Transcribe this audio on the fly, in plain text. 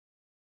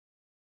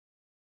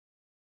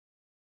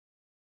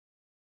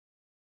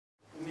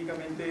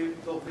históricamente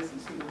 2 veces,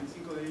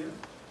 55 días,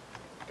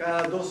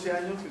 cada 12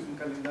 años, que es un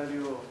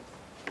calendario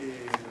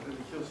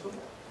religioso,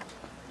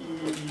 y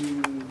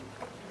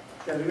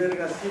que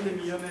alberga 7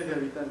 millones de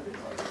habitantes,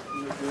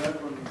 una ciudad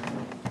con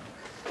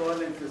toda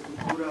la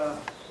infraestructura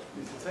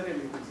necesaria,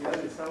 electricidad,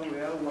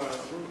 desagüe, agua,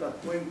 rutas,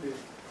 puentes,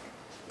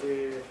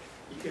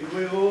 y que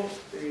luego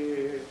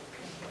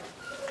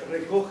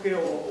recoge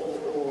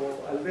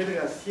o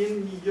alberga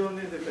 100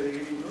 millones de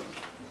peregrinos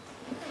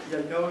y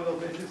al cabo de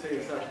 2 meses se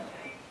deshace.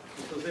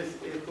 Entonces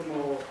es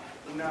como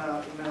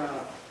una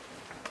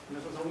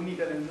cosa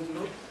única en el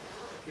mundo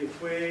que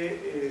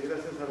fue,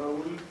 gracias a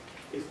Rahul,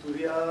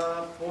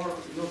 estudiada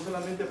no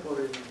solamente por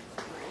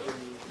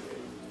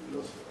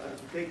los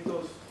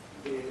arquitectos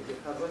de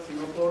Harvard,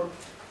 sino por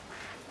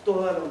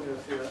toda la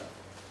universidad,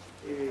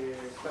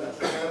 para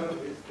sacar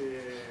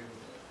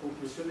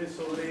conclusiones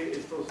sobre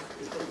estos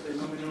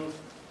fenómenos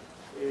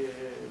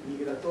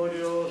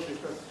migratorios,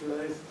 estas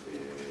ciudades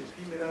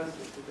efímeras,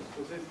 etc.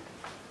 Entonces,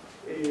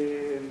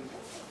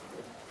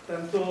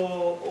 tanto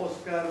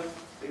Oscar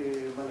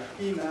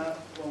Malaspina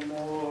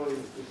como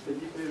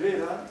Felipe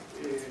Vera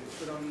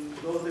fueron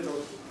 2 de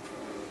los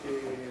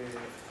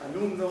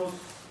alumnos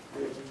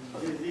del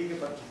GSD que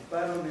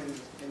participaron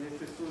en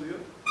este estudio,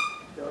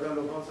 que ahora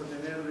los vamos a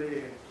tener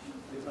de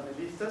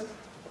panelistas.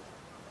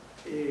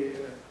 Y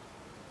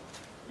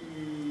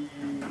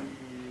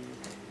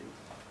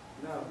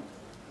nada,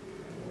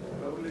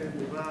 Rahul les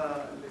va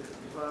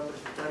a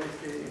presentar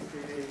este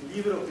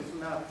libro, que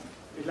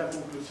es la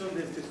conclusión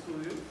de este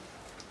estudio.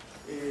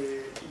 Y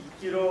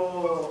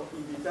quiero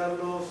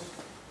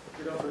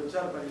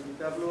aprovechar para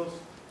invitarlos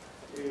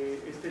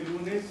este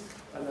lunes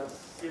a las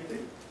 7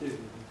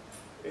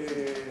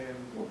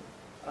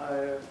 a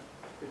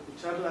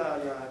escuchar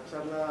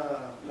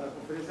la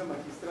conferencia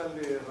magistral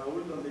de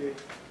Rahul, donde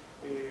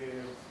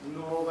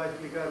no va a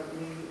explicar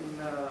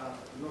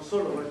no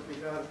solo va a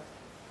explicar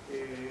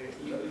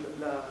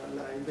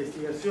la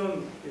investigación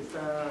que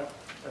está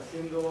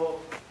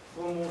haciendo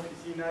como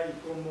oficina y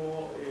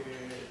como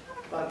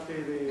parte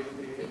del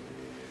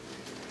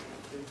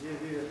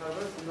GSD de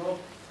Harvard, sino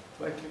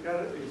va a explicar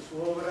su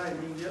obra en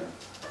India,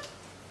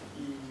 y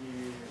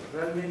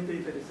realmente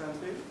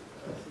interesante,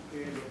 así que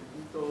los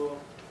invito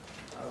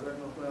a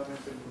vernos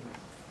nuevamente el lunes.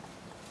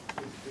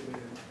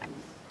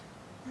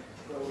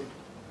 Rahul.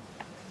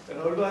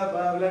 Rahul va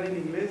a hablar en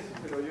inglés,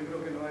 pero yo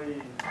creo que no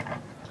hay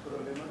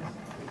problemas.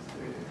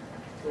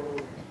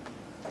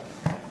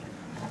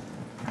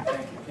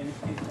 Thank you. Can you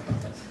please?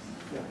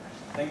 Yeah.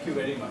 Thank you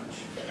very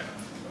much.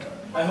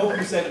 I hope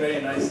you said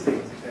very nice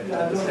things. If I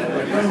understand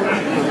what you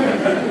said.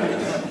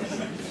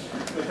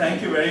 So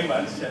thank you very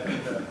much,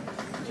 and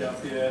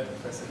Jean-Pierre,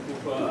 Professor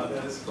Cooper,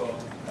 others for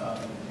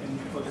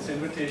this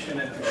invitation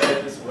and to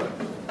share this work.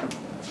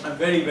 I'm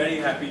very, very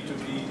happy to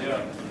be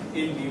here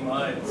in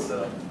Lima. It's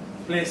a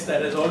place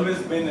that has always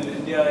been in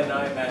India in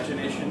our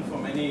imagination for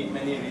many,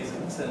 many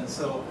reasons, and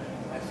so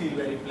I feel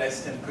very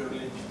blessed and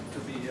privileged to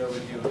be here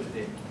with you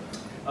today.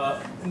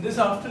 In this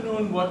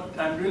afternoon, what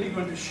I'm really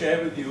going to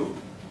share with you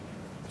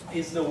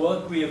is the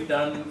work we have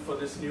done for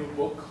this new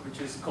book, which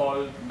is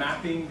called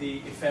Mapping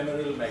the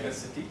Ephemeral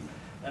Megacity.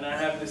 And I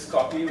have this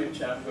copy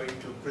which I'm going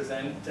to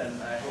present,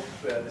 and I hope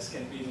this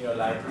can be in your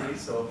library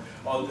so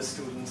all the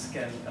students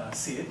can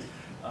see it.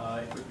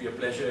 It would be a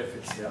pleasure if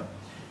it's here.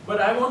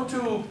 But I want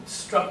to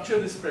structure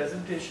this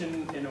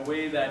presentation in a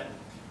way that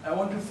I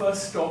want to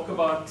first talk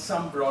about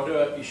some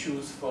broader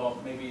issues for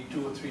maybe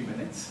 2 or 3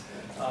 minutes.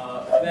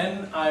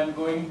 Then I'm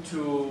going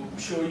to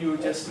show you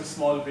just a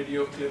small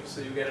video clip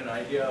so you get an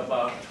idea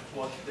about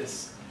what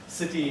this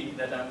city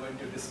that I'm going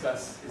to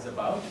discuss is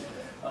about.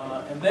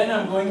 And then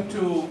I'm going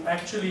to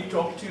actually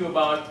talk to you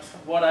about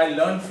what I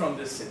learned from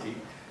this city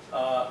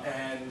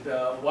and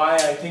why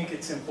I think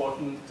it's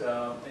important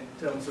in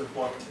terms of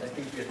what I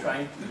think we are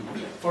trying to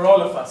do for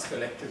all of us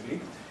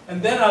collectively.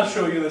 And then I'll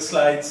show you the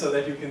slides so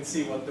that you can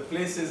see what the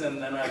place is,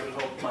 and then I will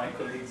hope my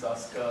colleagues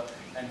Oscar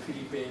and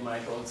Felipe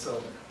might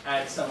also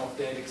add some of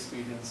their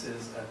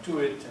experiences to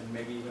it, and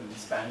maybe even in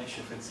Spanish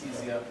if it's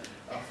easier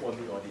for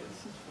the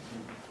audience.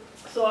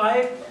 So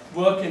I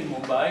work in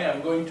Mumbai.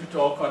 I'm going to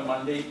talk on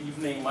Monday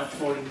evening much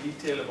more in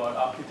detail about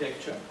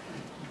architecture.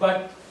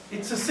 But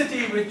it's a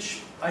city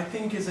which I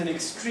think is an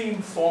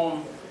extreme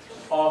form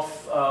of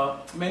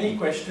many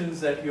questions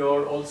that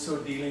you're also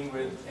dealing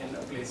with in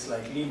a place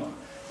like Lima.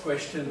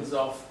 Questions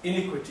of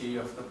inequity,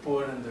 of the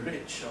poor and the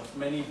rich, of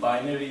many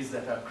binaries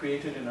that are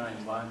created in our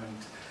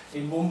environment.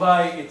 In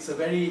Mumbai, it's a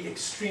very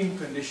extreme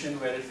condition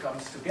where it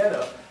comes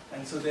together,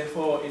 and so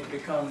therefore it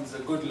becomes a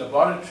good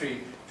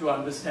laboratory to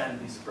understand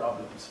these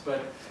problems.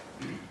 But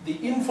the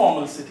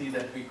informal city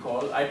that we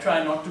call, I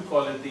try not to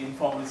call it the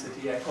informal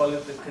city, I call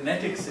it the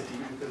kinetic city,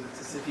 because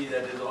it's a city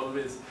that is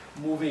always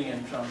moving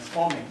and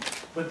transforming.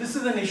 But this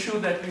is an issue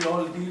that we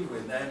all deal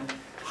with, and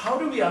how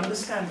do we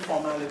understand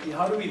formality?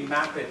 How do we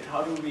map it?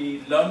 How do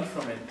we learn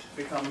from it?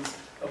 Becomes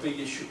a big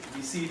issue.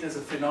 We see it as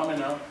a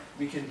phenomena,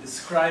 we can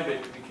describe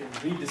it, we can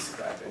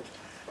re-describe it.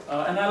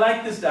 And I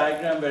like this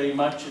diagram very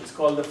much. It's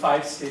called the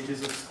 5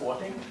 stages of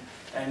squatting.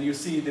 And you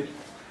see the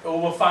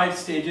over 5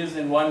 stages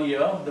in 1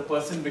 year, the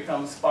person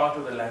becomes part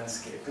of the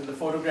landscape. In the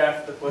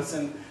photograph, the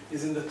person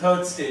is in the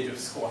 3rd stage of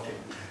squatting.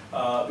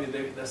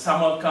 The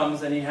summer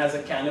comes and he has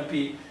a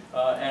canopy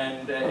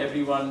and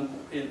everyone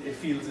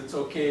feels it's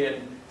okay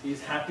and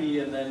he's happy,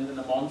 and then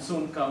the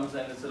monsoon comes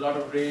and it's a lot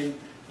of rain,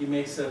 he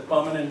makes a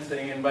permanent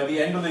thing, and by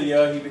the end of the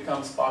year he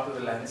becomes part of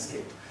the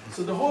landscape.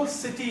 So the whole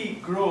city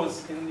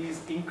grows in these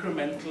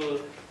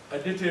incremental,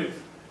 additive,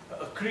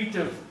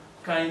 accretive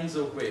kinds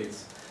of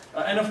ways.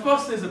 And of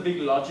course there's a big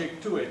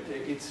logic to it.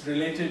 It's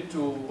related to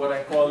what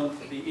I call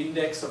the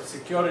index of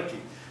security.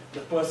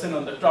 The person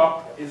on the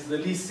top is the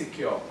least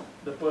secure.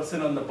 The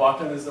person on the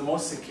bottom is the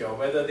most secure,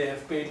 whether they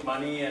have paid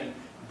money and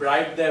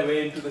bribed their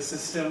way into the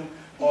system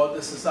or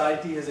the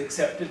society has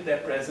accepted their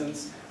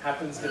presence,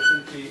 happens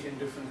differently in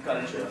different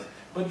cultures.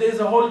 But there's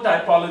a whole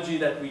typology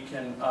that we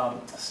can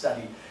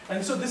study.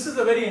 And so this is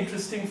a very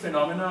interesting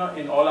phenomena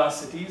in all our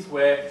cities,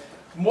 where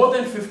more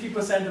than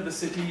 50% of the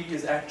city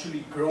is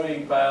actually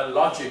growing by a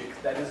logic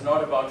that is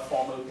not about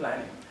formal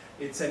planning.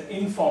 It's an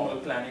informal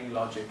planning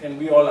logic, and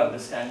we all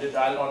understand it.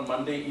 I'll, on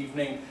Monday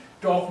evening,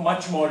 talk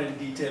much more in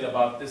detail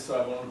about this, so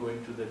I won't go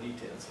into the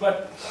details.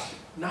 But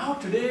now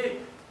today,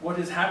 what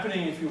is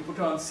happening, if you put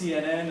on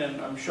CNN,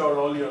 and I'm sure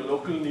all your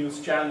local news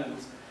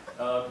channels,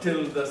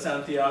 till the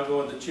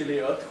Santiago, the Chile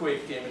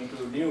earthquake came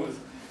into news,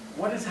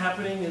 what is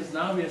happening is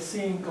now we are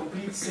seeing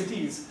complete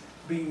cities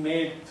being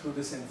made through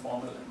this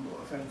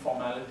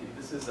informality.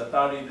 This is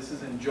Atari, this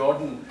is in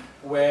Jordan,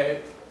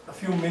 where a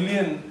few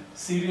million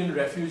Syrian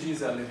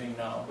refugees are living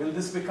now. Will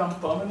this become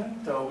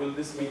permanent, or will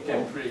this be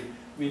temporary?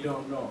 We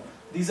don't know.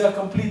 These are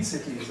complete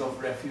cities of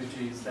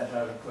refugees that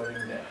are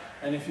occurring there.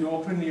 And if you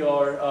open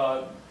your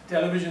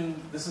television,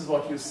 this is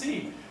what you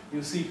see.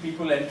 You see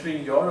people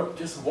entering Europe,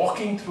 just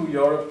walking through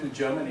Europe to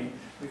Germany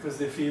because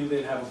they feel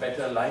they'll have a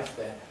better life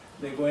there.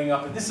 They're going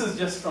up, and this is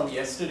just from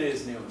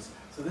yesterday's news.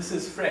 So this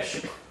is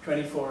fresh,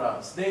 24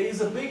 hours. There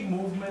is a big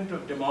movement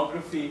of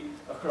demography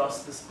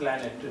across this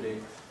planet today,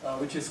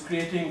 which is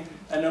creating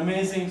an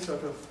amazing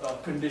sort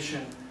of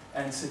condition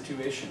and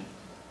situation.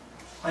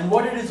 And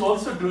what it is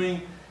also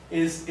doing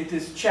is it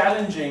is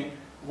challenging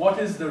what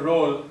is the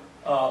role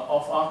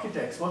of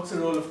architects, what's the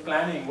role of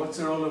planning, what's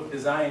the role of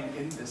design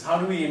in this? How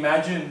do we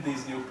imagine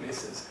these new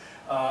places?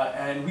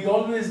 And we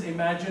always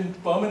imagined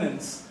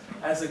permanence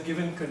as a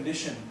given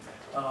condition.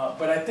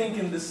 But I think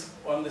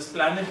on this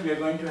planet we are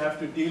going to have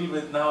to deal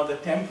with now the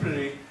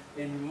temporary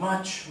in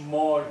much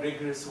more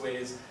rigorous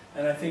ways.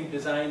 And I think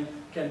design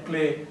can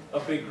play a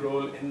big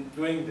role in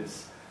doing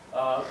this.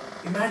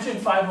 Imagine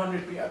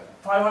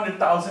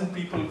 500,000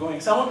 people going.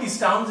 Some of these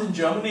towns in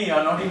Germany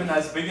are not even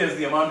as big as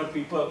the amount of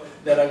people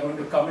that are going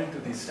to come into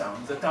these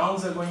towns. The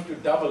towns are going to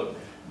double.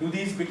 Do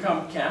these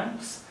become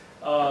camps?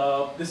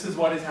 This is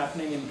what is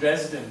happening in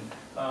Dresden.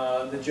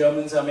 The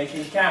Germans are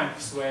making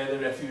camps where the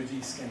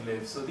refugees can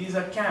live. So these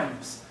are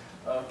camps.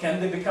 Can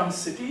they become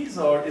cities,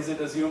 or is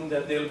it assumed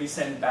that they'll be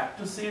sent back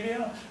to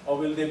Syria, or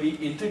will they be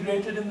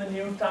integrated in the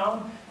new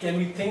town? Can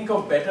we think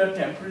of better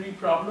temporary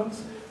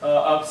problems,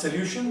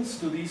 solutions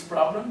to these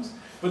problems?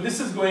 But this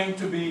is going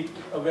to be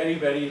a very,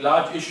 very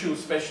large issue,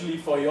 especially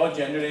for your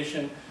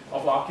generation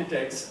of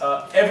architects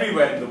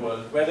everywhere in the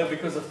world, whether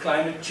because of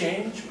climate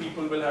change,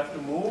 people will have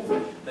to move,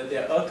 that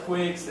there are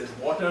earthquakes, there's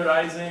water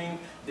rising,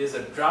 there's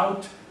a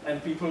drought,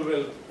 and people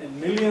will, in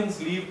millions,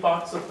 leave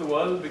parts of the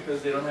world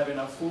because they don't have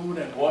enough food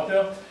and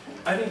water.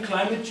 I think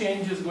climate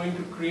change is going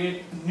to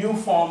create new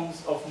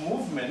forms of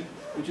movement,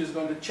 which is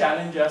going to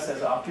challenge us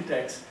as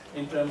architects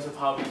in terms of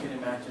how we can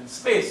imagine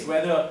space,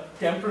 whether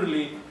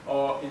temporarily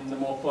or in the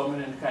more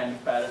permanent kind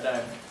of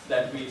paradigm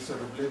that we sort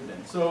of lived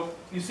in. So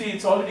you see,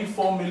 it's already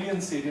 4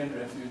 million Syrian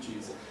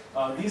refugees.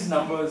 These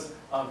numbers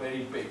are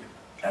very big.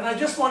 And I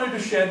just wanted to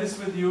share this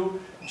with you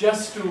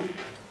just to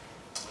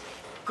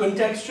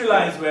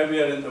contextualize where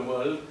we are in the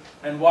world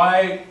and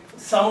why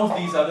some of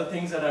these other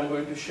things that I'm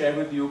going to share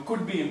with you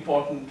could be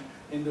important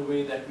in the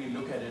way that we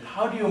look at it.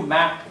 How do you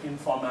map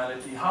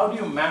informality? How do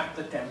you map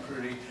the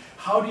temporary?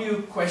 How do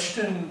you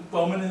question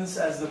permanence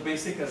as the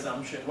basic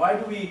assumption? Why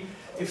do we,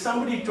 if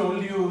somebody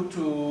told you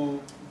to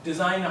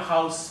design a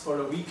house for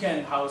a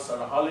weekend house or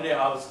a holiday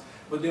house,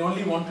 but they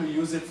only want to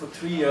use it for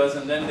 3 years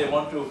and then they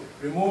want to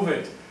remove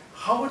it,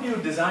 how would you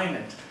design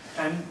it?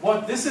 And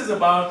what this is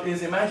about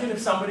is, imagine if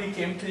somebody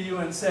came to you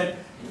and said,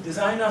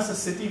 design us a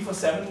city for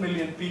 7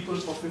 million people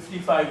for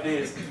 55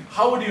 days.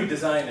 How would you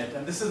design it?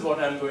 And this is what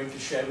I'm going to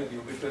share with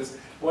you, because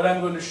what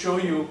I'm going to show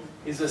you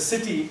is a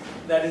city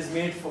that is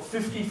made for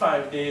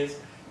 55 days,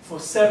 for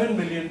 7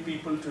 million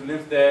people to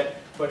live there,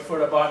 but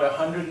for about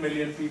 100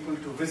 million people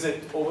to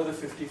visit over the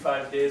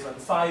 55 days on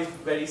 5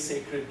 very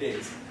sacred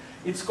days.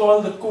 It's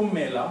called the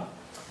MELA.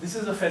 This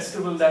is a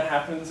festival that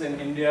happens in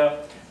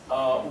India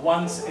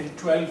once in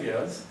 12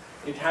 years.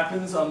 It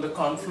happens on the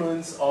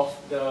confluence of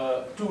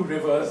the 2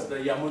 rivers, the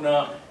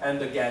Yamuna and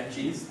the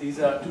Ganges.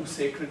 These are 2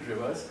 sacred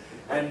rivers.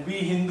 And we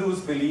Hindus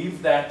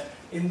believe that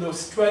in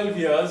those 12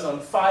 years, on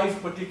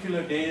 5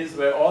 particular days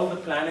where all the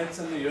planets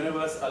in the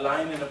universe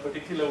align in a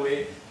particular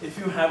way, if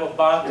you have a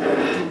bath where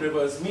the 2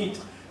 rivers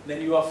meet,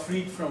 then you are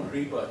freed from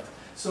rebirth.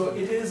 So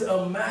it is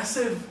a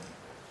massive,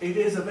 it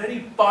is a very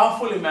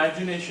powerful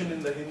imagination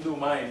in the Hindu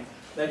mind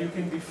that you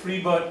can be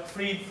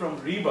freed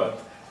from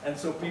rebirth. And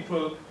so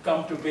people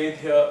come to bathe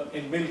here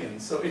in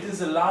millions. So it is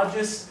the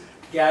largest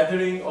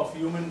gathering of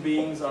human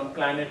beings on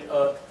planet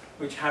Earth,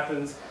 which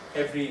happens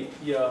every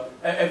year,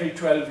 every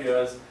 12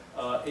 years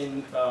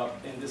in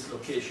this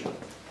location.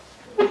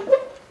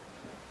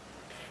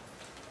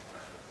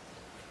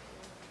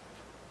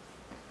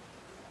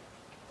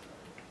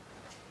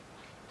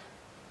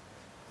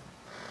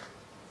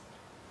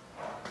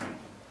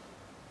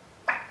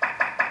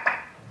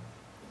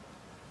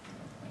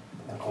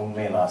 The Kumbh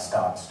Mela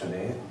starts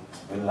today.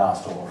 It will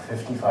last over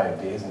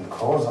 55 days and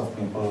crores of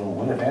people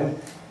will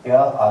attend. Here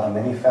are the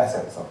many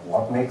facets of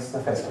what makes the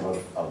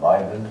festival a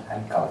vibrant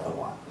and colorful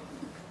one.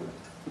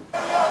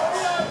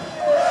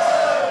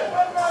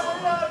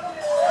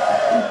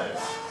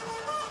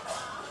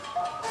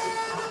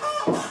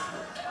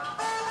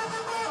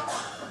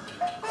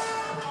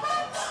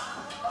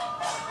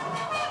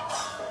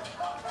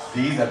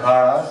 These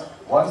akhadas,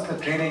 once the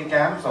training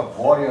camps of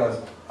warriors,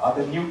 are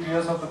the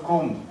nucleus of the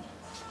Kumbh.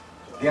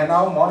 They are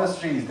now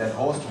monasteries that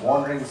host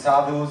wandering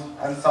sadhus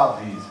and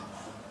sadhis.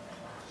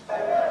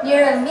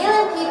 Near 1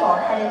 million people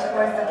headed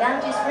towards the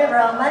Ganges River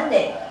on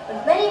Monday,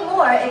 with many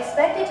more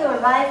expected to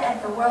arrive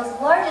as the world's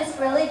largest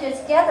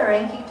religious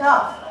gathering kicked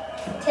off.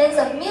 Tens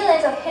of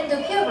millions of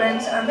Hindu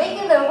pilgrims are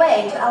making their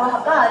way to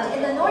Allahabad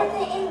in the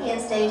northern Indian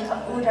state of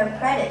Uttar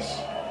Pradesh.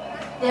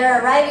 They are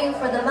arriving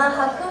for the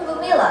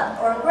Mahakumbh Mela,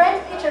 or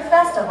Grand Pitcher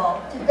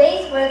Festival, to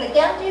bathe where the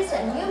Ganges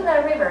and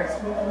Yamuna rivers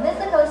meet the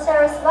mythical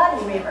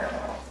Sarasvati River.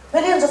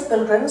 Millions of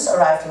pilgrims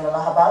arrived in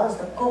Allahabad as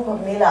the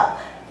Kumbh Mela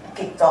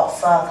kicked off.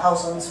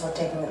 Thousands were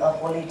taking a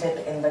holy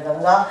dip in the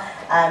Ganga,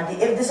 and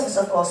this is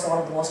of course one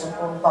of the most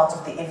important parts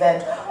of the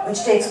event,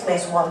 which takes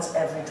place once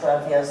every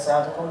 12 years.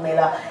 The Kumbh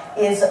Mela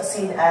is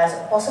seen as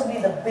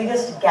possibly the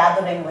biggest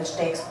gathering which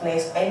takes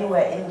place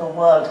anywhere in the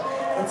world.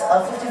 It's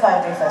a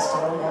 55-day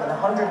festival. More than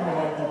 100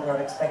 million people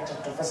are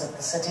expected to visit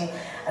the city,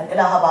 and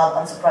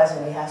Allahabad,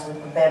 unsurprisingly, has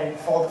been preparing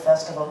for the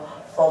festival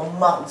for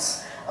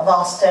months. A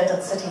vast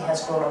tented city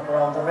has grown up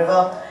around the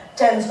river.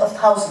 Tens of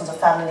thousands of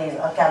families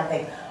are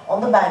camping on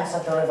the banks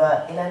of the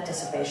river in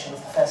anticipation of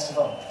the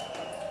festival.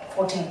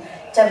 14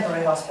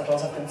 temporary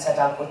hospitals have been set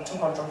up with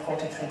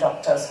 243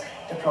 doctors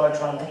deployed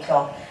around the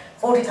clock.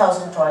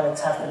 40,000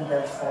 toilets have been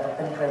built for the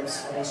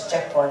pilgrims. Police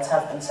checkpoints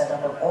have been set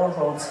up on all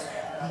roads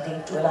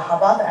leading to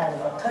Allahabad,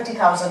 and about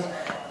 30,000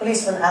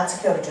 policemen and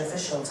security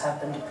officials have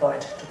been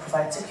deployed to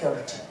provide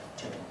security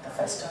during the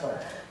festival.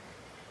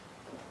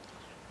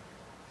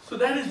 So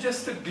that is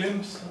just a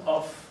glimpse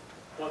of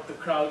what the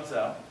crowds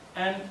are.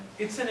 And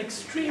it's an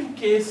extreme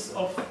case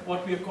of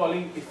what we are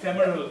calling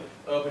ephemeral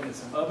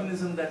urbanism.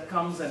 Urbanism that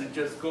comes and it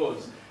just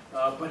goes,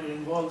 but it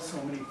involves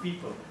so many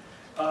people.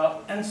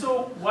 And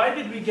so why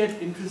did we get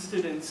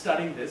interested in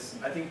studying this?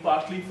 I think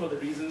partly for the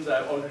reasons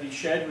I've already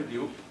shared with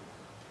you.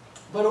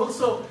 But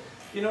also,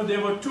 you know,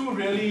 there were two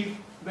really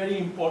very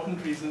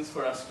important reasons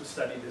for us to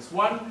study this.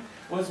 One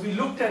was we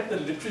looked at the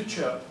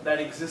literature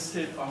that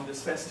existed on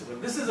this festival.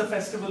 This is a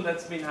festival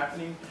that's been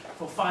happening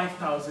for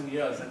 5,000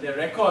 years, and there are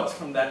records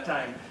from that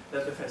time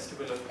that the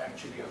festival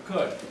actually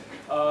occurred.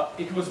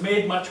 It was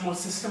made much more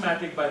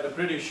systematic by the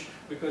British,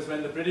 because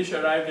when the British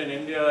arrived in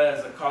India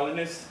as a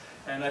colonist,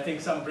 and I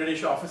think some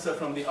British officer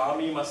from the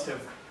army must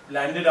have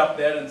landed up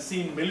there and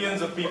seen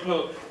millions of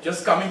people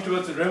just coming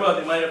towards the river,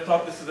 they might have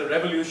thought this is a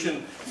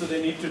revolution, so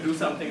they need to do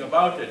something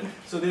about it.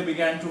 So they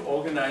began to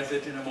organize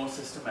it in a more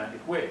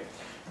systematic way.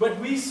 But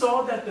we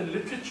saw that the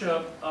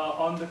literature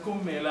on the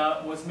Kumbh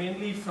Mela was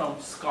mainly from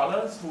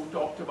scholars who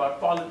talked about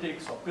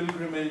politics or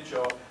pilgrimage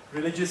or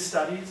religious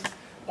studies,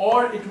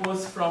 or it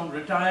was from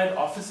retired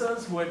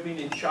officers who had been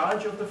in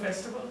charge of the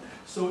festival,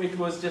 so it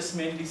was just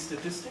mainly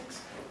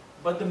statistics.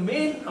 But the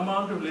main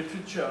amount of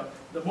literature,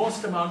 the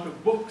most amount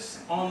of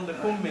books on the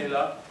Kumbh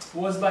Mela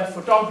was by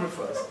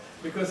photographers,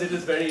 because it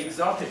is very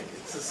exotic.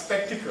 It's a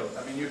spectacle.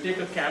 I mean, you take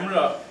a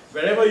camera,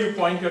 wherever you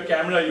point your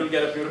camera, you'll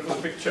get a beautiful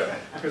picture,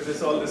 because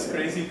there's all these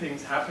crazy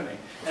things happening.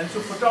 And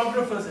so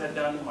photographers had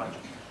done much.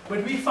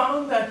 But we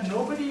found that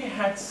nobody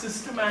had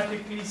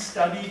systematically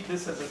studied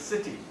this as a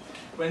city.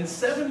 When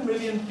 7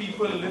 million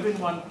people live in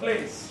one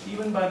place,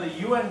 even by the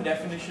UN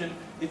definition,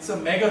 it's a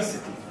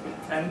megacity.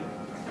 And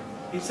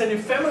it's an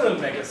ephemeral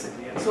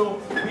megacity, and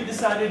so we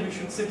decided we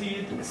should study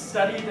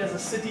it as a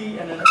city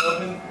and an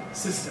urban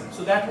system.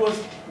 So that was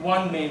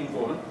one main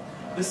goal.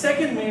 The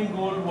second main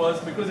goal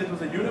was, because it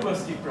was a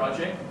university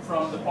project,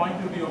 from the point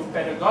of view of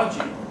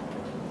pedagogy,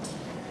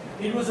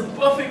 it was a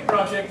perfect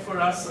project for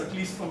us, at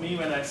least for me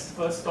when I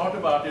first thought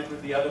about it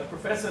with the other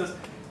professors,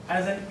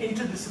 as an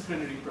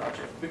interdisciplinary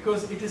project,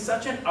 because it is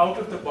such an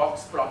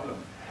out-of-the-box problem.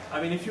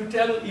 I mean, if you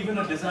tell even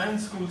a design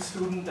school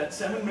student that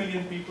 7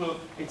 million people,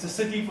 it's a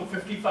city for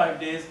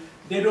 55 days,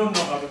 they don't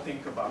know how to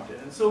think about it.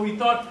 And so we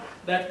thought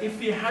that if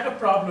we had a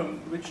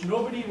problem which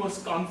nobody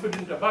was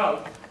confident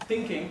about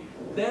thinking,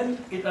 then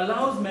it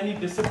allows many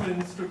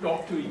disciplines to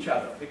talk to each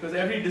other, because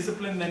every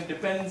discipline then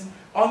depends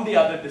on the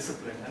other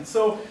discipline. And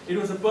so it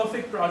was a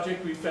perfect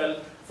project, we felt,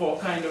 for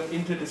kind of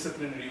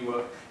interdisciplinary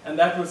work, and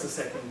that was the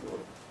second goal.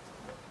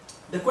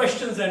 The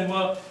questions then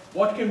were,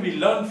 what can we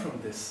learn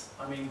from this?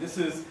 I mean, this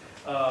is,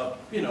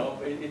 you know,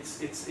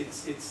 it's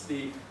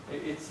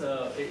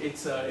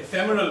a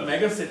ephemeral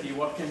megacity.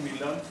 What can we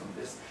learn from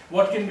this?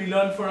 What can we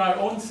learn for our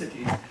own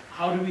cities?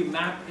 How do we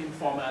map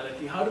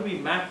informality? How do we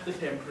map the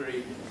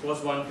temporary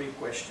was one big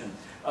question.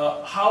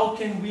 How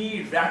can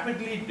we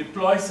rapidly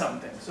deploy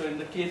something? So in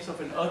the case of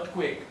an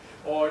earthquake,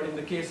 or in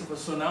the case of a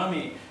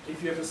tsunami,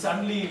 if you have to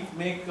suddenly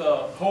make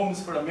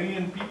homes for 1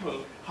 million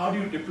people, how do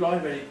you deploy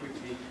very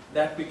quickly?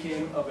 That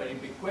became a very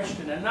big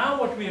question. And now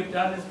what we have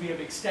done is we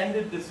have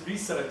extended this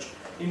research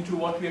into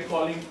what we are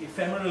calling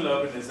ephemeral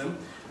urbanism,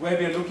 where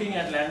we are looking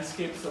at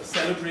landscapes of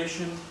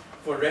celebration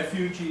for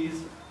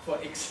refugees, for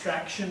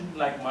extraction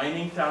like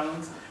mining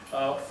towns,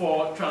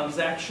 for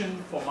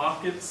transaction, for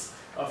markets,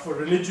 for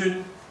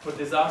religion, for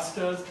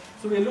disasters.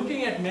 So we are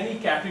looking at many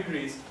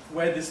categories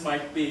where this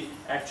might be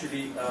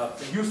actually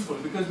useful,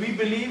 because we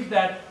believe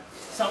that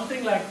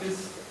something like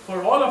this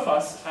for all of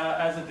us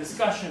as a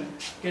discussion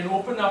can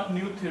open up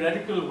new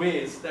theoretical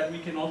ways that we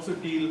can also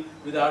deal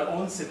with our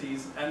own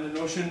cities and the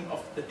notion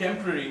of the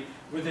temporary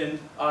within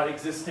our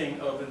existing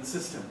urban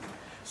system.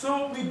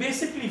 So we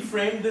basically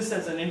framed this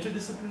as an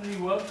interdisciplinary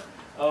work.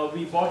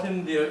 We brought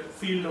in the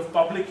field of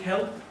public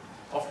health,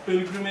 of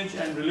pilgrimage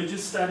and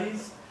religious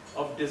studies,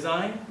 of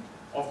design,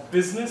 of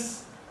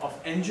business, of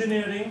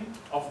engineering,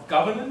 of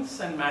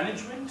governance and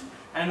management,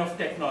 and of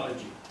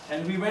technology.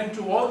 And we went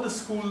to all the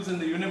schools in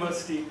the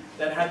university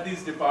that had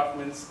these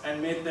departments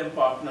and made them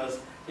partners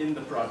in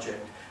the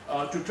project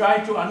to try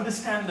to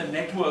understand the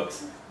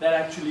networks that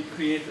actually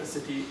create a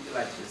city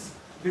like this.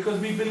 Because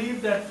we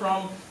believe that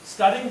from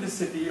studying the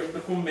city of the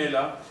Kumbh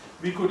Mela,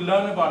 we could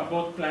learn about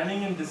both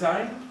planning and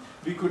design,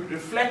 we could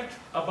reflect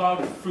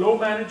about flow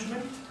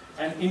management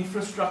and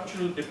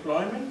infrastructural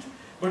deployment,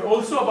 but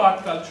also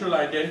about cultural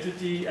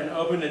identity and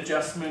urban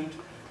adjustment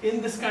in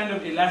this kind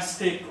of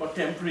elastic or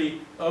temporary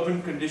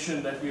urban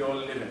condition that we all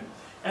live in.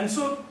 And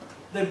so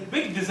the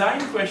big design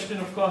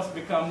question, of course,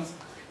 becomes,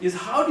 is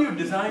how do you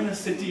design a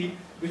city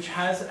which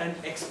has an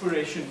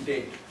expiration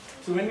date?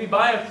 So when we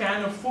buy a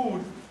can of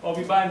food or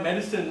we buy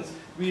medicines,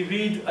 we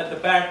read at the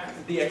back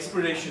the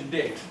expiration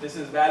date. This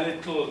is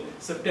valid till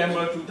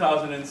September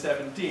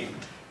 2017.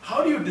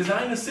 How do you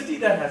design a city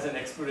that has an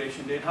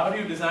expiration date? How do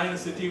you design a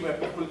city where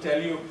people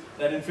tell you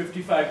that in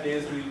 55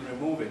 days we'll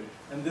remove it?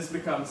 And this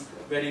becomes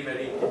very,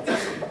 very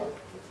interesting.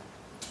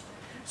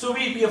 So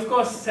we of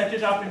course set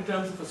it up in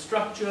terms of a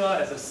structure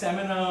as a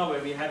seminar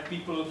where we had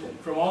people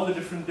from all the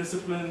different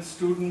disciplines,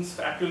 students,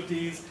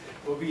 faculties,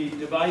 where we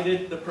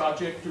divided the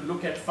project to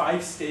look at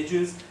 5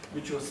 stages,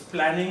 which was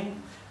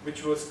planning,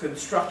 which was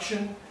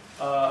construction,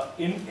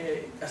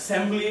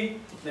 assembly,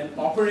 then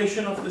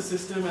operation of the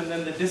system, and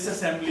then the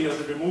disassembly or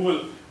the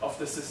removal of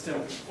the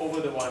system over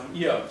the 1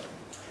 year.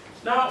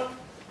 Now,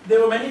 there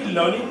were many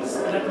learnings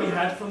that we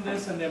had from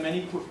this, and there are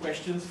many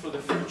questions for the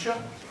future,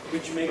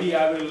 which maybe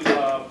I will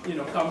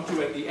come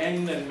to at the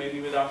end, and maybe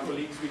with our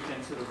colleagues we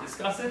can sort of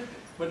discuss it.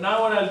 But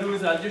now what I'll do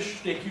is I'll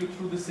just take you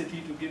through the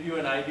city to give you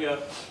an idea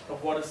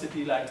of what a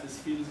city like this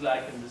feels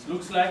like and this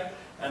looks like.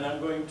 And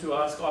I'm going to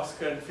ask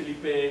Oscar and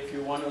Felipe if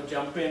you want to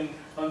jump in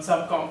on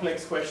some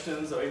complex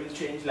questions or even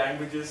change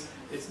languages.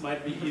 It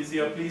might be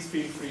easier. Please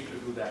feel free to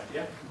do that.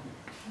 Yeah.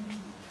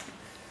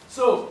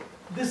 So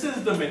this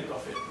is the myth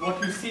of it.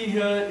 What you see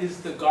here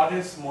is the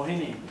goddess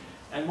Mohini,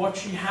 and what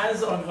she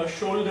has on her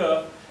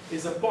shoulder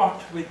is a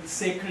pot with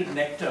sacred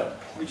nectar,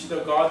 which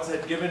the gods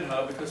had given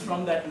her, because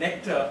from that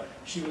nectar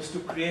she was to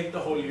create the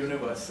whole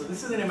universe. So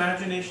this is an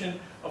imagination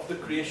of the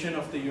creation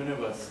of the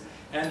universe.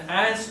 And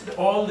as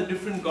all the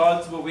different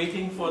gods were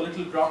waiting for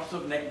little drops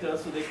of nectar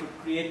so they could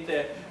create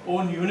their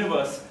own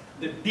universe,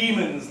 the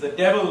demons, the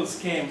devils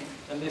came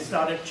and they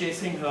started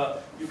chasing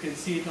her. You can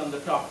see it on the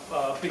top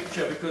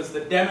picture, because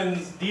the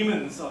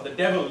demons or the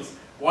devils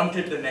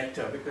wanted the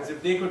nectar, because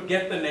if they could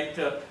get the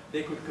nectar,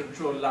 they could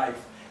control life.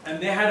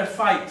 And they had a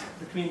fight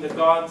between the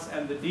gods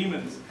and the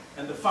demons,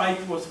 and the fight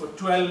was for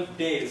 12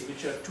 days,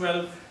 which are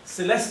 12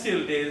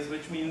 celestial days,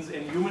 which means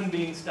in human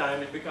beings'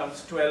 time it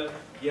becomes 12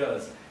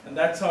 years. And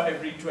that's how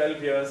every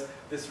 12 years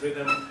this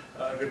rhythm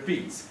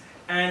repeats.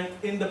 And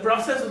in the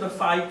process of the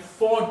fight,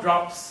 4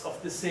 drops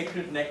of the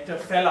sacred nectar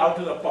fell out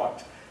of the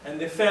pot. And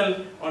they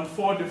fell on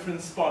 4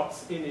 different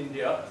spots in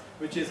India,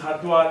 which is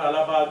Hardwar,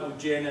 Allahabad,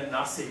 Ujjain, and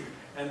Nasik.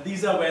 And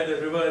these are where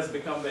the river has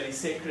become very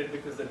sacred,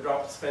 because the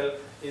drops fell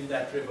in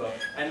that river.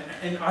 And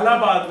in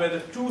Allahabad, where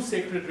the 2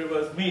 sacred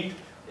rivers meet,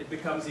 it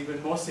becomes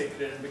even more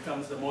sacred and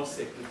becomes the most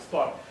sacred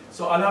spot.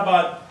 So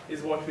Allahabad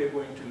is what we're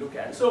going to look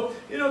at. So,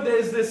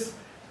 there's this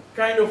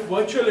kind of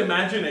virtual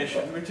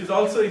imagination, which is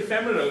also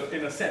ephemeral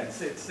in a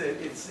sense.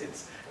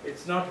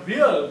 It's not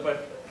real,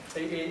 but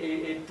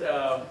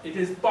it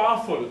is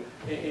powerful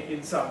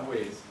in some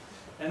ways.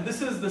 And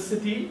this is the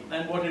city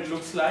and what it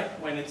looks like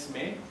when it's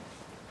made.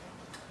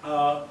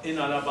 In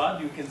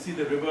Allahabad, you can see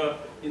the river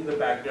in the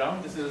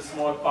background. This is a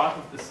small part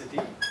of the city.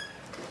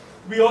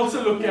 We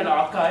also looked at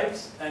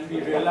archives, and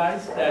we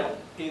realized that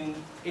in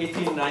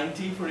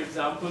 1890, for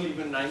example,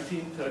 even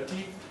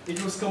 1930,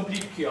 it was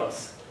complete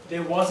chaos.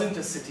 There wasn't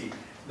a city.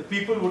 The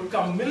people would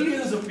come,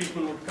 millions of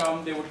people would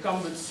come, they would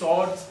come with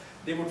swords,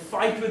 they would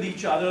fight with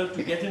each other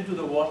to get into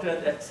the water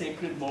at that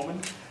sacred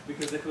moment,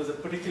 because it was a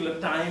particular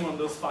time on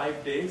those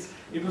 5 days.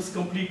 It was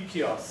complete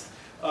chaos.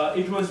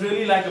 It was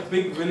really like a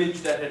big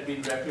village that had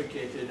been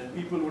replicated, and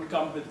people would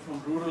come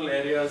from rural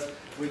areas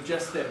with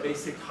just their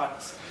basic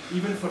huts.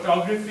 Even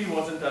photography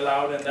wasn't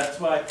allowed, and that's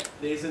why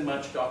there isn't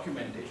much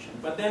documentation.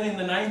 But then in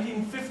the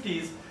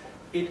 1950s,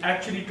 it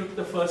actually took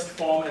the first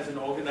form as an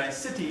organized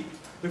city.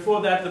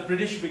 Before that, the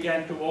British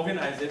began to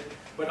organize it,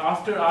 but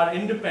after our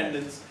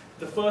independence,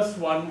 the first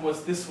one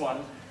was this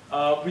one,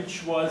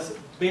 which was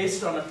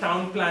based on a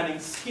town planning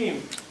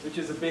scheme, which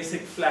is a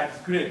basic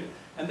flat grid.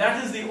 And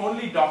that is the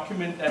only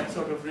document that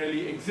sort of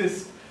really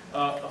exists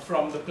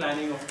from the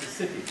planning of the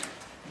city.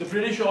 The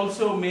British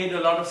also made a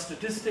lot of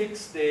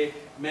statistics. They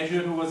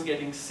measured who was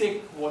getting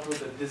sick, what were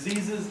the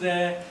diseases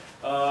there.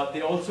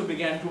 They also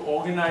began to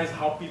organize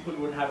how people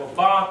would have a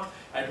bath,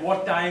 at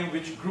what time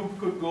which group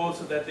could go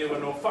so that there were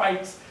no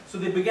fights. So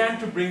they began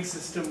to bring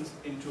systems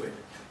into it.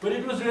 But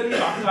it was really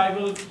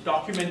archival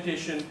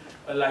documentation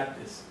like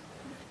this.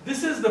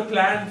 This is the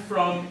plan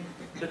from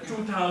the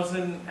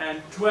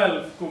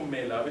 2012 Kumbh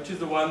Mela, which is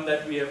the one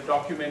that we have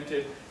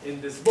documented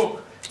in this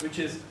book,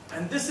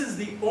 and this is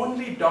the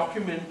only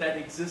document that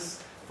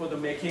exists for the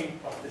making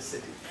of the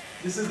city.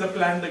 This is the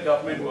plan the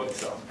government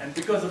works on. And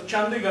because of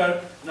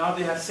Chandigarh, now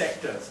they have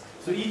sectors.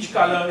 So each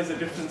color is a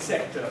different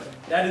sector.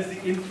 That is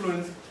the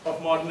influence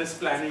of modernist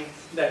planning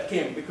that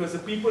came, because the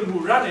people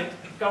who run it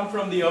come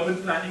from the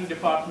urban planning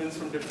departments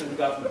from different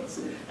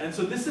governments. And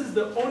so this is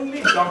the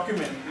only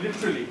document,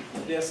 literally.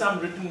 There are some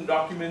written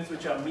documents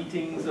which are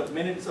meetings,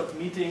 minutes of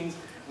meetings,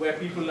 where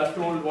people are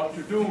told what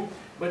to do.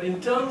 But in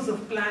terms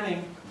of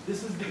planning,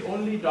 this is the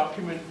only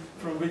document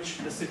from which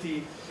the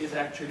city is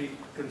actually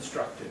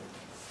constructed.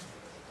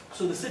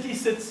 So the city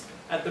sits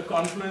at the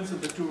confluence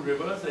of the two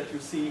rivers that you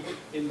see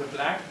in the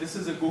black. This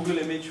is a Google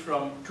image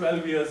from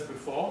 12 years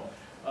before.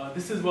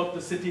 This is what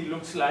the city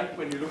looks like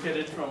when you look at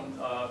it from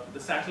the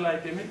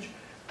satellite image.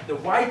 The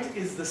white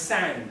is the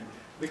sand,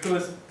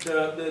 because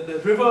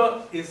the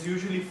river is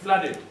usually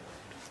flooded.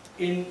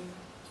 In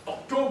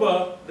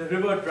October, the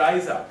river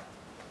dries up,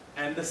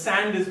 and the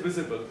sand is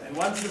visible. And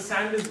once the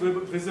sand is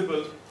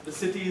visible, the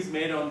city is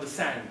made on the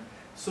sand.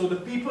 So the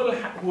people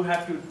who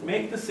have to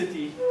make the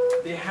city,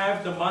 they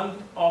have the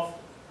month of,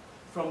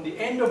 from the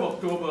end of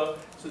October,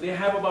 so they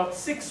have about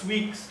 6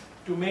 weeks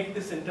to make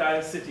this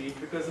entire city,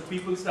 because the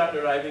people start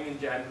arriving in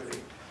January.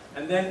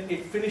 And then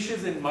it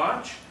finishes in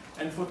March,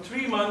 and for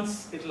 3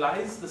 months it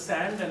lies, the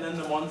sand, and then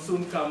the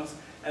monsoon comes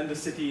and the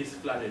city is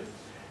flooded.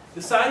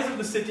 The size of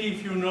the city,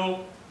 if you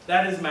know,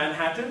 that is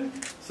Manhattan.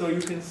 So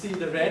you can see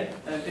the red,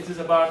 and it is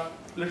about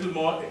a little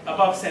more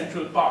above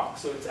Central Park,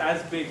 so it's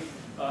as big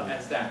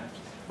as that.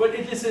 But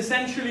it is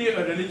essentially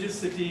a religious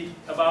city,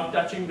 about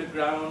touching the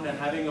ground and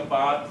having a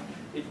bath.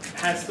 It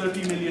has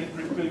 30 million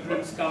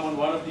pilgrims come on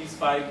one of these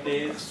 5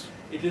 days.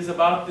 It is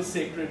about the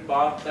sacred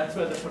bath. That's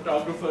where the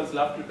photographers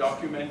love to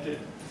document it.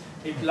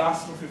 It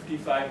lasts for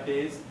 55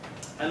 days.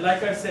 And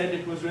like I said,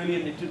 it was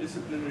really an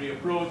interdisciplinary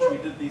approach. We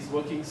did these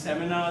working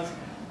seminars.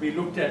 We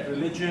looked at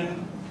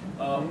religion.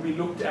 We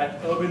looked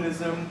at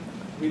urbanism.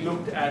 We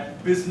looked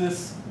at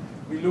business.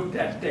 We looked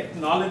at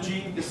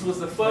technology. This was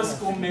the first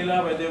Kumbh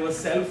Mela where there were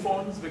cell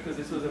phones, because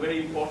this was a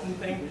very important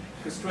thing.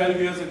 Because 12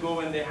 years ago,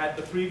 when they had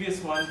the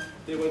previous one,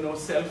 there were no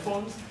cell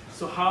phones.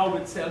 So how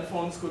with cell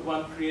phones could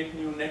one create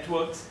new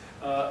networks?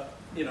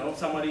 You know,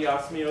 somebody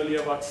asked me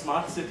earlier about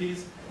smart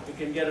cities. You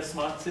can get a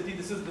smart city.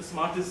 This is the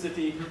smartest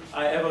city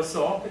I ever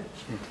saw.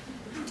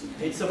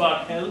 It's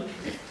about health,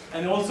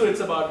 and also it's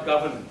about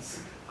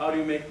governance. How do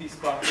you make these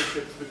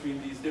partnerships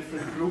between these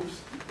different groups?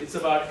 It's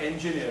about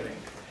engineering.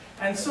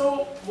 And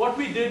so what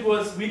we did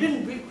was, we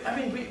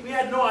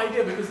had no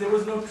idea, because there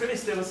was no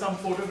trace. There were some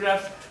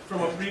photographs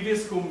from a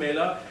previous Kumbh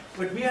Mela,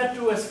 but we had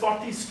to, as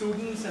 40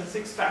 students and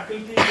 6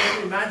 faculty,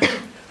 to imagine,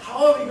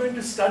 how are we going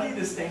to study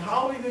this thing?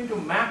 How are we going to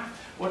map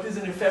what is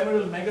an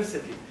ephemeral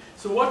megacity?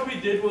 So what we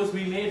did was,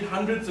 we made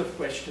hundreds of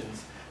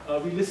questions.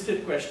 We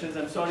listed questions.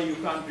 I'm sorry you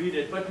can't read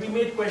it, but we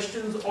made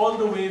questions all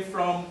the way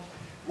from,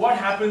 what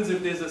happens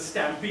if there's a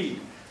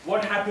stampede?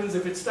 What happens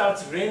if it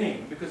starts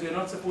raining? Because you're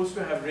not supposed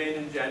to have rain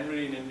in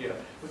January in India.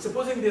 But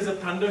supposing there's a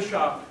thunder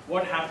shower,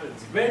 what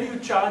happens? Where do you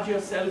charge your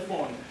cell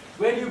phone?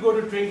 Where do you go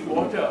to drink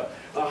water?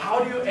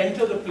 How do you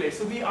enter the place?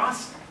 So we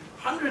asked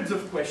hundreds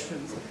of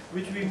questions,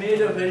 which we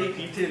made a very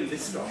detailed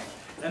list of.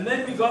 And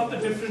then we got the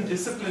different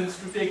disciplines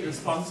to take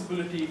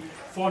responsibility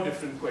for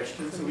different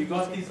questions. So we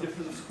got these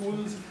different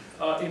schools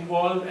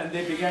involved, and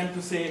they began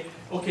to say,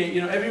 okay,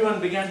 you know, everyone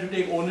began to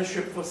take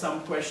ownership for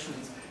some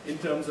questions in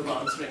terms of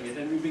answering it.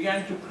 And we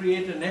began to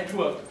create a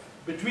network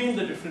between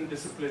the different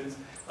disciplines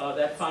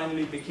that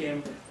finally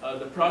became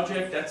the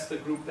project. That's the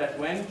group that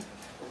went.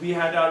 We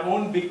had our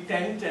own big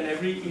tent, and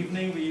every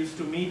evening we used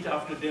to meet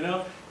after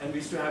dinner, and we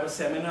used to have a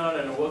seminar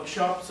and a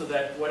workshop so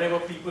that whatever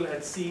people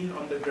had seen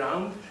on the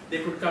ground,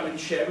 they could come and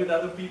share with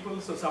other people.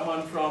 So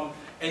someone from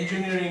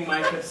engineering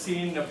might have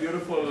seen a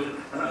beautiful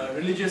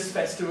religious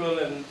festival,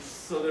 and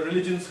so the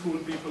religion school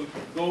people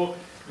could go.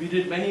 We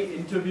did many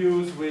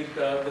interviews with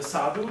the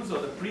sadhus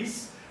or the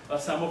priests,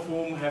 some of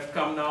whom have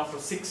come now for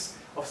 6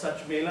 of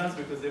such melas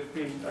because they've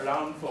been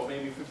around for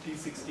maybe 50,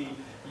 60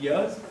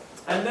 years.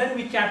 And then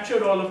we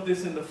captured all of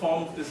this in the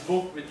form of this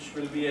book, which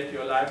will be at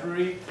your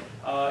library.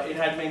 It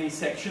had many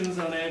sections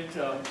on it,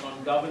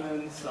 on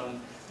governance,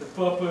 on the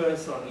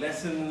purpose, on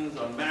lessons,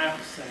 on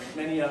maps, and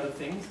many other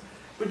things.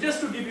 But just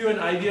to give you an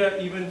idea,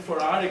 even for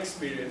our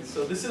experience,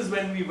 so this is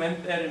when we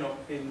went there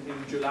in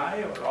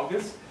July or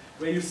August,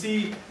 where you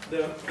see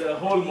the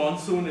whole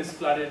monsoon is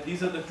flooded.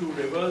 These are the 2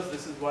 rivers.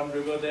 This is one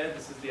river there,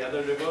 this is the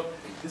other river.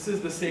 This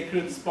is the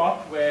sacred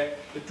spot where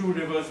the 2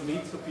 rivers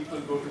meet, so people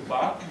go to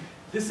bath.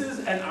 This is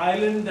an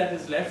island that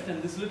is left,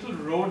 and this little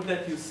road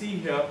that you see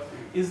here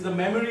is the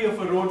memory of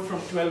a road from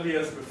 12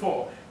 years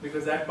before,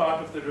 because that part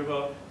of the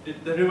river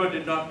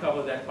did not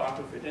cover that part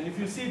of it. And if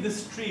you see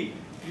this tree,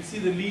 you see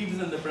the leaves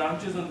and the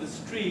branches on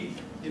this tree,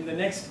 in the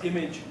next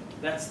image,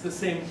 that's the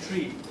same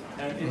tree.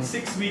 And in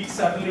 6 weeks,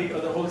 suddenly,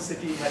 the whole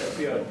city had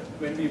appeared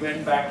when we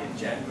went back in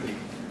January.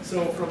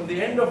 So from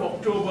the end of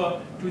October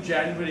to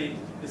January,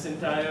 this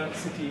entire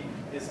city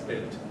is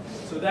built.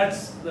 So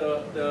that's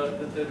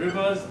the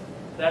rivers.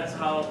 That's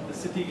how the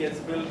city gets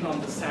built on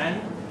the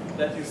sand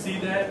that you see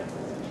there.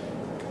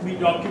 We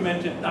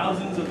documented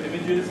thousands of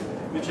images,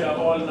 which are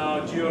all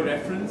now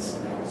geo-referenced,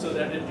 so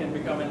that it can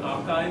become an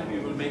archive. We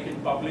will make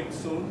it public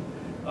soon.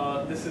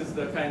 This is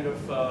the kind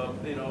of,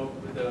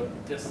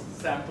 with just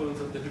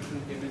samples of the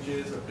different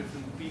images of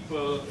different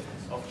people,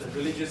 of the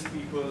religious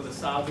people, the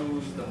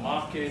sadhus, the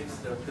markets,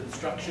 the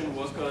construction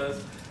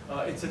workers.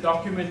 It's a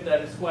document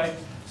that is quite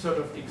sort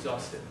of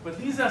exhaustive. But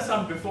these are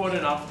some before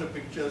and after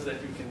pictures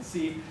that you can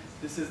see.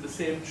 This is the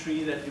same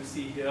tree that you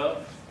see here.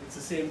 It's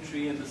the same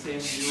tree and the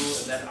same view,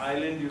 and that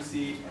island you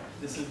see,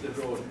 this is the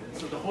road. And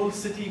so the whole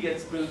city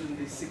gets built in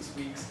these 6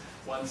 weeks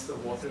once the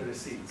water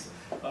recedes.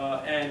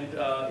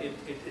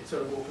 It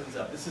sort of opens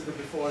up. This is the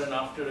before and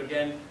after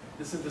again.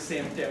 This is the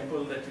same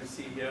temple that you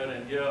see here,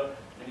 and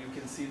you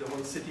can see the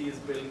whole city is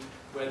built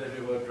where the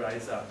river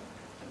dries up.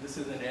 And this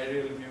is an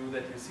aerial view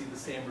that you see the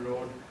same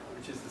road,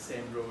 which is the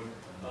same road,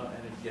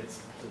 and it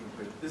gets sort of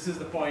built. This is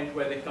the point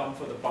where they come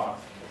for the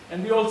bath.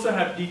 And we also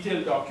have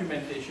detailed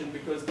documentation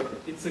because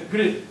it's a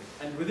grid,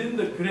 and within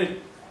the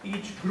grid,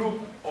 each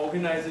group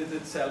organizes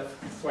itself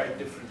quite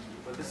differently.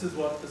 But this is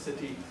what the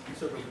city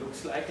sort of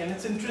looks like. And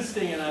it's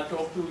interesting, and I'll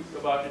talk to you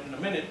about it in a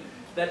minute,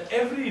 that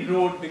every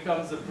road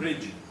becomes a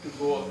bridge to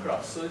go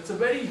across. So it's a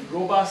very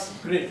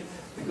robust grid,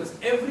 because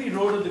every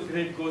road of the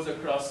grid goes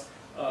across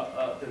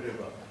the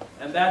river.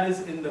 And that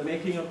is in the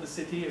making of the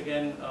city,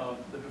 again,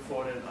 the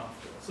before and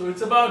after. So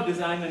it's about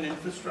design and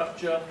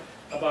infrastructure,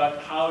 about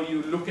how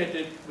you look at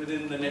it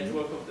within the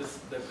network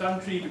of the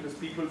country, because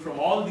people from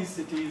all these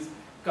cities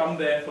come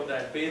there for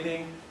that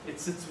bathing. It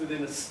sits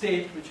within a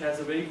state which has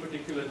a very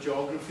particular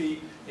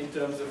geography in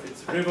terms of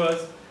its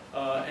rivers,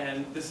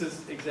 and this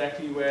is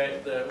exactly where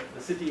the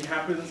city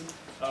happens,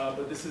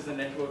 but this is the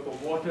network of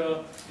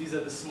water. These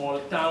are the small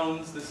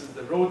towns. This is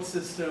the road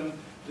system.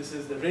 This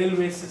is the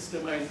railway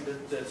system.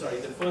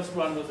 The first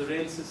one was the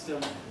rail system.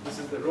 This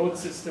is the road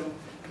system,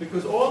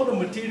 because all the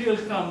material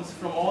comes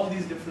from all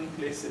these different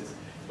places.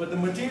 But the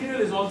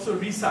material is also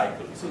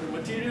recycled. So the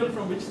material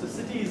from which the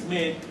city is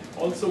made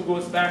also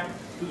goes back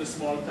to the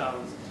small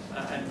towns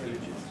and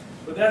villages.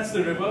 But that's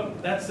the river.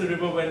 That's the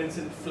river when it's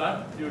in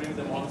flood during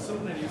the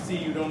monsoon, and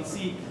you don't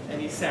see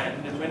any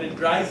sand. And when it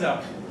dries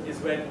up is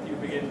when you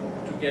begin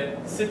to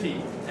get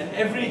city. And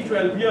every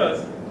 12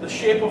 years, the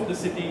shape of the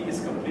city is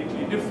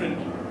completely different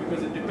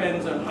because it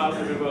depends on how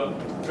the river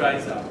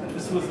dries up. And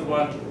this was the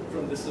one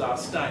from this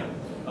last time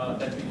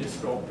that we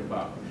just talked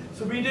about.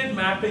 So we did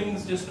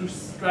mappings just to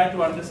try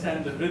to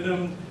understand the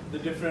rhythm, the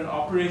different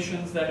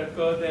operations that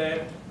occur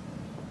there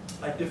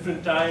at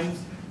different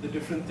times, the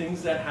different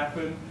things that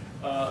happen,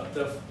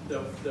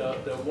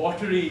 the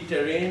watery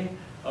terrain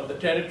of the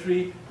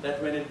territory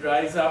that when it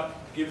dries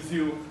up gives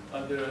you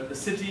the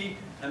city,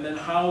 and then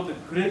how the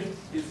grid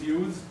is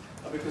used,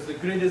 because the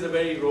grid is a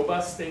very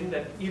robust thing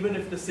that even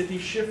if the city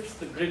shifts,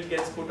 the grid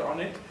gets put on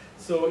it.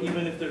 So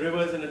even if the river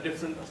is in a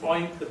different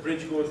point, the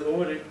bridge goes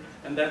over it,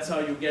 and that's how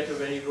you get a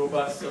very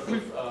robust sort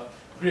of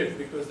grid,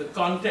 because the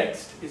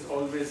context is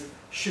always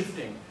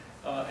shifting.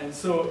 And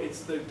so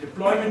it's the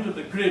deployment of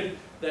the grid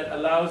that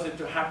allows it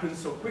to happen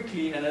so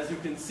quickly, and as you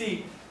can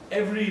see,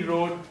 every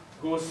road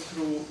goes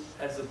through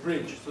as a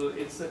bridge. So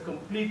it's a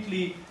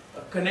completely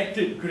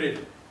connected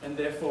grid, and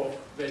therefore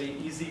very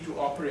easy to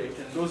operate.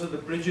 And those are the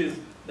bridges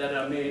that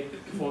are made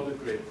for the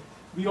grid.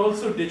 We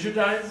also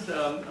digitized,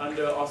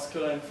 under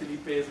Oscar and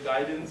Felipe's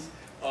guidance,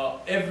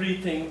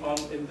 everything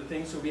in the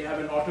thing. So we have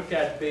an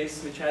AutoCAD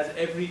base which has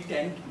every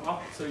tent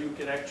marked, so you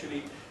can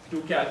actually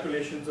do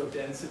calculations of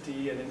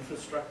density and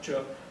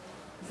infrastructure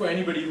for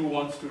anybody who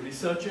wants to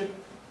research it.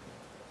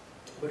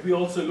 But we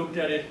also looked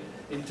at it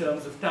in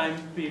terms of time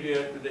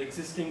period with the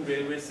existing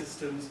railway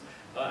systems,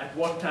 at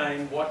what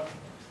time, what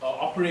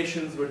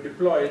operations were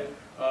deployed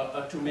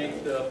to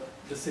make the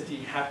city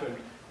happen.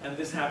 And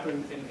this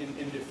happened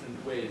in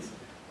different ways.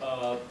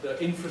 The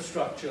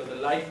infrastructure, the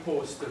light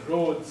posts, the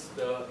roads,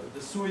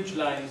 the sewage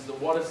lines, the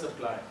water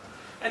supply.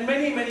 And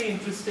many, many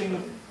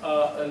interesting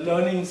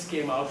learnings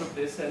came out of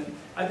this. And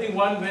I think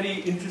one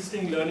very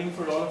interesting learning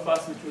for all of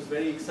us, which was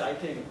very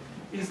exciting,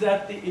 is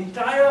that the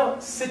entire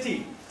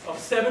city of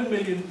 7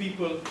 million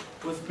people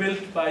was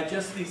built by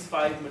just these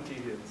 5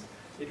 materials.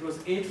 It was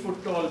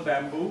 8-foot tall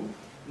bamboo,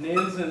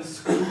 nails and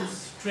screws,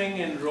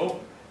 string and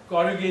rope,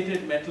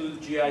 corrugated metal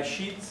GI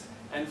sheets,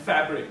 and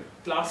fabric,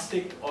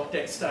 plastic or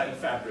textile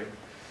fabric.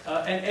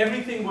 And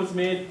everything was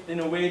made in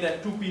a way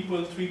that 2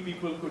 people, 3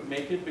 people could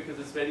make it because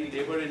it's very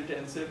labor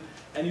intensive.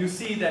 And you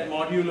see that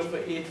module of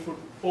an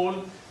 8-foot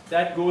pole,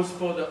 that goes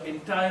for the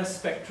entire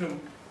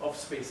spectrum of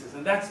spaces.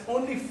 And that's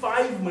only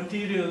 5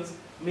 materials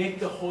make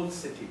the whole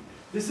city.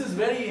 This is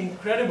very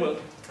incredible,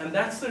 and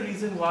that's the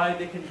reason why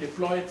they can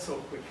deploy it so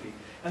quickly.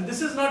 And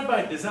this is not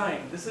by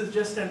design, this is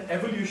just an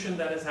evolution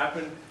that has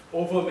happened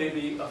over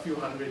maybe a few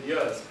hundred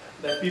years.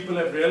 That people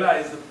have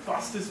realized the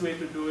fastest way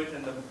to do it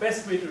and the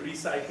best way to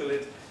recycle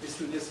it is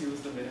to just use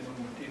the minimum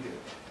material.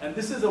 And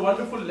this is a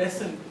wonderful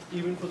lesson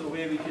even for the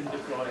way we can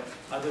deploy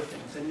other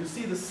things. And you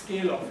see the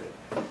scale of it.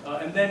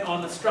 And then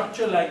on a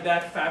structure like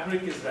that,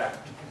 fabric is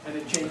wrapped and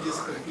it changes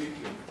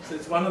completely. So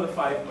it's one of the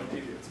 5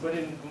 materials, but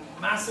in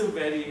massive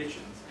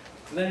variations.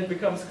 And then it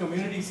becomes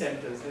community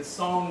centers. There's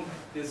song,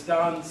 there's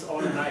dance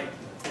all night.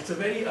 It's a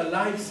very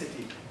alive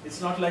city. It's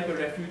not like a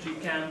refugee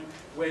camp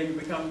where you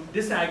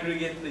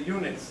disaggregate the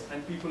units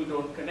and people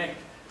don't connect.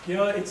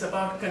 Here it's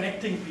about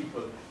connecting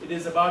people. It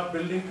is about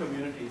building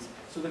communities.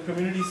 So the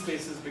community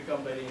spaces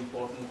become very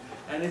important.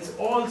 And it's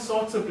all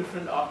sorts of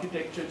different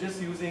architecture,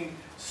 just using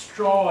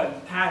straw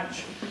and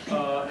thatch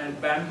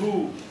and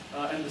bamboo.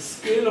 And the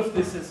scale of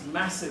this is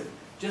massive,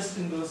 just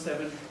in those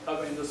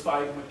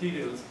 5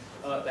 materials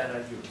that are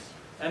used.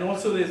 And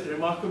also there's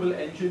remarkable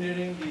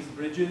engineering, these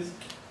bridges.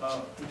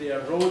 There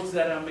are roads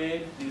that are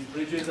made. These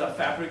bridges are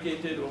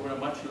fabricated over a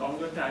much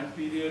longer time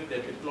period.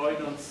 They're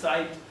deployed on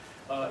site.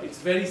 It's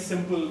very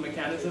simple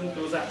mechanism.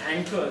 Those are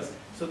anchors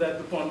so that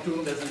the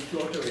pontoon doesn't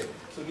float away.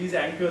 So these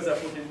anchors are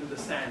put into the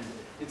sand.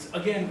 It's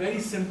again very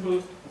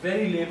simple,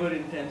 very labor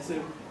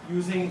intensive,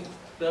 using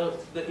the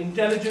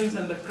intelligence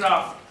and the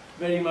craft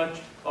very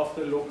much of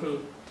the local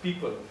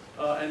people.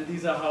 And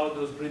these are how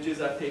those bridges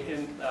are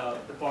taken,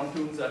 the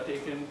pontoons are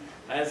taken.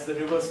 As the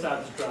river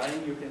starts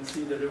drying, you can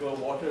see the river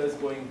water is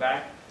going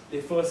back.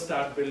 They first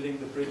start building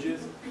the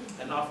bridges,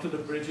 and after the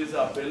bridges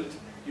are built,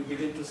 you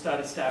begin to start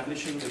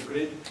establishing the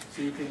grid.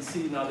 So you can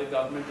see now the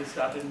government has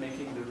started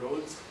making the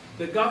roads.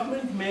 The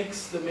government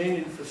makes the main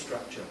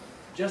infrastructure.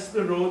 Just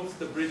the roads,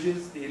 the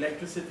bridges, the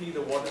electricity,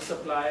 the water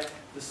supply,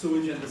 the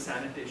sewage and the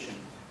sanitation.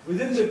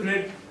 Within the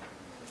grid,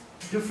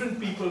 different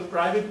people,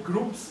 private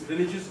groups,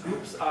 religious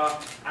groups are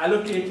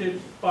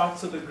allocated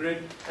parts of the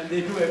grid and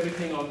they do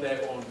everything on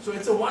their own. So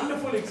it's a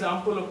wonderful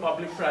example of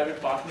public-private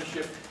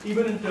partnership,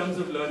 even in terms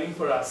of learning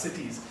for our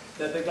cities,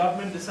 that the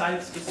government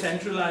decides to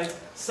centralize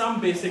some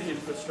basic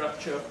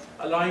infrastructure,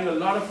 allowing a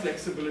lot of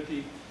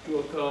flexibility to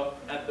occur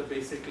at the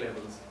basic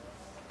levels.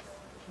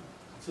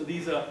 So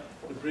these are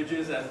the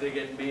bridges as they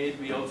get made.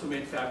 We also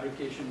made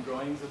fabrication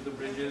drawings of the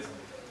bridges,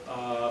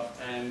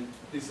 and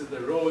these are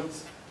the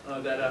roads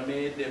that are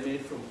made. They're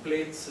made from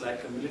plates,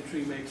 like the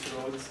military makes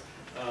roads,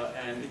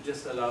 and it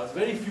just allows,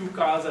 very few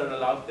cars are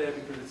allowed there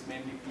because it's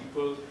mainly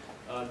people.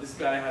 This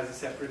guy has a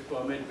separate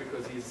permit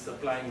because he's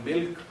supplying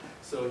milk,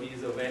 so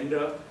he's a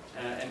vendor,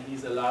 and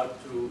he's allowed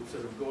to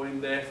sort of go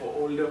in there. For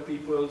older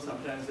people,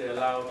 sometimes they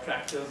allow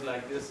tractors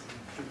like this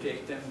to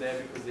take them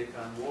there because they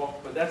can't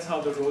walk, but that's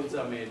how the roads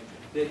are made.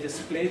 They're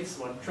just plates.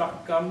 One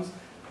truck comes,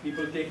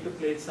 people take the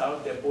plates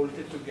out, they're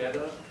bolted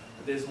together.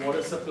 There's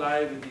water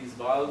supply with these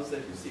valves that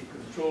you see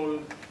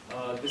controlled.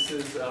 This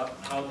is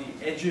how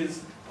the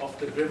edges of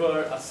the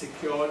river are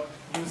secured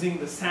using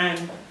the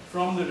sand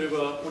from the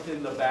river put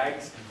in the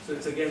bags. So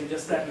it's again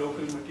just that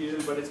local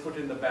material, but it's put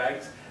in the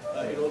bags.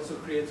 It also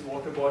creates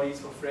water bodies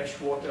for fresh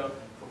water,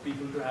 for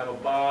people to have a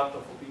bath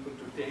or for people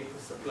to take for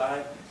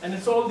supply. And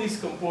it's all these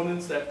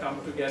components that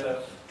come together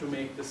to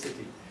make the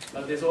city.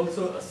 There's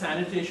also a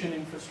sanitation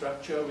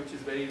infrastructure which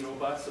is very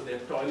robust. So there are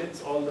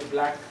toilets, all the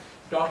black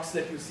dots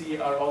that you see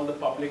are all the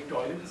public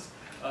toilets.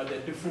 There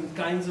are different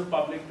kinds of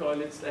public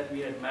toilets that we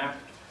had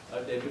mapped.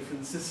 There are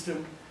different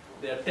systems.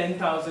 There are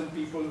 10,000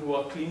 people who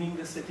are cleaning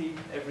the city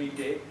every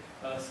day.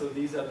 So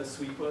these are the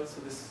sweepers.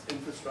 So this is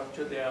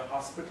infrastructure. There are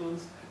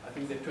hospitals. I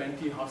think there are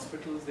 20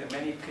 hospitals. There are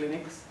many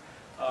clinics.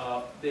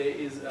 There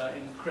is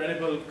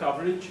incredible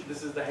coverage.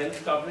 This is the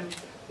health coverage.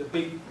 The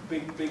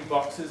big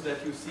boxes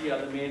that you see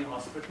are the main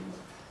hospitals,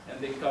 and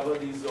they cover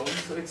these zones.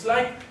 So it's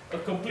like a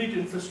complete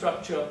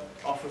infrastructure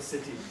of a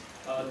city.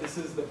 This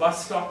is the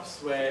bus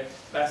stops where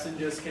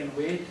passengers can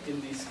wait in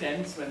these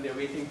tents when they're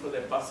waiting for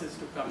their buses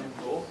to come and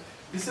go.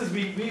 This is,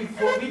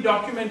 we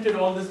documented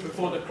all this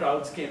before the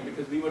crowds came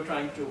because we were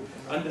trying to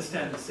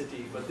understand the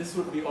city. But this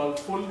would be all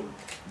full.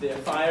 There are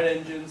fire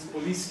engines,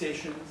 police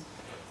stations.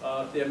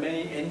 There are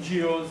many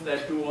NGOs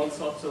that do all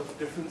sorts of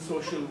different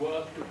social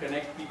work to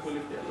connect people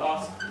if they're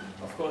lost.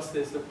 Of course,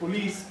 there's the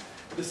police.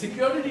 The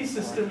security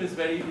system is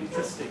very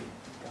interesting.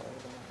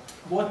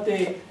 What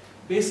they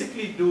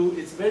basically do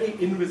is very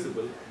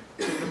invisible.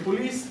 So the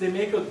police, they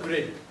make a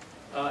grid.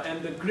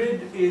 And the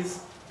grid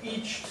is,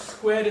 each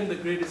square in the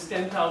grid is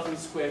 10,000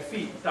 square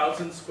feet,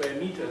 1,000 square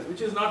meters,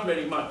 which is not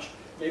very much.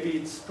 Maybe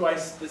it's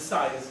twice the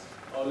size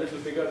or a little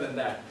bigger than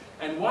that.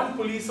 And one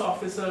police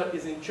officer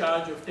is in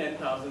charge of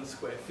 10,000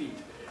 square feet.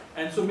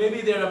 And so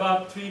maybe there are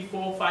about 300,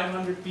 400,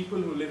 500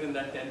 people who live in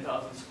that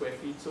 10,000 square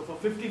feet. So for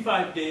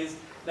 55 days,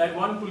 that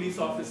one police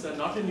officer,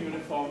 not in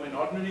uniform, in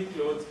ordinary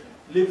clothes,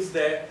 lives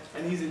there,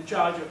 and he's in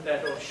charge of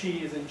that, or she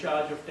is in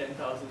charge of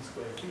 10,000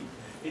 square feet.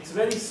 It's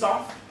very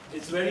soft,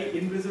 it's very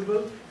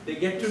invisible. They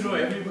get to know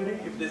everybody.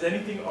 If there's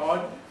anything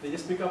odd, they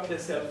just pick up their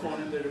cell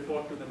phone and they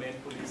report to the main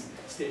police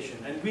station.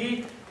 And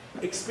we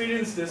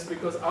experienced this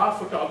because our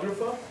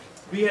photographer,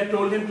 we had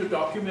told him to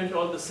document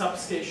all the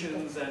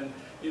substations and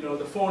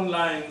the phone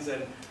lines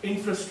and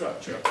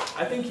infrastructure.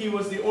 I think he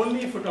was the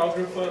only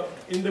photographer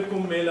in the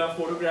Kumbh Mela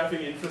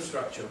photographing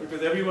infrastructure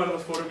because everyone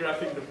was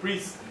photographing the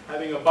priests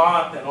having a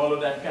bath and all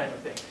of that kind of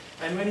thing.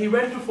 And when he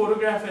went to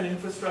photograph an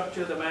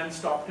infrastructure, the man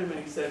stopped him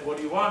and he said, "What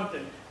do you want?"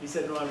 And he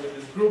said, "No, I'm with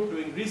this group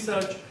doing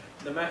research."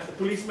 The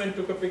policeman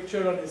took a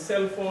picture on his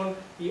cell phone,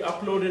 he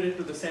uploaded it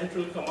to the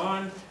central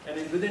command,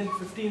 and within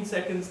 15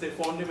 seconds they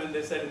phoned him and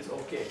they said it's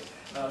okay.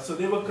 So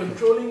they were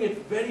controlling it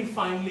very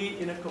finely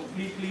in a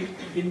completely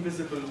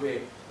invisible way.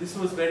 This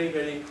was very,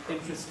 very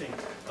interesting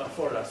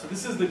for us. So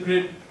this is the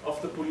grid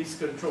of the police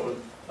control.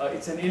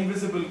 It's an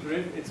invisible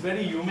grid. It's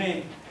very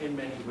humane in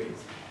many ways.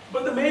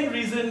 But the main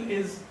reason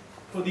is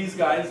for these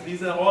guys,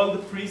 these are all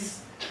the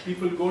priests.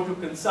 People go to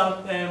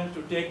consult them,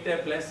 to take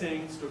their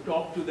blessings, to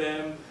talk to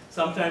them,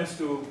 sometimes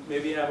to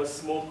maybe have a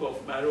smoke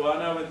of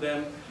marijuana with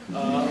them.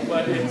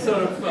 But it's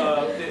sort of,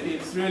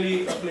 it's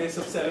really a place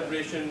of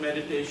celebration,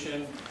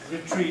 meditation,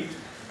 retreat,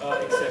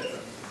 etc.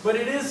 But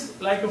it is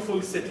like a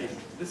full city.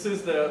 This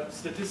is the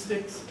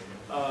statistics.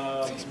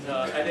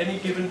 At any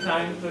given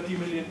time, 30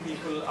 million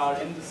people are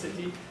in the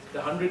city. The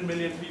 100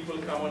 million people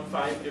come on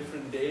 5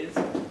 different days.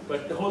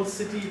 But the whole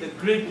city, the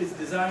grid is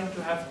designed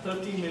to have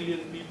 30 million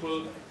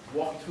people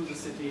walk through the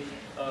city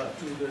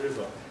to the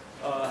river.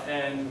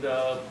 And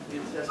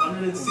it has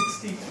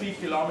 163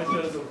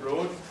 kilometers of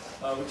road,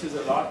 which is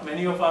a lot.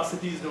 Many of our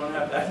cities don't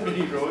have that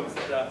many roads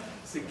that are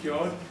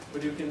secured,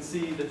 but you can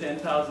see the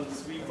 10,000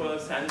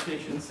 sweepers,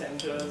 sanitation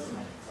centers,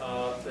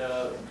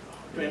 the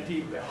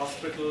 20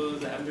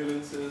 hospitals,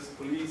 ambulances,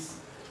 police.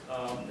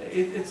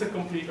 It's a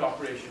complete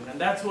operation, and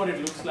that's what it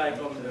looks like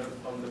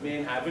on the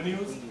main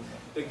avenues.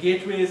 The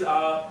gateways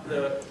are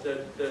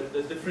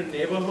the different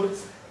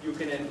neighborhoods you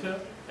can enter,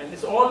 and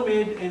it's all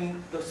made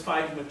in those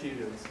 5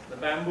 materials: the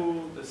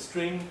bamboo, the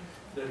string,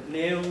 the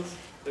nails,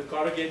 the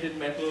corrugated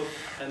metal,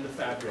 and the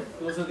fabric.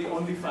 Those are the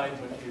only 5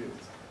 materials.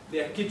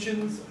 There are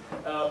kitchens.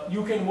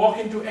 You can walk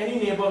into any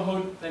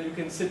neighborhood and you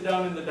can sit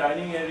down in the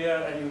dining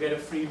area and you get a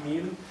free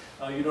meal.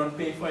 You don't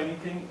pay for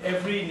anything.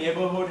 Every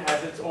neighborhood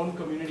has its own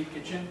community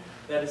kitchen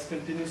that is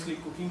continuously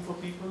cooking for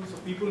people. So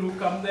people who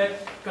come there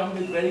come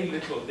with very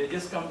little. They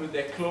just come with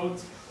their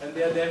clothes and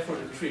they are there for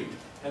a treat.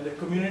 And the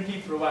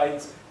community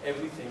provides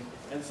everything.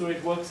 And so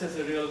it works as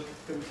a real,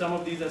 some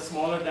of these are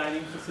smaller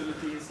dining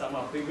facilities, some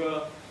are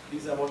bigger.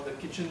 These are what the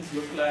kitchens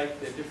look like.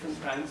 There are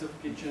different kinds of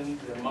kitchens.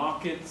 There are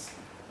markets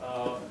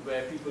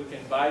where people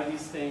can buy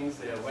these things.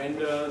 There are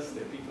vendors.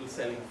 There are people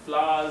selling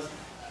flowers.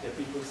 There are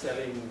people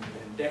selling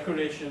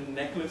decoration,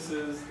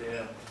 necklaces.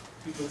 There are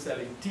people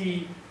selling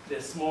tea. There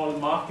are small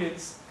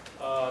markets,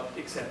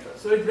 etc.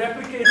 So it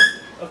replicates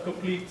a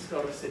complete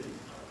sort of city.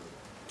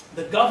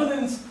 The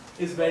governance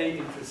is very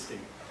interesting.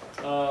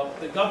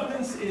 The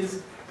governance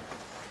is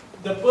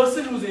the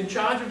person who's in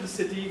charge of the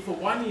city. For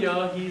 1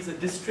 year, he's a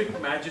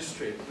district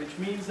magistrate, which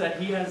means that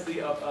he has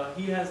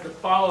the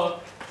power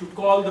to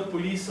call the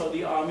police or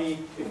the army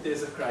if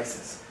there's a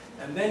crisis.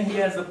 And then he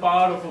has the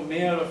power of a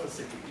mayor of a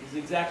city. He's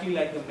exactly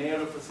like the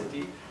mayor of a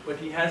city, but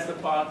he has the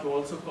power to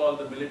also call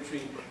the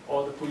military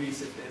or the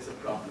police if there's a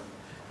problem.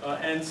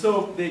 And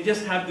so they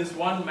just have this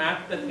one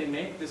map that they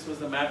make. This was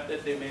the map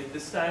that they made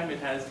this time. It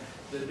has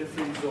the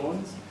different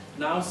zones.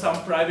 Now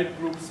some private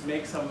groups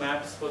make some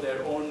maps for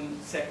their own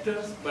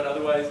sectors, but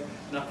otherwise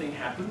nothing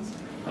happens.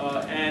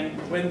 And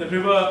when the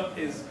river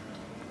is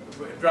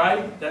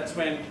dry, that's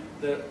when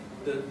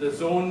the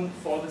zone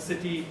for the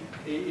city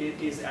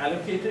is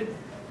allocated.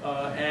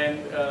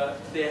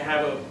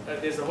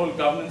 There's a whole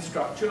governance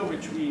structure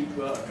which we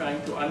were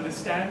trying to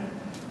understand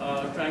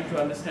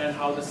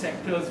how the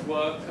sectors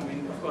work. I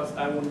mean, of course,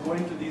 I won't go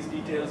into these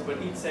details,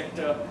 but each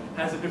sector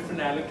has a different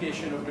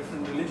allocation of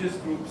different religious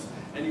groups,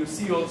 and you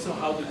see also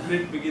how the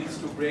grid begins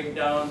to break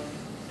down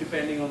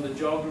depending on the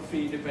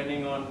geography,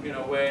 depending on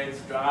where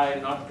it's dry,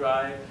 not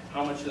dry,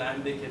 how much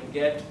land they can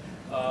get.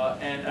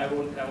 and I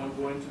won't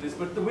go into this,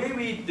 but the way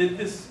we did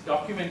this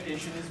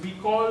documentation is we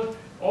called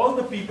all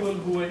the people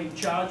who were in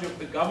charge of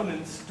the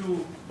governance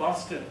to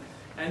Boston,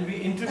 and we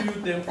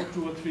interviewed them for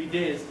 2 or 3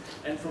 days,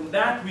 and from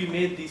that we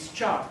made these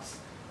charts,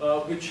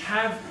 which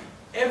have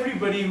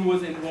everybody who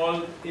was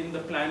involved in the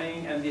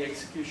planning and the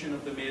execution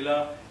of the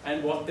MELA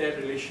and what their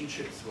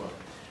relationships were.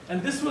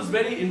 And this was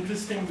very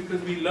interesting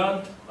because we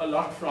learned a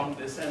lot from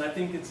this, and I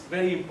think it's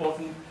very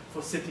important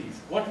for cities.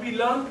 What we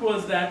learned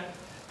was that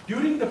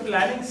during the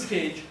planning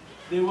stage,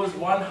 there was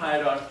one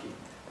hierarchy.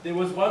 There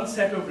was one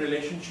set of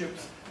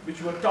relationships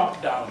which were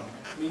top-down,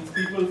 means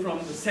people from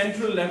the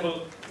central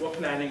level were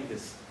planning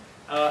this.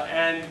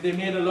 And they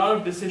made a lot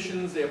of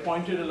decisions, they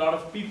appointed a lot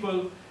of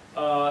people,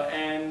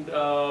 and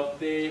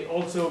they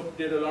also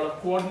did a lot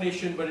of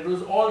coordination, but it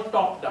was all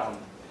top-down.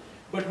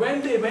 But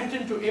when they went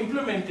into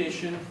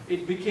implementation,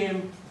 it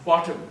became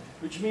bottom,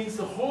 which means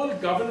the whole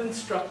governance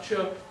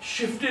structure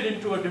shifted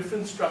into a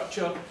different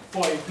structure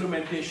for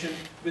implementation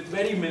with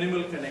very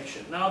minimal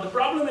connection. Now, the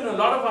problem in a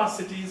lot of our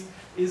cities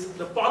is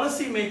the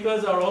policy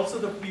makers are also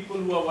the people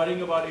who are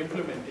worrying about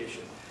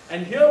implementation.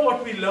 And here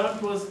what we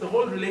learned was the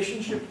whole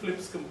relationship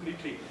flips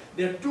completely.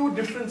 There are two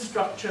different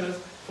structures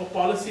for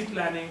policy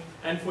planning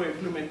and for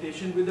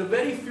implementation with a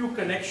very few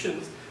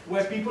connections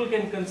where people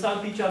can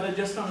consult each other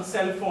just on a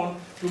cell phone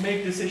to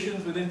make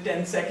decisions within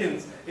 10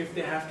 seconds if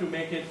they have to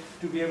make it,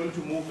 to be able to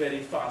move very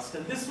fast.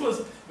 And this was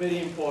very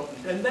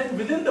important. And then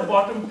within the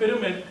bottom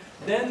pyramid,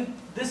 then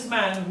this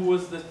man who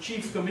was the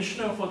chief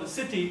commissioner for the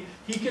city,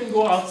 he can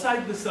go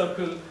outside the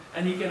circle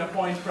and he can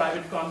appoint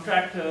private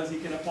contractors, he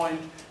can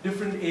appoint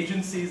different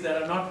agencies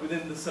that are not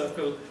within the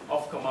circle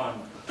of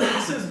command.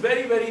 This is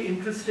very, very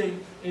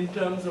interesting in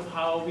terms of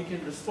how we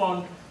can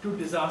respond to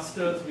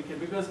disasters.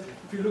 Because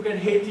if you look at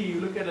Haiti,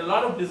 you look at a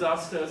lot of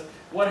disasters,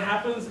 what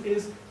happens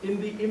is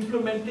in the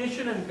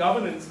implementation and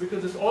governance,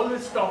 because it's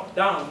always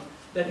top-down,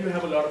 that you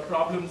have a lot of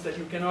problems, that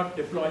you cannot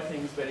deploy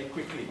things very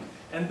quickly.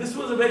 And this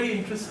was a very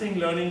interesting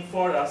learning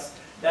for us,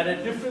 that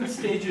at different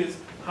stages,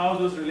 how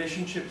those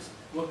relationships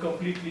were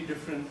completely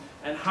different,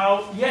 and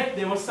how, yet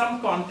there was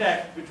some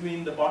contact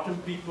between the bottom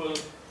people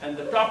and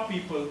the top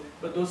people,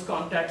 but those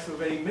contacts were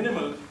very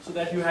minimal, so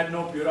that you had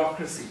no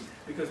bureaucracy.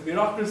 Because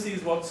bureaucracy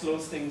is what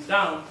slows things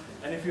down,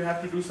 and if you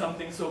have to do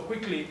something so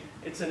quickly,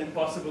 it's an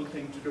impossible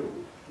thing to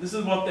do. This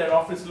is what their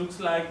office looks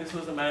like. This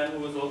was a man who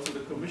was also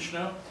the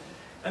commissioner.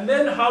 And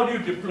then how do you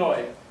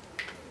deploy?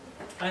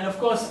 And of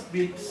course,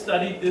 we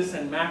studied this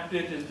and mapped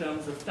it in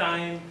terms of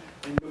time,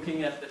 and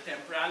looking at the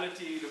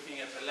temporality, looking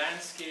at the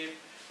landscape,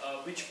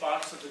 which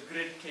parts of the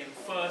grid came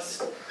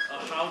first,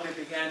 how they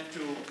began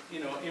to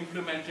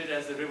implement it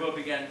as the river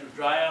began to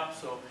dry up.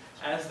 So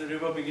as the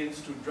river begins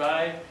to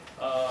dry,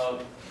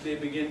 they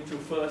begin to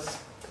first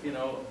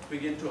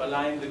begin to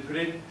align the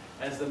grid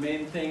as the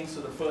main thing.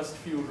 So the first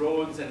few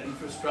roads and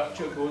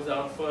infrastructure goes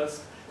out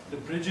first. The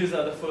bridges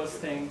are the first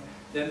thing.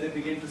 Then they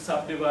begin to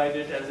subdivide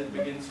it as it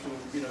begins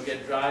to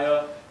get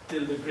drier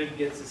till the grid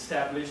gets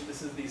established.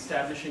 This is the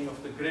establishing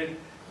of the grid,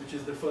 which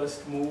is the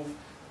first move.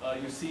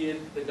 You see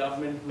it, the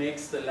government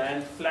makes the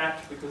land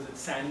flat because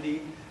it's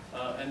sandy,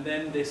 and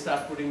then they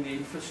start putting the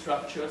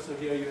infrastructure. So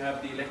here you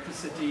have the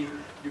electricity,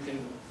 you can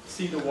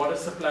see the water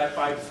supply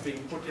pipes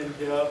being put in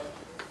here.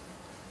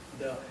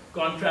 The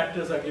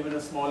contractors are given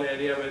a small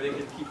area where they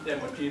can keep their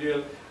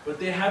material, but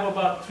they have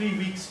about 3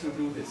 weeks to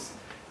do this.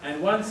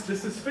 And once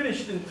this is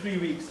finished in 3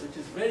 weeks, which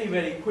is very,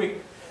 very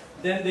quick,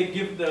 then they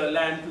give the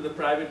land to the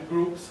private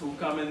groups who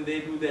come and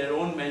they do their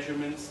own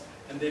measurements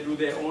and they do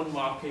their own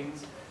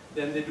markings.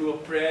 Then they do a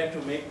prayer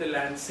to make the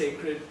land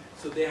sacred.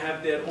 So they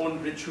have their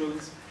own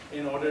rituals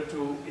in order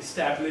to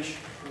establish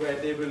where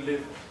they will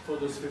live for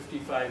those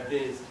 55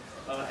 days.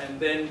 And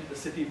then the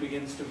city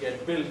begins to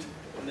get built.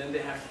 And then they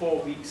have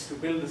 4 weeks to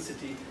build the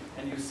city.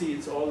 And you see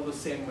it's all the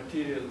same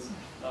materials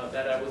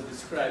that I was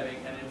describing.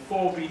 And in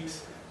 4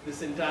 weeks,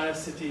 this entire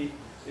city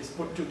is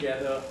put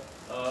together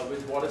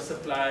with water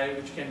supply,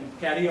 which can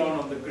carry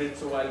on the grid.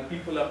 So while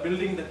people are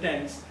building the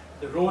tents,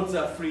 the roads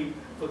are free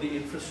for the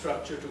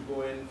infrastructure to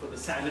go in, for the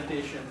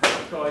sanitation,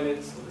 for the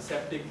toilets, for the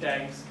septic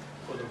tanks,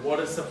 for the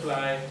water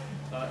supply,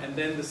 and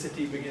then the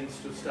city begins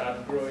to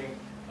start growing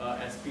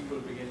as people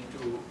begin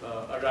to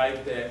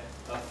arrive there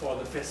for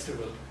the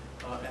festival.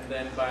 And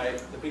then by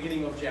the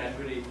beginning of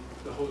January,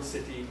 the whole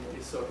city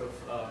is sort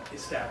of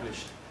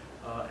established.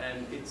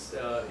 And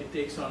it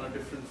takes on a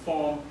different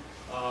form,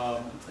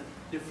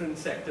 different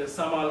sectors.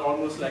 Some are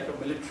almost like a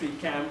military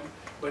camp,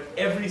 but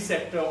every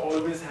sector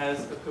always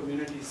has a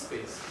community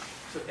space.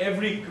 So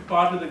every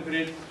part of the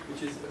grid,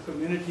 which is a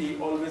community,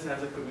 always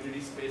has a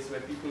community space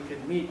where people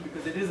can meet,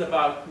 because it is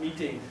about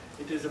meeting,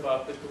 it is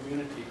about the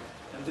community.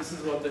 And this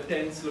is what the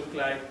tents look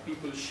like.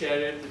 People share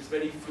it, it's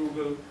very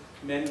frugal.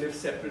 Men live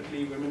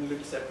separately, women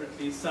live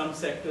separately. Some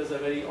sectors are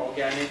very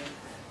organic.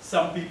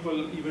 Some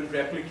people even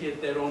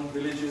replicate their own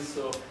villages.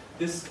 So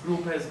this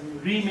group has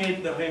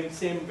remade the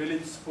same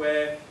village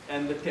square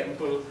and the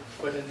temple,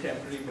 but in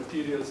temporary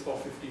materials for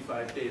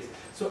 55 days.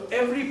 So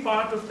every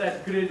part of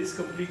that grid is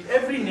complete.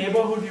 Every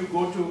neighborhood you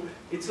go to,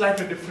 it's like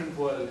a different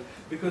world,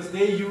 because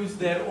they use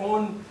their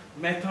own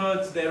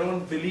methods, their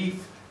own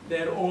belief,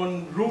 their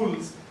own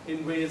rules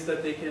in ways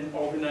that they can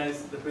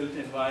organize the built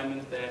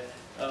environment there.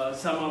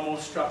 Some are more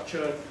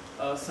structured,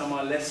 some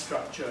are less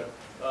structured.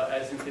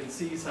 As you can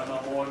see, some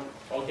are more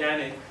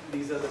organic.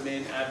 These are the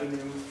main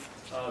avenues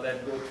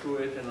that go through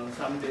it, and on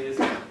some days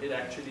it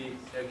actually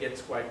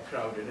gets quite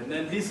crowded. And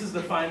then this is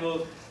the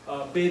final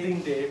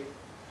bathing day,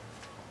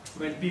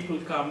 when people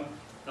come,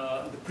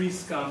 the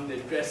priests come, they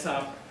dress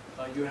up.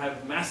 You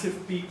have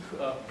massive peak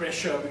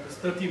pressure, because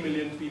 30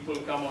 million people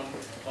come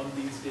on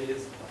these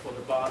days for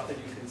the bath, and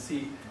you can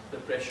see the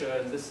pressure.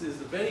 And this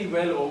is a very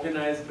well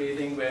organized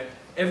bathing where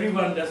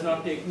everyone does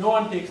not take, no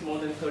one takes more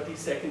than 30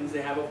 seconds.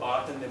 They have a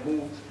bath and they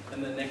move,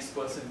 and the next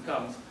person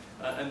comes.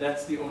 And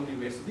that's the only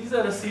way. So these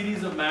are a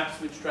series of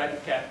maps which try to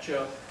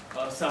capture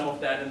some of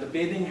that. And the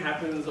bathing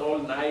happens all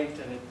night,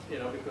 and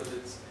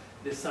because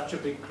there's such a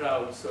big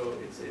crowd, so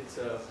it's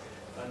a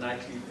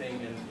nightly thing,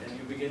 and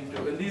you begin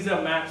to, and these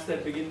are maps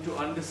that begin to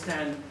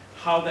understand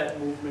how that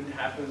movement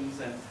happens,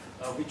 and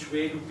which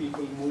way do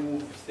people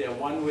move, if they are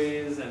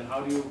one-ways, and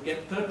how do you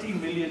get 30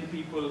 million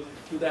people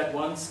to that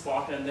one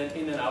spot and then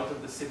in and out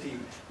of the city,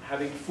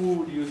 having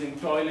food, using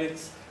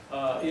toilets,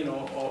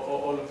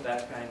 all of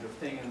that kind of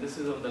thing. And this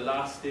is on the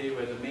last day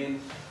where the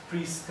main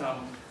priests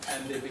come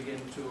and they begin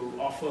to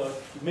offer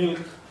milk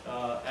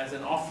as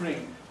an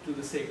offering to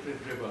the sacred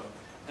river.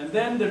 And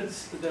then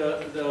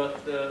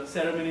the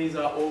ceremonies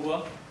are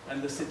over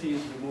and the city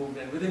is removed,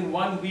 and within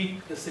 1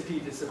 week the city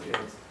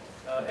disappears.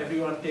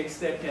 Everyone takes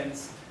their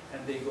tents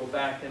and they go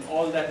back, and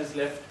all that is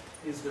left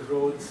is the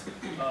roads.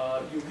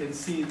 You can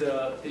see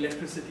the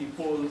electricity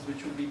poles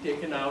which will be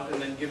taken out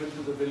and then given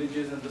to the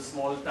villages and the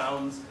small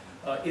towns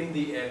in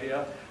the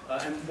area.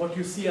 And what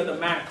you see are the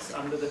mats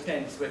under the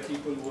tents where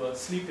people were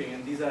sleeping,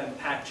 and these are in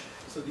thatch,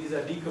 so these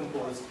are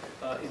decomposed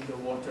in the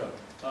water.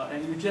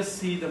 And you just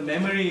see the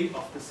memory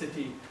of the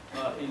city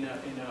in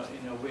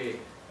a way.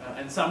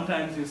 And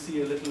sometimes you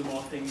see a little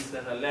more things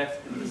that are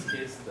left, in this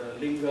case the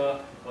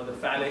linga or the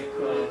phallic,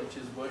 which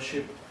is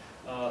worship.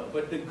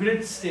 But the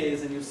grid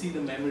stays, and you see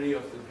the memory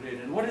of the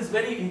grid. And what is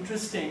very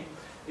interesting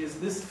is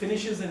this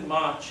finishes in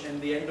March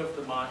and the end of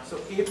the March. So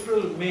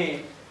April,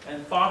 May,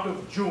 and part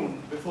of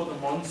June, before the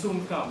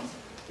monsoon comes,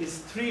 is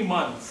 3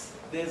 months.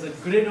 There's a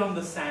grid on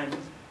the sand.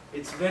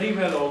 It's very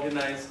well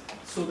organized.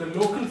 So the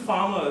local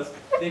farmers,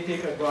 they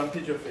take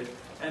advantage of it.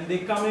 And they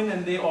come in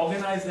and they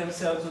organize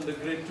themselves on the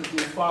grid to do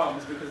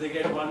farms, because they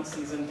get 1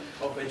 season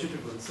of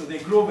vegetables. So they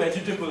grow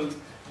vegetables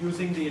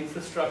using the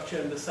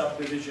infrastructure and the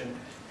subdivision.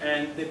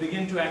 And they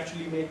begin to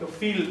actually make a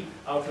field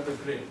out of the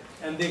grid.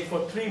 And they,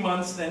 for 3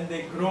 months, then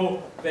they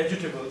grow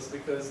vegetables,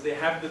 because they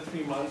have the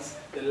 3 months.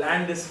 The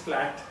land is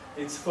flat,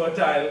 it's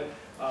fertile,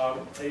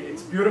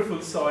 it's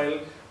beautiful soil,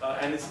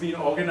 and it's been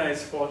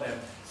organized for them.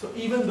 So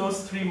even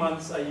those 3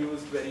 months are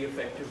used very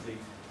effectively.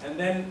 And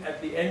then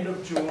at the end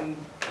of June,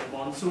 the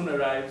monsoon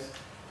arrives,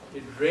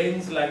 it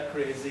rains like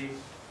crazy,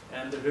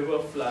 and the river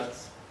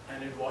floods,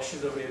 and it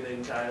washes away the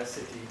entire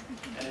city,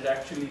 and it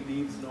actually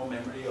leaves no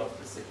memory of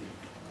the city.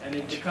 And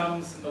it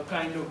becomes a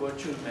kind of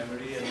virtual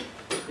memory. And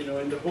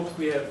in the book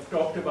we have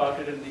talked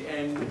about it in the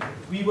end.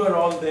 We were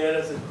all there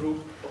as a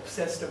group,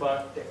 obsessed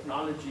about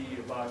technology,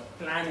 about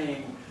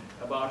planning,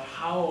 about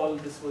how all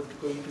this was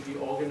going to be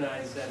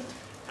organized. And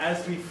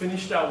as we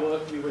finished our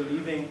work, we were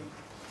leaving,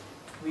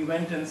 we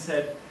went and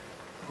said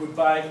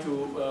goodbye to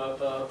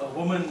a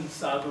woman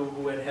sadhu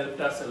who had helped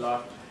us a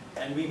lot.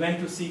 And we went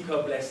to seek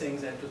her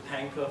blessings and to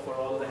thank her for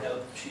all the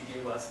help she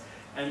gave us.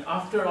 And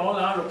after all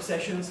our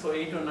obsessions for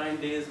 8 or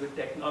 9 days with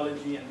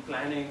technology and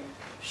planning,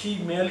 she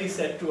merely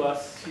said to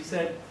us, she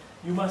said,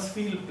 "You must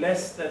feel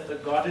blessed that the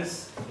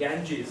goddess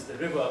Ganges, the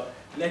river,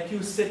 let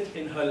you sit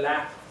in her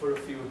lap for a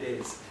few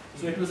days."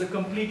 So it was a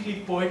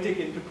completely poetic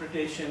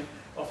interpretation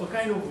of a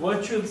kind of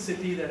virtual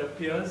city that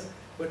appears,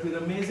 but with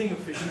amazing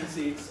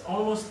efficiency. It's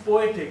almost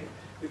poetic,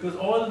 because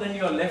all then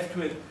you're left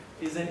with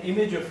is an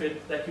image of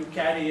it that you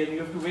carry, and you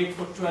have to wait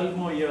for 12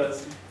 more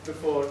years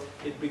before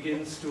it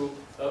begins to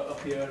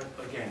appear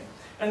again.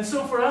 And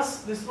so for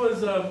us, this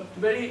was a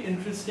very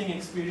interesting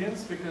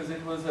experience, because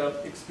it was an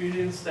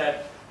experience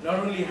that not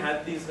only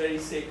had these very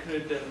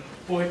sacred and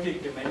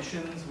poetic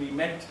dimensions. We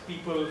met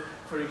people,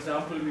 for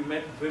example, we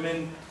met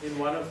women in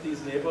one of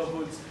these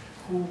neighborhoods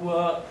who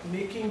were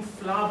making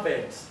flower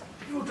beds,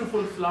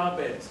 beautiful flower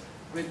beds,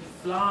 with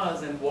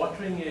flowers and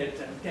watering it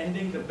and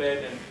tending the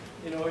bed.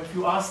 And if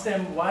you ask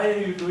them, why are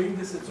you doing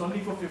this? It's only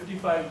for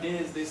 55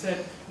 days. They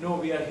said, no,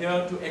 we are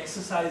here to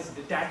exercise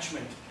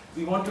detachment.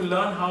 We want to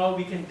learn how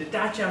we can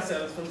detach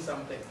ourselves from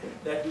something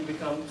that we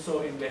become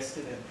so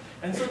invested in.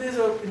 And so there's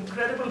an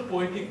incredible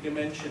poetic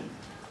dimension.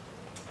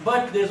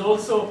 But there's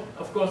also,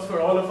 of course, for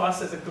all of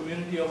us as a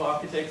community of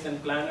architects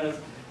and planners,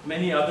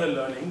 many other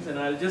learnings. And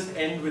I'll just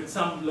end with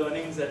some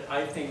learnings that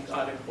I think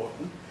are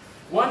important.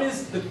 One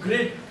is the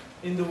grid,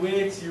 in the way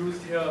it's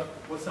used here,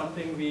 was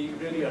something we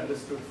really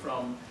understood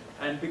from.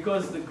 And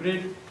because the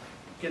grid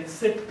can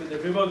sit with the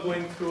river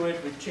going through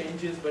it with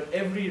changes, but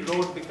every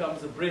road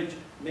becomes a bridge,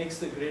 makes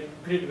the grid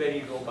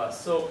very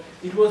robust. So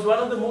it was one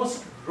of the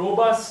most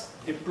robust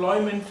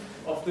deployment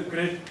of the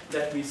grid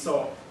that we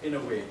saw in a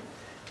way.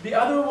 The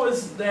other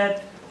was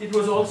that it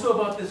was also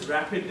about this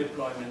rapid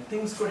deployment.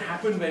 Things could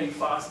happen very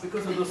fast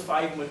because of those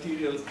 5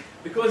 materials,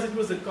 because it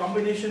was a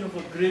combination of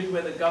a grid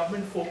where the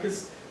government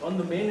focused on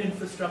the main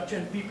infrastructure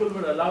and people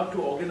were allowed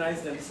to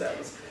organize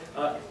themselves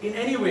in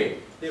any way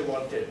they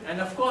wanted. And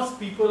of course,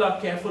 people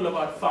are careful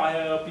about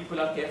fire, people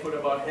are careful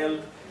about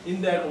health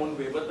in their own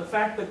way. But the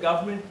fact the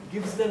government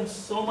gives them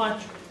so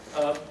much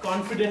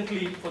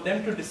confidently for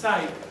them to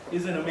decide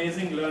is an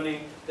amazing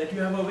learning, that you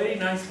have a very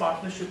nice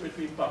partnership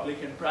between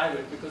public and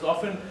private, because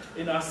often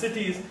in our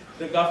cities,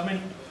 the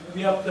government,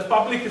 the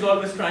public is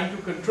always trying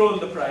to control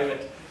the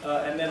private,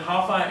 and then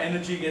half our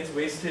energy gets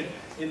wasted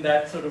in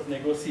that sort of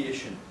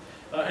negotiation.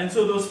 And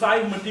so those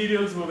 5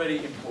 materials were very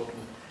important.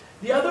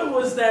 The other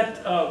was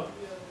that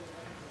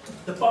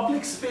the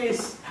public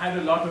space had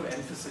a lot of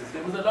emphasis.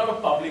 There was a lot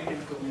of public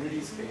and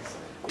community space.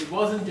 It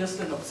wasn't just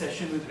an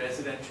obsession with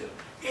residential.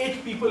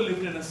 8 people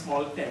lived in a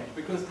small tent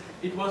because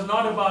it was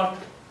not about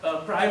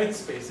private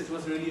space, it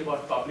was really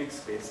about public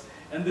space.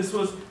 And this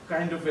was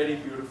kind of very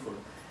beautiful.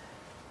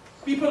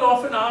 People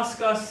often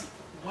ask us,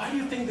 why do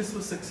you think this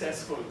was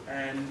successful?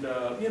 And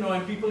you know,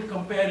 and people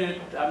compare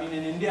it. I mean,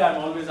 in India,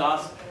 I'm always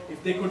asked,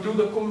 if they could do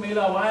the Kumbh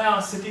Mela, why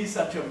are cities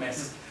such a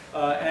mess?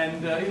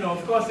 You know,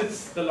 of course,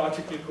 it's the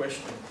logical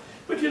question.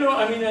 But you know,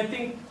 I mean, I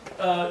think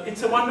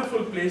it's a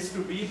wonderful place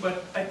to be,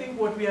 but I think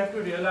what we have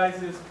to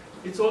realize is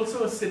it's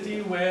also a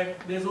city where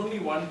there's only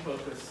one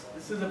purpose.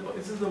 This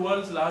is the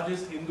world's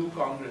largest Hindu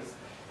Congress.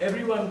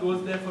 Everyone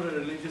goes there for a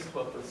religious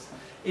purpose.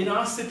 In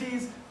our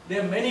cities,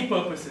 there are many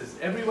purposes.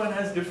 Everyone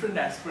has different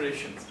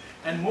aspirations.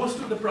 And most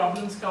of the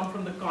problems come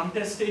from the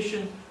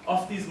contestation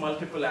of these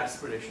multiple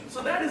aspirations.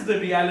 So that is the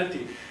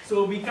reality.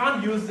 So we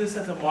can't use this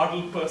as a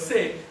model per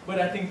se, but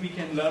I think we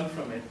can learn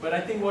from it. But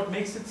I think what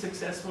makes it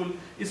successful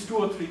is 2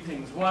 or 3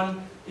 things.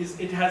 One is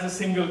it has a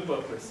single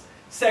purpose.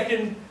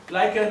 Second,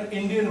 like an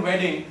Indian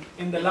wedding,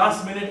 in the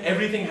last minute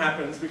everything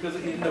happens, because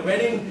in the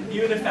wedding,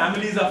 even if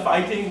families are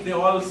fighting, they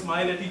all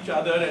smile at each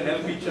other and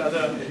help each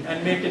other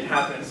and make it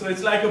happen. So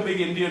it's like a big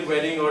Indian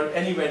wedding, or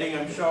any wedding,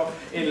 I'm sure,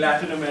 in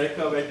Latin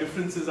America, where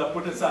differences are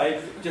put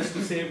aside just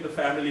to save the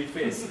family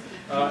face.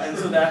 And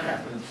so that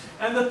happens.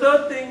 And the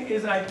third thing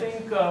is, I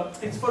think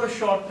it's for a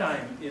short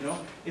time, you know.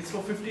 It's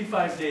for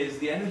 55 days.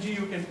 The energy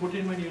you can put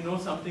in when you know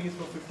something is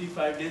for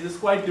 55 days is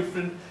quite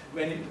different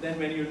than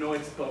when you know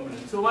it's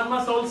permanent. So one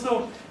must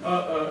also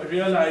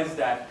realize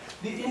that.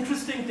 The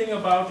interesting thing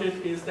about it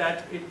is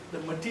that the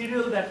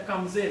material that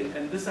comes in,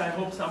 and this I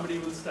hope somebody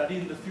will study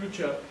in the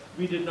future,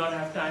 we did not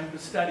have time to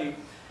study,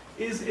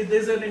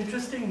 there's an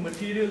interesting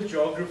material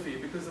geography,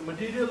 because the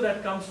material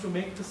that comes to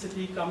make the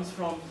city comes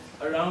from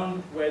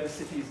around where the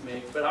city is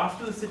made. But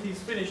after the city is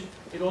finished,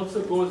 it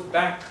also goes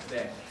back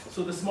there.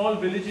 So the small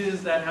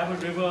villages that have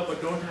a river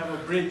but don't have a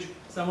bridge,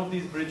 some of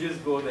these bridges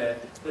go there.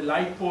 The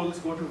light poles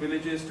go to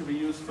villages to be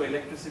used for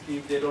electricity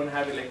if they don't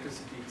have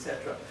electricity,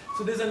 etc.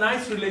 So there's a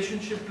nice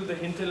relationship to the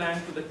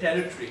hinterland, to the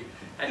territory.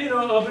 And you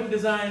know, urban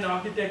design,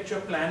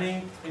 architecture,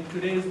 planning in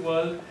today's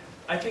world,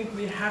 I think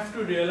we have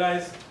to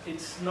realize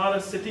it's not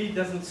a city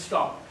doesn't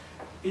stop.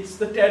 It's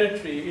the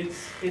territory,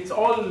 it's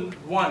all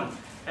one.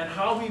 And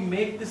how we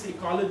make this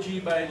ecology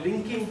by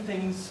linking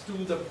things to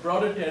the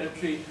broader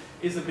territory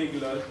is a big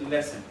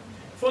lesson.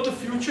 For the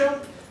future,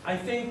 I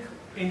think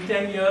in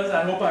 10 years,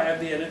 I hope I have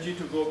the energy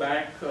to go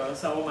back.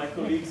 Some of my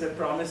colleagues have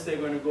promised they're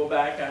going to go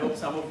back. I hope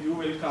some of you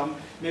will come.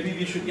 Maybe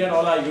we should get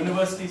all our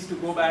universities to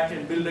go back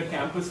and build a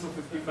campus for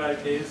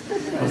 55 days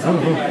or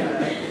something like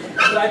that.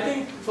 But I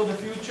think for the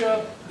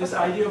future, this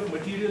idea of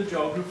material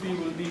geography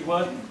will be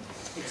worth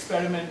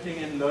experimenting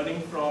and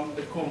learning from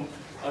the Kumbh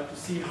to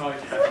see how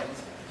it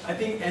happens. I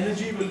think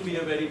energy will be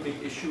a very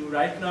big issue.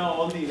 Right now,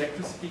 all the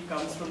electricity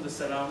comes from the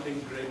surrounding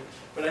grid.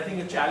 But I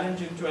think a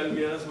challenge in 12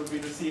 years would be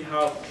to see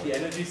how the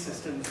energy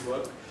systems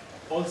work.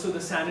 Also the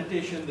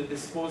sanitation, the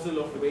disposal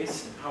of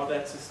waste, how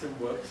that system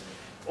works.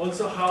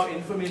 Also how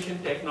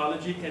information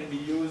technology can be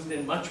used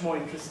in much more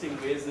interesting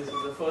ways. This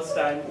is the first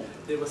time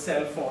there were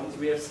cell phones.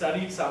 We have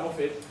studied some of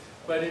it,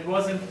 but it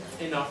wasn't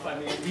enough. I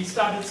mean, we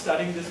started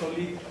studying this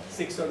only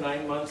 6 or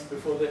 9 months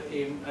before the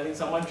aim. I think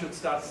someone should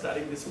start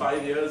studying this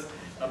 5 years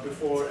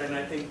before, and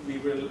I think we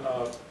will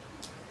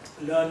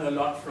learn a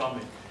lot from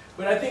it.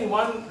 But I think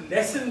one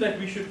lesson that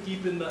we should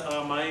keep in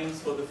our minds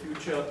for the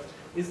future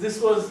is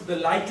this was the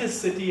lightest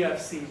city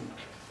I've seen.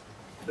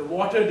 The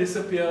water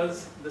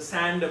disappears, the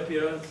sand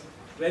appears,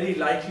 very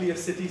likely a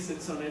city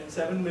sits on it.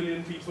 7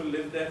 million people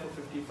live there for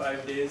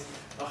 55 days.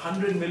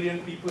 100 million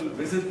people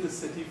visit the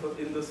city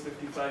in those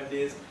 55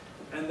 days,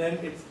 and then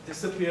it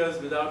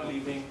disappears without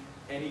leaving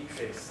any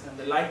trace. And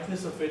the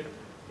lightness of it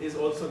is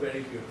also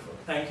very beautiful.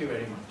 Thank you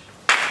very much.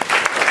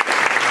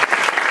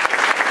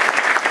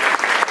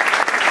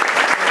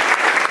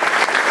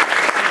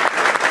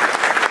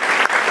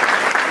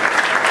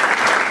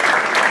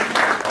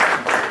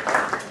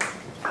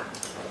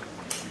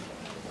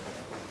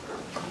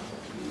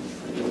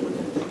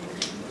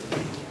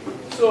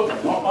 So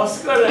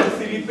Oscar and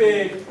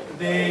Felipe,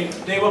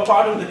 they were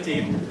part of the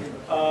team.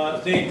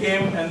 They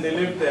came and they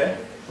lived there.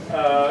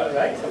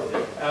 right?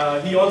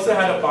 He also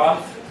had a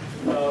path,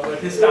 but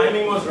his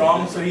timing was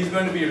wrong, so he's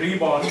going to be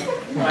reborn.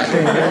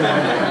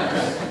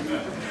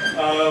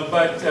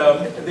 But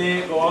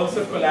they were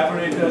also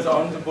collaborators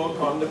on the book,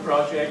 on the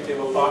project. They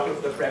were part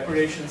of the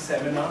preparation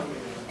seminar.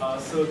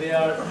 So they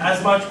are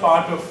as much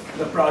part of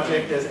the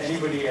project as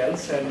anybody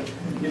else, and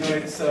you know,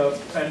 it's a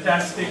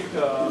fantastic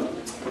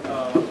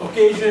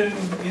occasion,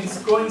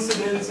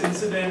 coincidence,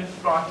 incident,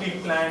 partly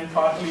planned,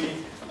 partly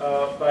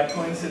by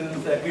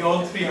coincidence that we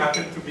all three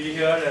happened to be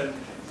here, and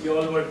you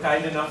all were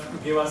kind enough to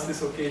give us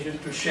this occasion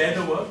to share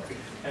the work.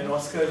 And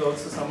Oscar is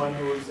also someone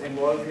who is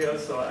involved here,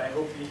 so I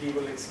hope he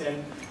will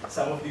extend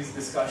some of these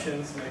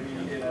discussions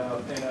maybe in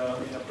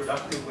a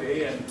productive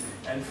way,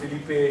 and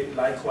Felipe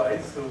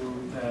likewise, who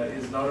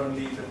is not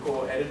only the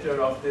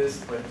co-editor of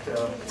this, but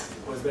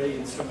was very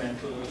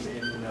instrumental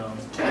in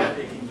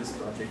taking this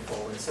project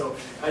forward. So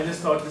I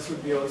just thought this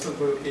would be also a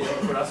good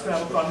occasion for us to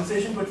have a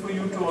conversation, but for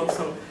you to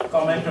also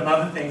comment on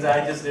other things.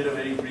 I just did a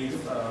very brief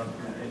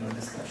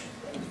discussion.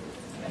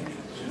 Thank you.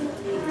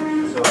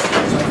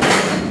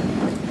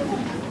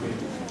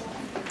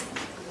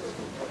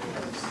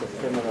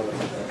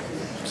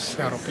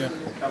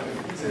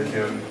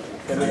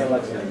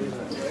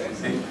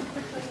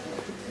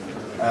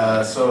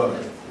 So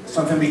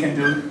something we can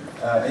do,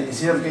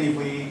 is it okay if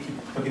we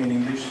keep talking in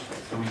English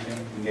so we can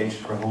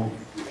engage Rahul?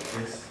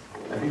 Yes,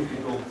 I think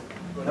people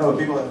have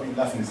been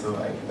laughing, so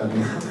I don't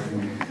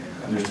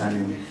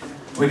understand.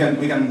 We can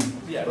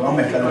vamos a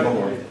mezclar un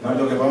poco, ¿no?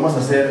 Lo que podemos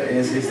hacer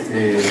es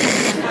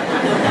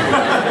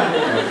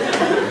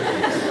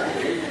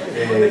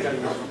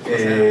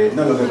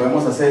lo que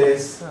podemos hacer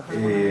es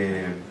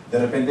de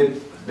repente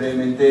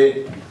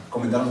brevemente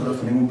comentar nosotros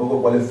también un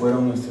poco cuáles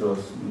fueron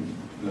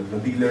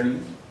los big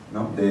learnings,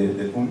 ¿no?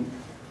 del KUMBH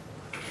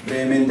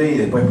brevemente, y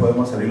después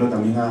podemos abrirlo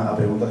también a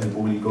preguntas del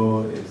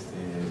público,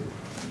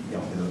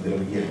 digamos, de lo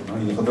que quieran,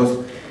 ¿no? Y nosotros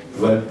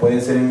igual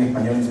puede ser en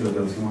español y se lo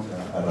traducimos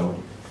a Raúl.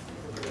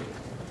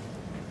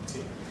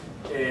 Sí.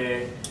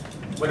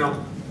 Bueno,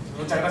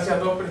 muchas gracias a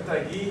todos por estar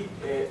aquí.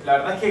 La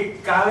verdad es que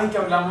cada vez que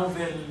hablamos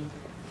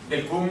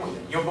del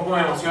KUMBH, yo un poco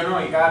me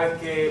emociono, y cada vez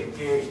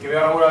que veo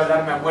a Rahul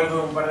hablar me acuerdo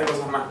de un par de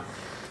cosas más.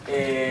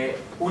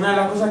 Una de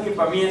las cosas que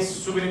para mí es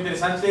súper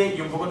interesante,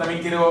 y un poco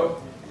también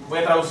voy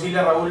a traducirle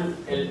a Rahul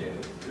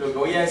lo que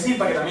voy a decir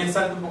para que también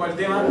salte un poco el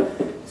tema,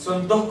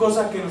 son dos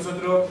cosas que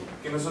nosotros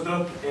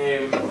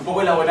un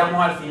poco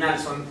elaboramos al final.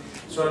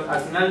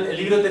 Al final el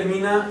libro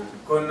termina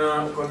con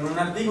un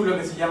artículo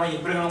que se llama, y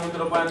espero que en algún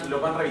momento lo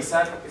puedan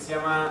revisar, que se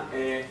llama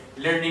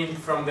Learning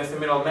from the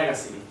Ephemeral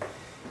Megacity.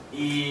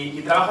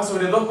 Y trabaja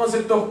sobre dos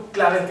conceptos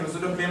claves que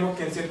nosotros creemos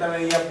que en cierta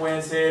medida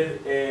pueden ser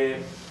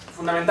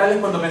fundamentales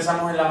cuando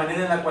pensamos en la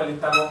manera en la cual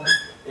estamos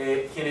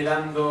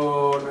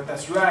generando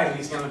nuestras ciudades y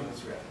diseñando nuestras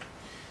ciudades.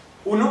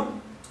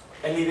 Uno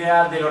es la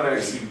idea de lo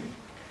reversible,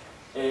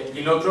 y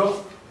el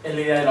otro es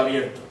la idea de lo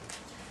abierto.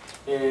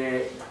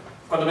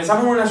 Cuando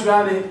pensamos en una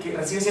ciudad que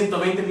recibe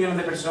 120 millones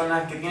de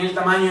personas, que tiene el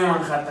tamaño de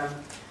Manhattan,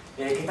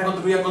 que está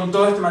construida con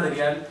todo este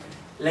material,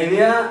 la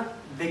idea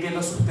de que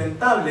lo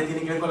sustentable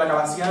tiene que ver con la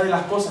capacidad de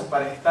las cosas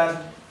para estar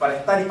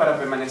y para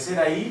permanecer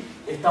ahí,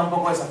 está un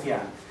poco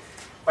desafiada.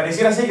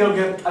 Pareciera ser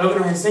que algo que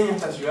nos enseña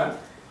esta ciudad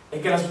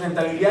es que la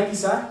sustentabilidad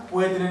quizás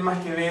puede tener más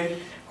que ver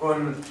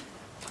con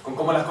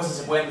cómo las cosas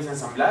se pueden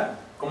desensamblar,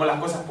 cómo las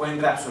cosas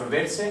pueden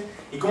reabsorberse,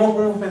 y cómo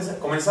podemos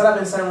comenzar a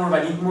pensar en un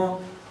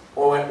urbanismo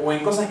o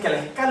en cosas que a la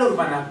escala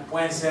urbana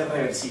pueden ser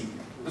reversibles.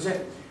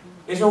 Entonces,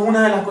 eso es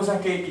una de las cosas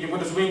que yo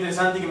encuentro súper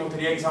interesante, y que me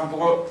gustaría quizás un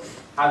poco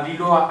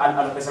abrirlo a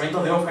los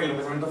pensamientos de Oscar y los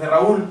pensamientos de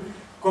Rahul,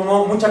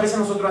 como muchas veces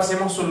nosotros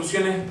hacemos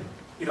soluciones,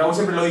 y Rahul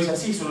siempre lo dice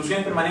así,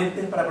 soluciones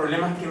permanentes para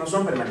problemas que no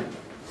son permanentes.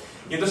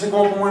 Y entonces,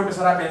 ¿cómo podemos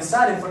empezar a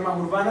pensar en formas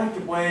urbanas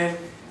que pueden,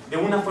 de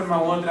una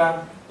forma u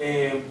otra,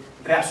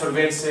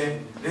 reabsorberse,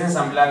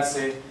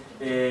 desensamblarse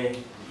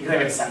y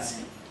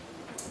reversarse?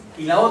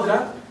 Y la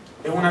otra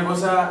es una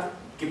cosa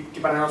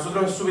que para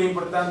nosotros es súper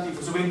importante y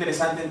fue súper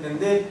interesante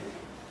entender.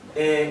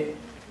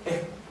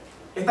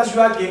 Esta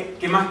ciudad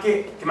que más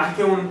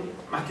que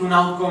un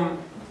outcome,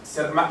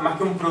 más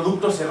que un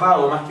producto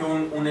cerrado, más que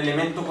un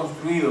elemento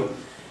construido,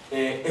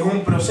 es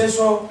un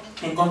proceso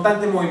en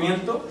constante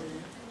movimiento.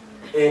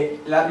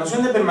 La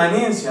noción de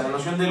permanencia, la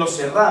noción de lo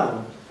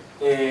cerrado,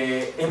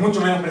 es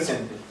mucho menos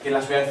presente que en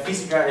la ciudad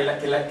física,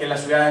 que en la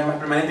ciudad más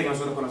permanente que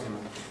nosotros conocemos.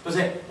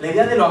 Entonces, la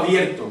idea de lo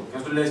abierto, que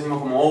nosotros le decimos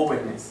como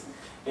openness,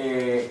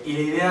 y la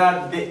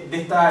idea de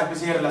esta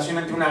especie de relación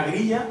entre una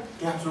grilla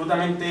que es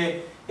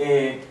absolutamente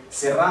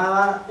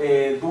cerrada,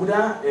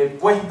 dura,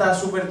 puesta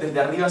súper desde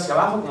arriba hacia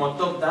abajo, como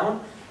top-down,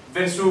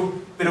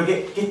 pero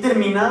que es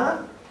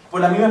terminada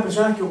por las mismas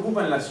personas que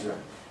ocupan la ciudad.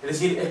 Es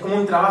decir, es como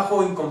un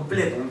trabajo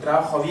incompleto, un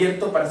trabajo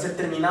abierto para ser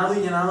terminado y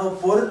llenado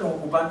por los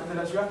ocupantes de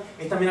la ciudad.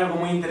 Es también algo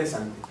muy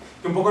interesante,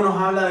 que un poco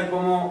nos habla de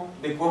cómo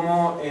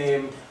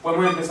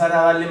podemos empezar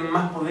a darle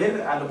más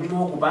poder a los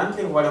mismos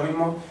ocupantes o a los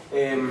mismos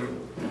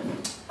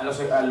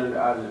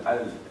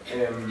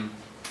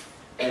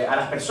a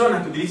las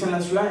personas que utilizan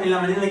la ciudad en la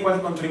manera en la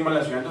cual construimos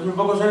la ciudad. Entonces un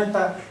poco son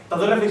estas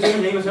dos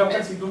reflexiones, y ahí no sé,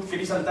 Oscar, si tú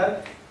querés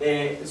saltar,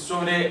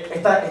 sobre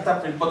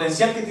el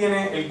potencial que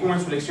tiene el KUM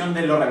en su lección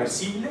de lo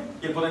reversible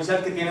y el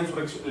potencial que tiene en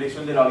su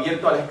lección de lo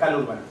abierto a la escala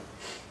urbana.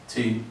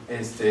 Sí,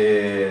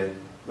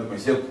 lo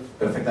coincido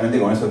perfectamente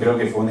con eso. Creo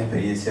que fue una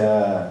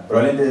experiencia,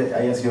 probablemente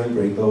haya sido el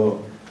proyecto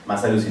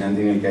más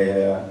alucinante en el que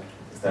haya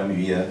estado en mi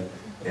vida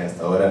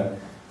hasta ahora.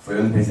 Fue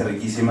una experiencia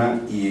riquísima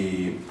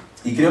y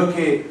creo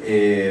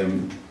que,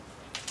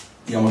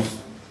 digamos,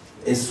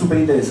 es súper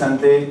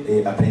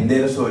interesante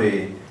aprender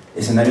sobre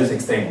escenarios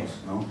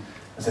extremos, ¿no?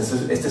 O sea,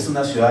 esta es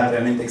una ciudad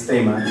realmente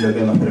extrema, y lo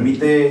que nos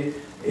permite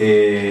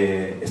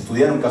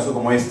estudiar un caso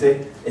como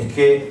este es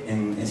que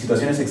en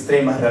situaciones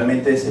extremas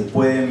realmente se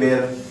pueden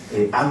ver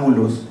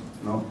ángulos,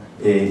 ¿no?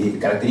 Y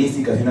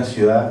características de una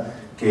ciudad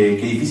que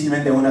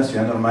difícilmente en una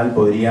ciudad normal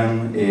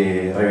podrían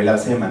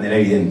revelarse de manera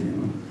evidente,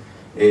 ¿no?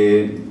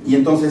 Y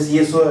entonces, y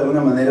eso de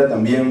alguna manera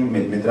también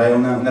me trae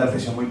una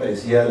reflexión muy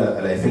parecida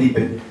a la de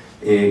Felipe,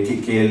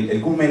 que el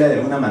KUMBH de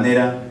alguna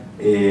manera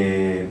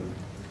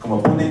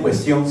como pone en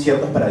cuestión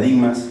ciertos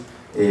paradigmas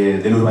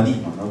del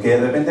urbanismo, ¿no? Que de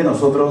repente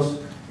nosotros,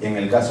 en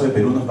el caso de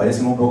Perú, nos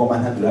parecen un poco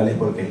más naturales,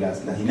 porque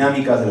las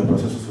dinámicas de los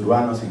procesos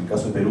urbanos, en el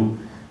caso de Perú,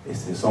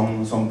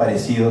 son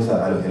parecidos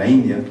a los de la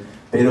India,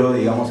 pero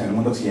digamos en el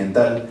mundo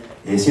occidental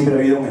siempre ha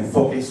habido un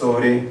enfoque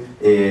sobre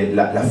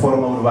la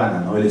forma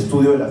urbana, ¿no? El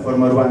estudio de la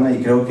forma urbana, y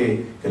creo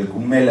que el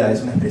MELA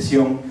es una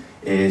expresión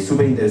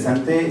súper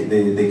interesante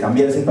de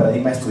cambiar ese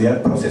paradigma de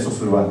estudiar procesos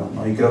urbanos,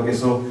 ¿no? Y creo que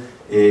eso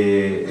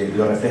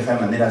lo refleja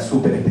de manera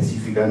súper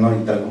específica, ¿no?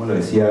 Y tal como lo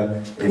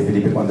decía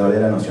Felipe cuando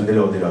hablaba de la noción de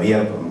lo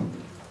abierto, ¿no?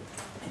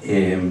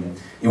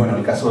 Y bueno,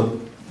 el caso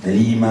de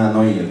Lima,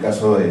 ¿no? Y el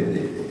caso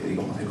de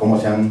cómo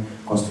se han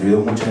construido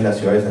muchas de las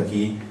ciudades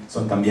aquí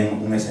son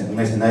también un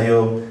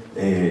escenario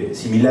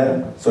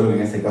similar, solo que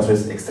en este caso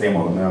es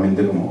extremo,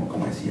 nuevamente,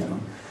 como decía, ¿no?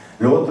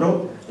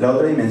 La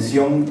otra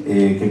dimensión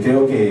que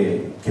creo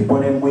que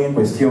pone muy en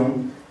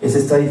cuestión es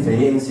esta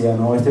diferencia,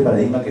 ¿no? Este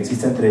paradigma que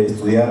existe entre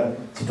estudiar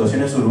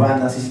situaciones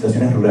urbanas y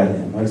situaciones rurales,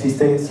 ¿no?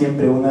 Existe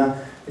siempre una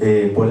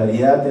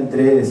polaridad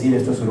entre decir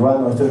esto es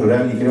urbano, esto es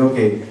rural, y creo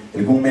que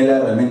el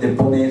KUMBH realmente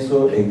pone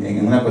eso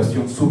en una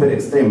cuestión súper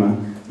extrema,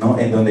 ¿no?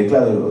 En donde,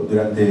 claro,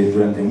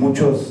 durante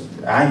muchos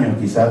años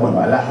quizás, bueno,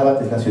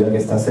 Allahabad es la ciudad que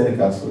está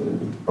cerca,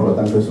 por lo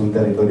tanto es un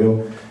territorio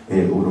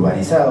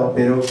urbanizado,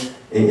 pero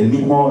el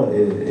mismo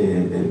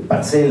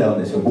parcela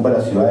donde se ocupa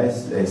la ciudad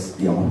es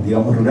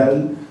digamos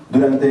rural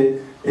durante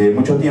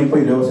mucho tiempo,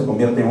 y luego se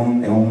convierte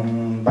en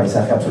un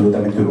paisaje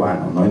absolutamente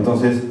urbano, ¿no?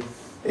 Entonces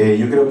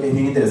yo creo que es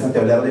bien interesante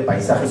hablar de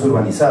paisajes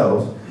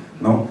urbanizados,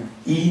 ¿no?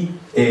 Y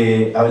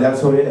hablar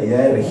sobre la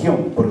idea de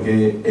región,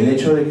 porque el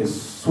hecho de que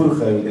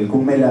surja el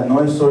KUMBH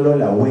no es solo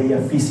la huella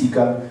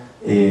física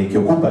que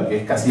ocupa, que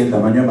es casi el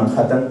tamaño de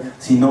Manhattan,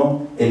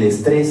 sino el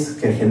estrés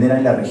que genera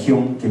en la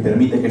región que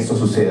permite que esto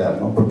suceda,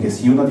 ¿no? Porque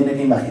si uno tiene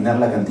que imaginar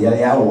la cantidad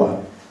de agua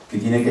que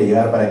tiene que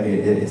llegar para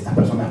que estas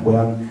personas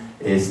puedan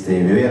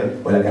beber,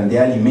 o la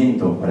cantidad de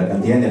alimento, o la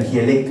cantidad de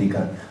energía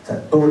eléctrica, o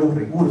sea, todos los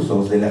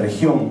recursos de la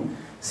región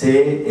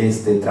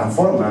se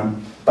transforman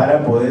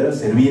para poder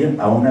servir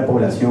a una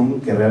población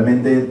que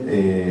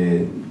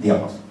realmente,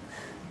 digamos,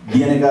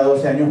 viene cada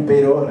 12 años,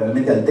 pero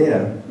realmente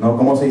altera, ¿no?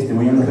 Cómo se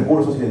distribuyen los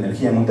recursos y la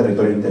energía en un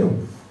territorio entero.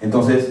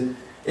 Entonces,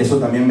 eso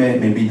también me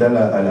invita a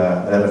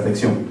la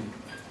reflexión.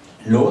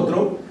 Lo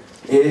otro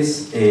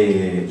es,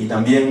 y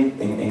también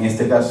en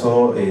este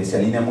caso se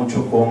alinea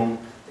mucho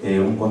con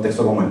un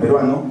contexto como el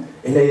peruano,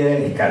 es la idea de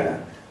la escala,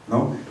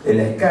 ¿no?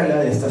 La escala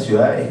de esta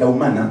ciudad es la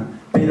humana,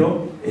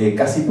 pero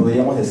casi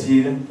podríamos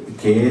decir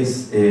que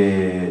es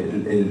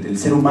el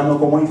ser humano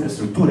como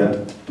infraestructura,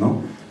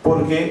 ¿no?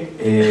 Porque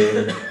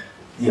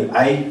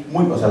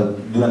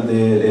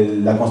durante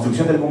la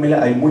construcción del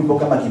KUMBH hay muy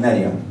poca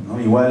maquinaria,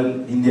 ¿no?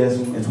 Igual India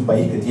es un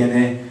país que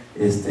tiene,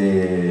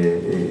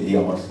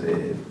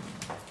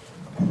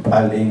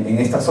 en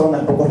estas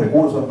zonas pocos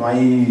recursos, no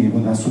hay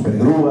una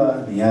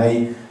supergrúa, ni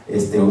hay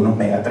unos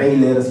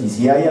megatrailers, y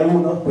si hay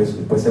algunos, pues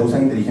se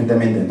usan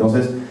inteligentemente.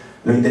 Entonces,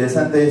 lo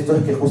interesante de esto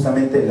es que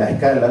justamente la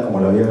escala,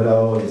 como lo había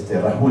hablado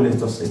Rahul,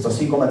 estos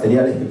 5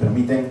 materiales que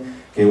permiten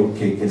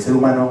que el ser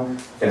humano,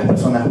 que las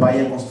personas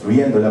vayan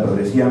construyéndola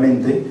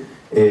progresivamente,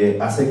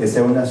 hace que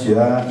sea una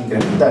ciudad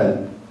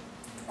incremental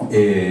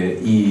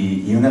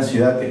y una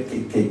ciudad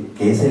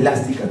que es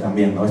elástica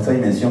también, ¿no? Esta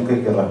dimensión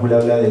que Rahul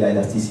habla de la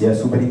elasticidad es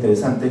súper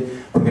interesante,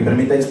 porque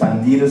permite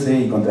expandirse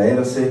y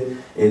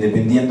contraerse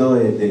dependiendo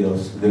de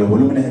los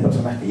volúmenes de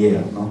personas que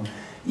llegan, ¿no?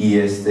 Y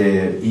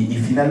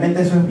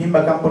finalmente eso es bien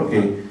bacán,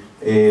 porque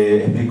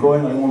explicó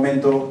en algún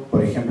momento,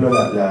 por ejemplo,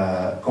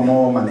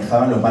 cómo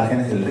manejaban los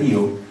márgenes del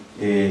río,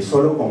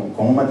 solo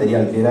con un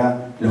material que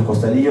era los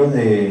costalillos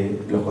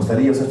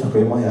estos que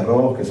vemos de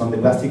arroz, que son de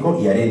plástico,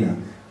 y arena,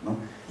 ¿no?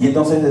 Y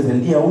entonces desde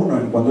el día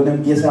 1, cuando uno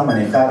empieza a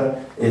manejar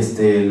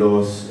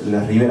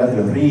las riberas de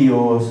los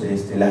ríos,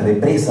 las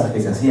represas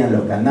que se hacían,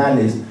 los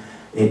canales,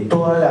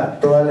 toda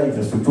la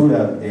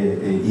infraestructura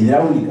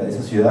hidráulica de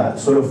esa ciudad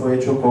solo fue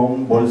hecho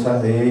con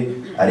bolsas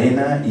de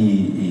arena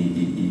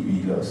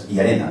y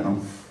arena, ¿no?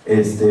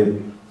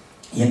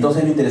 Y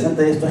entonces lo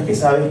interesante de esto es que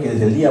sabes que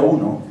desde el día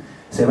 1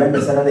 se va a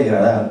empezar a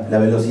degradar. La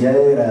velocidad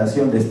de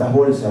degradación de estas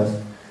bolsas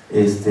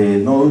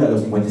no dura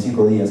los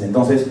 55 días.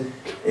 Entonces,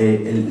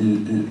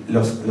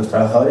 los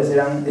trabajadores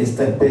eran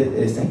esta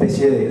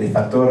especie de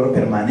factor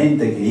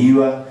permanente que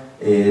iba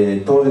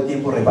todo el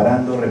tiempo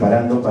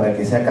reparando para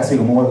que sea casi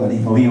como un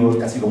organismo vivo,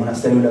 casi como una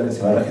célula que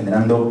se va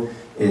regenerando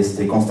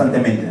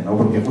constantemente, ¿no?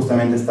 Porque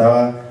justamente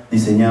estaba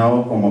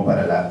diseñado como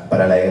para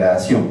la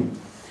degradación.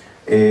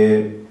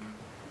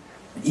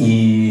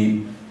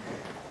 Y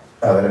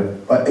a ver,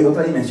 hay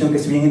otra dimensión que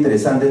es bien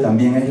interesante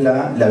también, es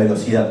la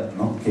velocidad,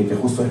 ¿no? que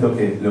justo es lo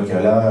que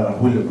hablaba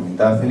Rahul, lo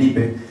comentaba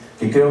Felipe,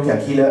 que creo que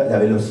aquí la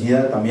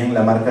velocidad también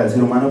la marca del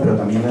ser humano, pero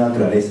también la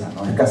naturaleza,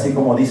 ¿no? Es casi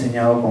como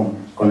diseñado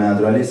con la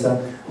naturaleza,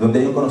 donde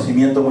hay un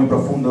conocimiento muy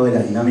profundo de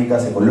las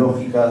dinámicas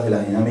ecológicas, de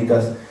las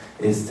dinámicas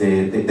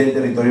del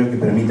territorio que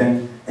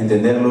permiten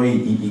entenderlo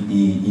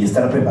y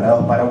estar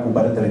preparados para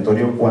ocupar el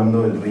territorio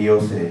cuando el río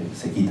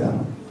se quita,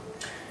 ¿no?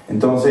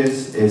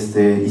 Entonces,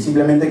 y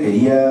simplemente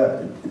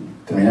quería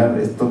terminar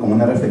esto como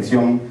una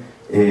reflexión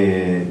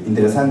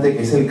interesante,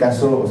 que es el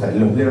caso, o sea,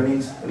 los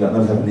learnings,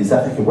 los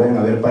aprendizajes que pueden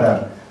haber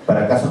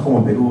para casos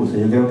como Perú. O sea,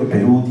 yo creo que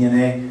Perú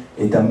tiene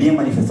también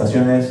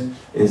manifestaciones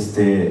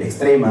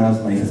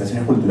extremas,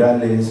 manifestaciones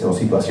culturales o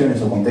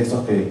situaciones o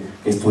contextos que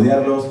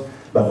estudiarlos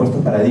bajo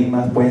estos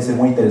paradigmas pueden ser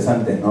muy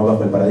interesantes, ¿no?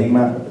 Bajo el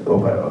paradigma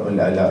o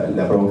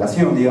la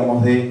provocación,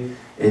 digamos, de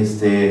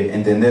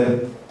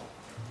entender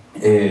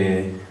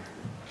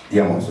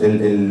digamos,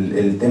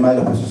 el tema de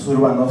los procesos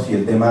urbanos y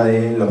el tema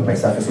de los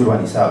paisajes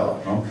urbanizados,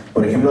 ¿no?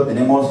 Por ejemplo,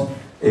 tenemos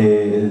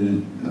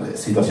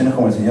situaciones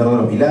como el Señor de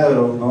los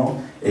Milagros, ¿no?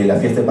 La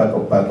fiesta de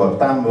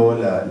Pacotambo,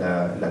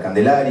 la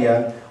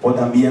Candelaria, o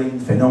también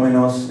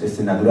fenómenos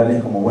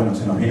naturales como, bueno,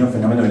 se nos viene un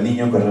fenómeno del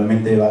Niño que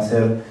realmente va a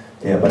ser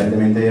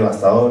aparentemente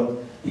devastador,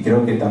 y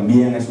creo que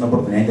también es una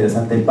oportunidad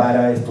interesante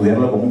para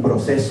estudiarlo como un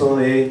proceso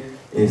de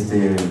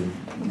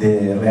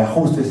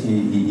reajustes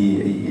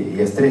y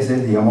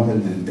estreses, digamos,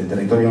 del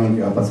territorio en el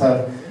que va a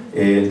pasar.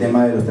 El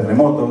tema de los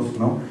terremotos,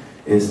 ¿no?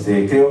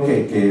 Creo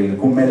que el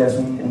MELA es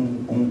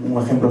un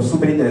ejemplo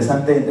súper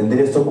interesante de entender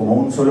esto como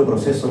un solo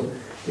proceso,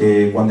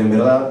 cuando en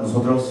verdad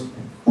nosotros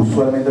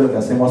usualmente lo que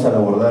hacemos al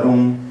abordar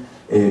un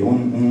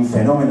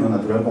fenómeno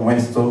natural como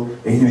esto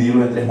es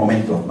dividirlo en 3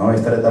 momentos, ¿no?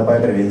 Está la etapa de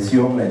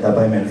prevención, la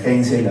etapa de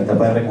emergencia y la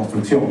etapa de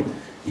reconstrucción.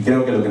 Y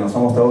creo que lo que nos ha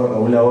mostrado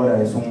Rahul ahora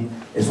es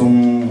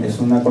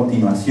una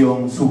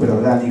continuación súper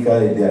orgánica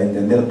de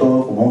entender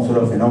todo como un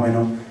solo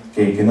fenómeno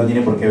que no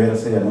tiene por qué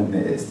verse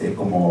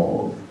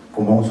como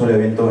un solo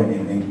evento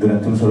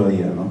durante un solo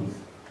día, ¿no?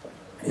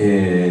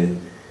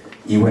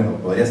 Y bueno,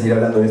 podría seguir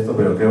hablando de esto,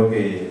 pero creo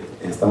que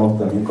estamos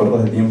también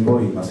cortos de tiempo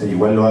y no sé,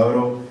 igual lo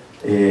abro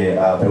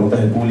a preguntas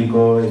del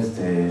público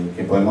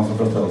que podemos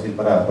nosotros traducir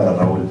para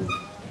Rahul.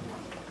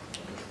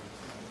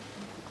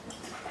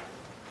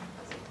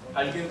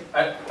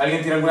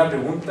 ¿Alguien tiene alguna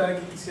pregunta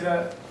que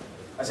quisiera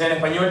hacer en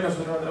español y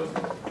nosotros la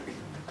traducimos?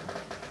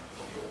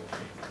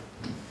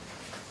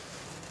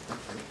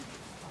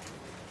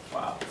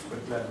 Wow, súper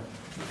claro.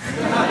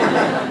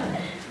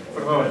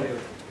 Por favor.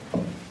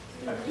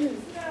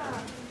 Quisiera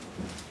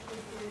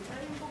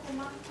saber un poco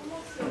más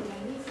cómo se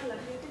organiza la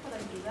gente para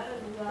llegar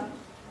al lugar.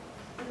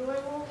 Y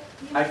luego,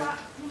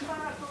 ¿quién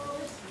paga todo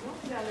eso, ¿no?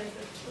 O sea, la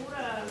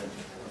infraestructura, las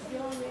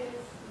instalaciones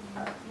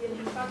y el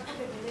impacto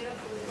que genera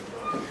sobre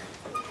todo.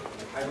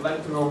 I would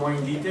like to know more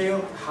in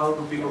detail how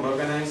do people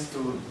organize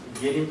to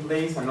get in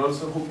place, and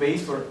also who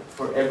pays for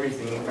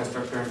everything,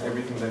 infrastructure and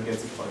everything that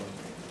gets deployed.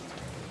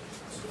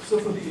 So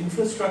for the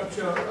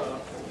infrastructure,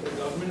 the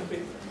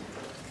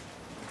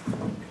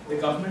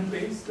government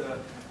pays,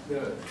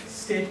 the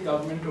state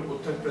government of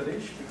Uttar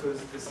Pradesh,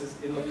 because this is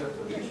in Uttar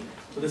Pradesh.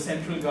 So the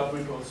central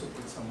government also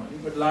puts some money,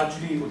 but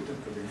largely Uttar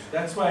Pradesh.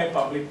 That's why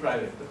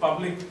public-private. The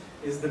public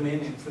is the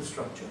main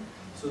infrastructure.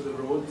 So the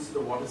roads, the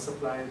water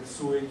supply, the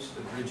sewage,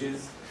 the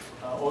bridges,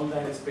 all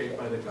that is paid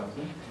by the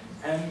government.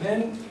 And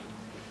then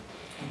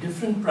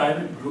different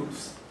private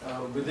groups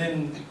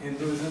within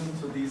Hinduism,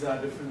 so these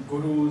are different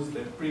gurus,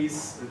 their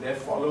priests, their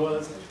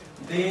followers,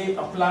 they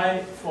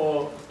apply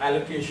for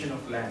allocation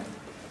of land.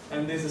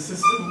 And there's a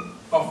system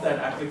of that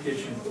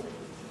application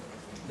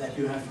that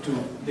you have to,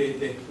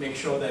 they make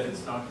sure that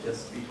it's not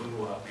just people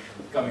who are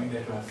coming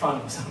there to have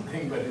fun or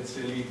something, but it's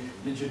really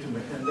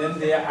legitimate. And then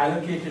they are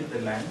allocated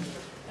the land.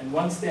 And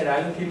once they're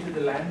allocated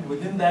the land,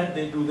 within that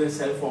they do their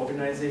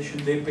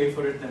self-organization, they pay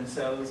for it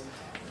themselves,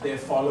 their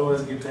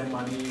followers give them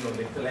money or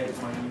they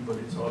collect money, but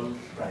it's all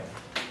private.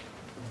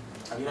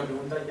 ¿Había una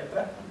pregunta allá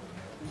atrás?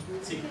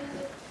 Sí.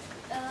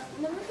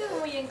 No me quedó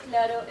muy en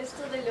claro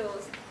esto de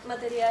los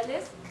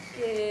materiales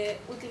que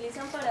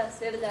utilizan para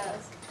hacer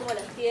como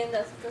las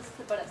tiendas, estas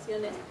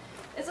separaciones.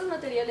 ¿Estos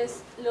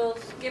materiales los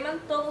queman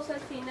todos al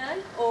final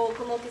o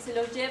como que se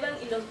los llevan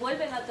y los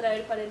vuelven a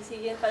traer para el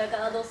siguiente, para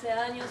cada 12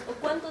 años? ¿O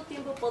cuánto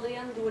tiempo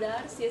podrían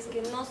durar si es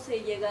que no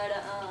se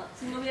llegara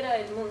si no hubiera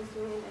el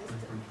monsoon?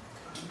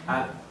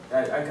 I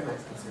can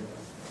answer.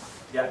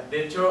 Ya,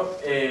 de hecho,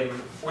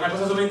 una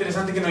cosa súper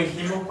interesante que nos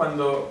dijimos,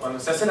 cuando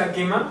se hace la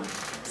quema,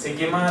 se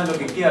quema lo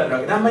que queda, pero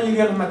la gran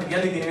mayoría de los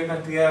materiales tiene que ver con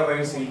actividad de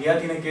reversibilidad,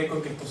 tiene que ver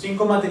con que estos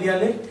 5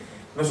 materiales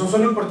no son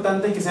solo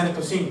importantes que sean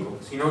estos 5,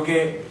 sino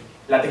que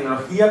la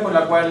tecnología con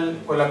la cual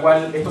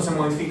estos se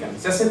modifican.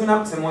 Se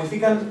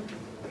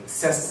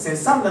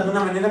ensamblan de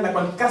una manera en la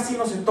cual casi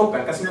no se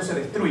tocan, casi no se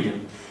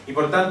destruyen. Y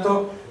por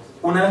tanto,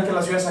 una vez que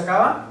la ciudad se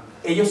acaba,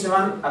 ellos se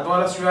van a todas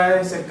las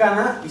ciudades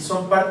cercanas y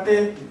son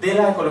parte de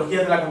la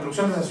ecología de la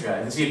construcción de esa ciudad.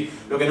 Es decir,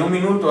 lo que en un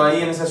minuto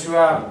ahí en esa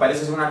ciudad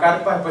parece ser una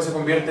carpa, después se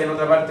convierte en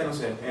otra parte, no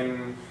sé,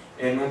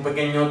 en un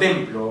pequeño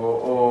templo,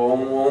 o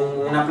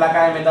una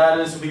placa de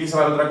metal se utiliza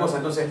para otra cosa.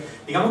 Entonces,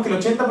 digamos que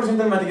el 80%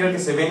 del material que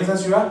se ve en esa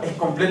ciudad es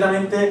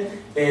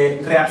completamente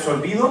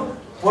reabsorbido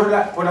por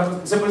la... Por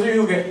eso yo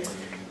digo que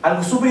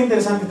algo súper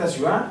interesante de esta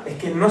ciudad es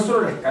que no es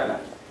solo la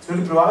escala, sino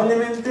que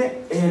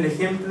probablemente es el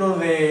ejemplo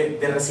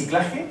de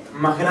reciclaje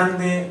más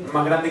grande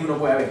que uno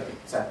pueda ver.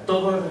 O sea,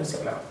 todo es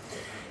reciclado.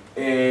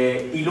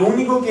 Y lo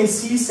único que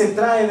sí se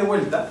trae de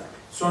vuelta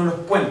son los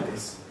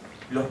puentes.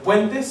 Los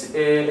puentes,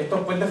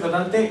 estos puentes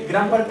flotantes,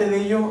 gran parte de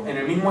ellos en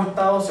el mismo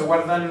estado se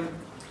guardan,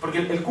 porque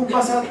el KUMBH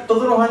pasa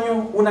todos los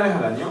años, una vez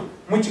al año,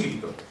 muy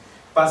chiquitito.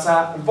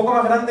 Pasa un poco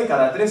más grande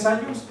cada 3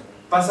 años,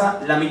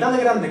 pasa la mitad de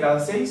grande cada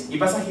 6 y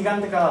pasa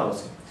gigante cada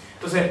 12.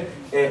 Entonces,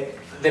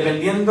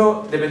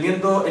 dependiendo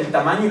el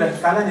tamaño y la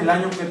escala en el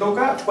año que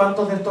toca,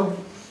 cuántos de estos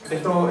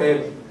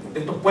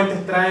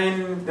puentes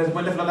traen, de estos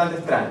puentes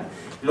flotantes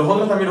traen. Los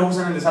otros también los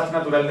usan en el desastre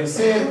natural de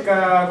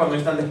cerca, cuando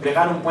necesitan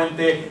desplegar un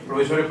puente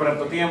provisorio por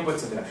harto tiempo,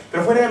 etc.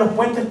 Pero fuera de los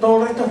puentes,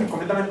 todo el resto es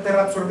completamente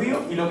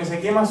reabsorbido y lo que se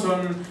quema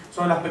son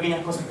las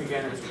pequeñas cosas que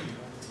quedan en el suelo.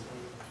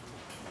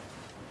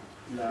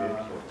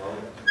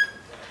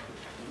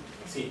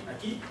 Sí,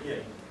 aquí y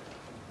ahí.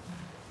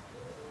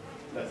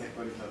 La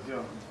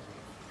sectorización.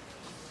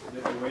 The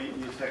way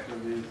you sector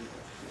this,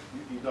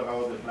 you talk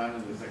about the plan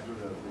and the sector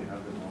that we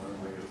have the moment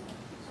where you're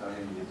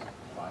starting is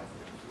 5,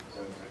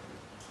 7 sectors.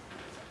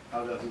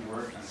 How does it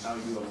work and how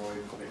do you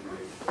avoid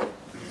speculation?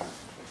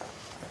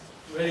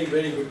 Very,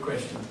 very good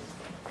question.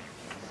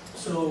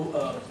 So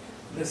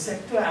the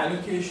sector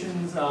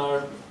allocations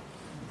are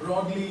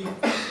broadly,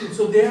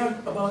 so there are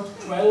about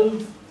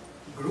 12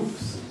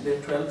 groups, there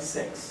are 12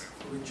 sects,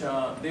 which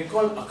are, they're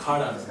called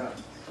akhadas.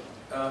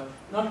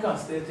 Not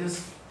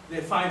castes,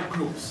 they're 5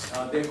 groups.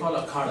 They're called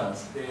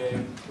akhadas.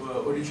 They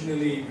were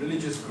originally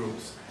religious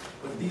groups.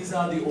 But these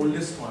are the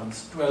oldest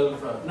ones,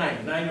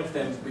 9 of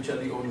them which are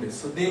the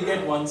oldest. So they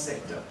get one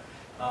sector,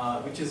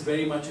 which is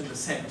very much in the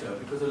center,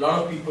 because a lot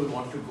of people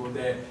want to go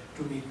there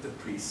to meet the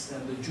priests.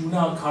 And the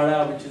Juna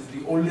Akhada, which is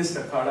the oldest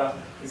Akhada,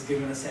 is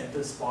given a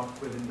center spot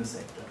within the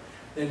sector.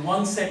 Then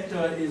one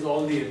sector is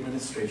all the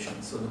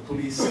administration, so the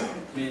police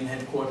main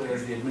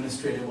headquarters, the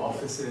administrative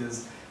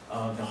offices,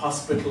 the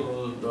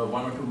hospital, the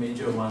 1 or 2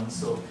 major ones,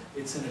 so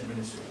it's an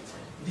administrative.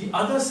 The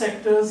other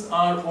sectors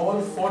are all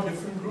 4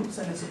 different groups,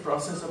 and it's a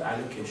process of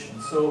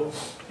allocation. So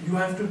you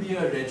have to be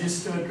a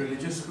registered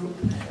religious group.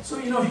 So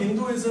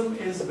Hinduism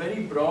is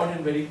very broad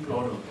and very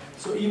plural.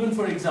 So even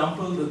for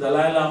example, the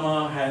Dalai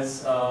Lama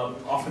has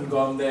often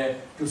gone there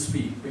to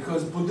speak,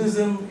 because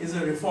Buddhism is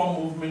a reform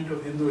movement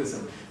of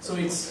Hinduism. So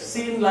it's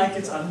seen like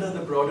it's under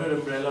the broader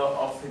umbrella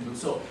of Hindu.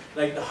 So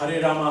like the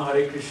Hare Rama,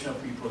 Hare Krishna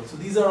people. So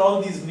these are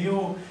all these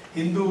new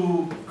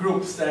Hindu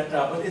groups that,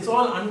 but it's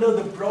all under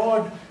the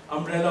broad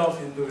umbrella of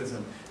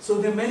Hinduism. So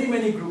there are many,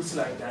 many groups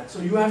like that.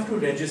 So you have to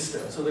register.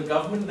 So the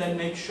government then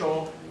makes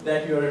sure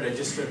that you're a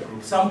registered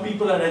group. Some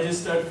people are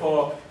registered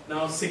for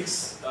now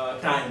 6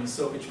 times,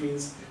 so which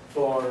means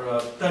for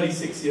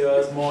 36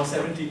 years, more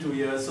 72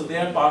 years. So they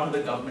are part of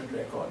the government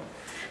record.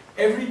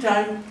 Every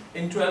time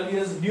in 12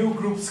 years, new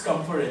groups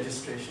come for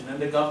registration, and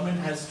the government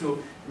has to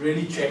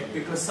really check,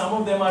 because some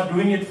of them are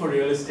doing it for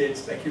real estate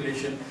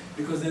speculation,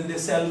 because then they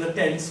sell the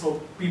tents for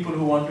people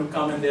who want to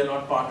come and they're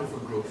not part of a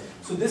group.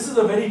 So this is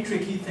a very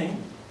tricky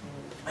thing.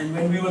 And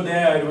when we were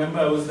there, I remember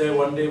I was there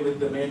one day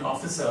with the main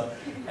officer,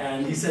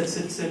 and he said,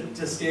 sit,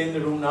 just stay in the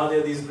room. Now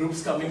there are these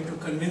groups coming to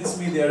convince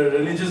me they're a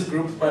religious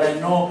group, but I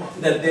know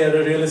that they're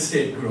a real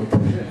estate group.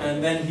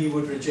 And then he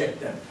would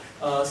reject them.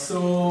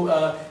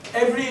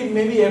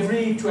 Maybe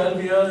every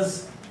 12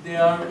 years,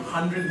 there are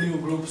 100 new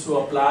groups who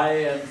apply,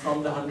 and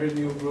from the 100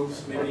 new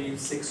groups, maybe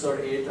 6 or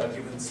 8 are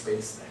given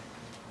space there.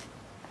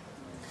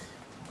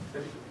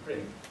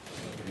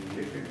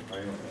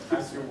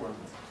 Ask your one.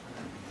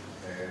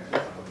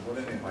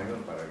 En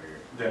español para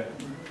que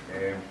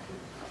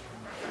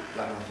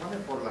las razones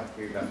por las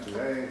que las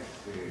ciudades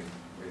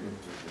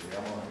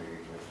digamos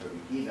se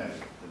originan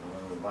el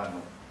fenómeno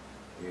urbano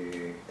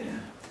que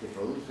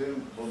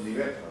producen son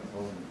diversas,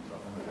 son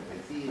razones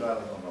defensivas,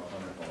 son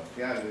razones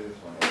comerciales,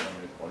 son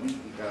razones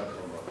políticas,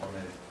 son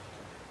razones.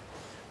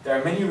 There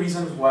are many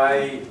reasons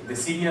why the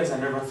city as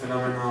an urban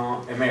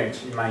phenomenon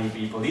emerged. It might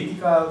be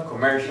political,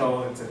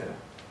 commercial, etc.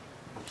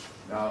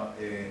 Now,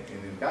 en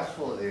el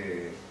caso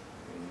de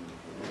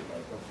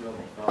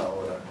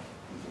ahora,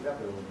 quisiera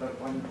preguntar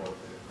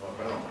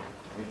perdón,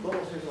 En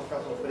todos esos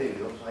casos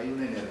previos hay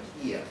una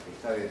energía que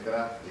está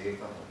detrás de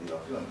estas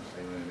motivaciones.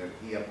 Hay una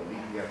energía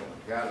política,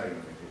 comercial, hay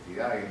una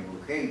necesidad, hay una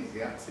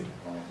urgencia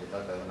cuando se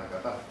trata de una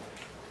catástrofe.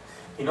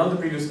 In all the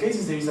previous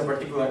cases, there is a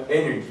particular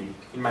energy.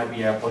 It might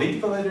be a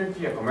political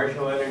energy, a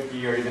commercial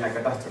energy, or even a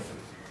catastrophe.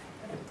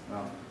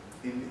 No.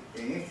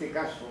 En este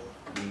caso,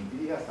 me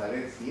intriga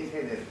saber si esa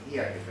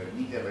energía que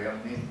permite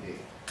realmente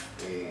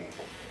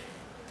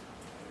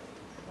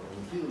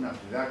producir una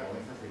ciudad con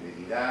esa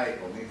celeridad y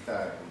con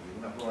esta, de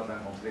una forma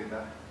tan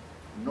completa,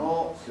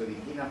 no se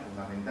origina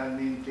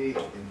fundamentalmente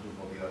en sus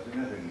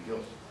motivaciones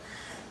religiosas.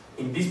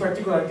 In this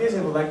particular case,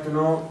 I would like to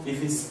know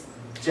if it's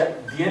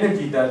the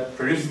energy that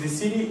produces the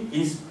city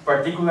is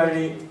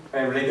particularly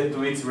related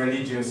to its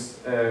religious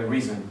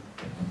reason.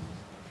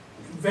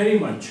 Very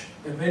much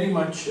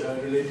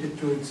related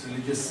to its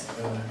religious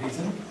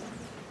reason.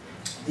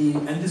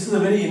 And this is a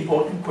very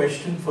important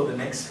question for the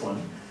next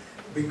one,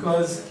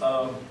 because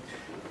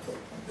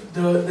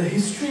the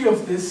history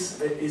of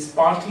this is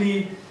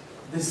partly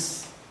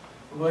this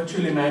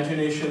virtual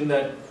imagination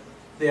that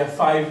there are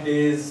 5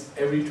 days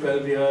every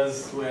 12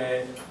 years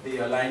where the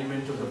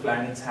alignment of the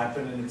planets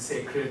happen and it's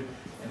sacred,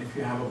 and if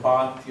you have a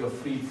bath you're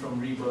freed from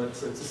rebirth,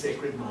 so it's a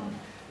sacred moment.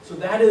 So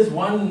that is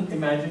one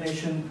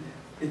imagination.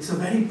 It's a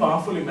very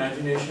powerful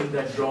imagination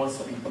that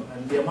draws people,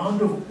 and the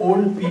amount of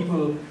old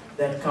people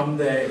that come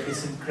there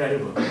is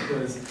incredible,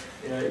 because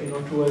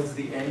towards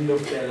the end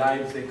of their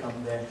lives they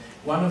come there.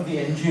 One of the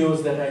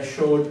NGOs that I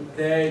showed,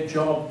 their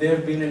job,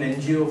 they've been an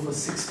NGO for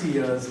 60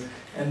 years,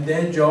 and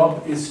their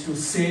job is to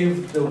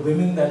save the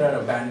women that are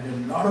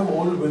abandoned. A lot of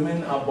old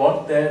women are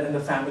brought there and the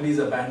families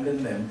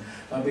abandon them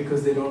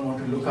because they don't want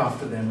to look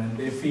after them, and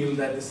they feel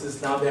that this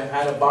is, now they've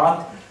had a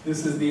bath,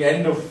 this is the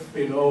end of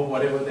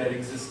whatever their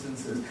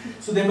existence is.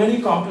 So there are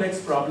many complex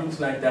problems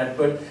like that,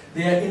 but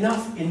there are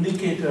enough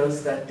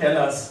indicators that tell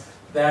us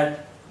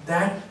that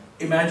that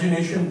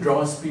imagination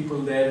draws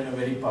people there in a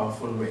very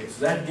powerful way.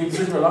 So that gives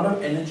it a lot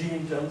of energy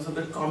in terms of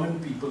the common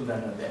people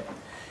that are there.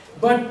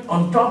 But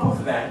on top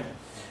of that,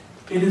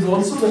 it is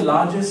also the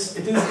largest,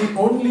 it is the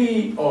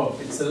only, or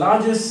it's the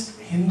largest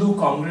Hindu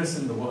Congress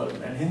in the world.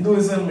 And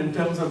Hinduism in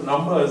terms of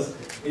numbers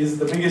is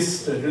the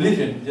biggest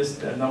religion,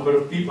 just a number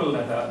of people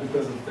that are,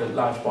 because of the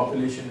large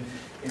population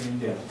in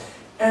India.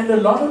 And a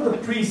lot of the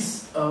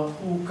priests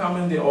who come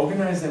and they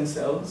organize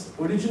themselves,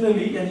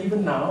 originally and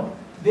even now,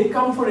 they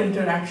come for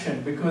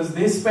interaction because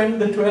they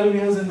spend the 12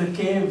 years in the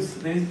caves,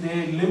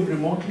 they live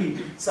remotely.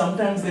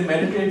 Sometimes they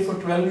meditate for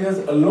 12 years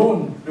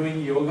alone,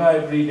 doing yoga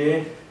every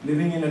day,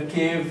 living in a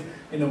cave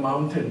in a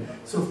mountain.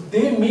 So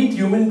they meet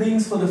human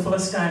beings for the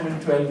first time in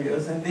 12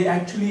 years and they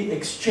actually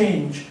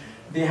exchange.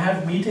 They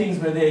have meetings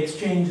where they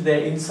exchange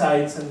their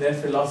insights and their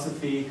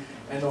philosophy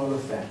and all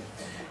of that.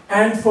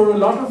 And for a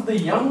lot of the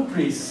young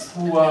priests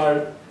who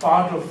are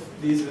part of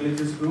these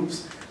religious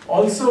groups,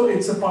 also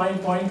it's a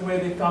point where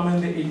they come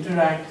and they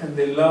interact and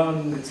they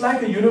learn. It's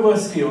like a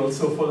university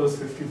also for those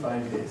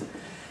 55 days.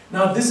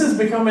 Now this has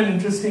become an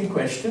interesting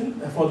question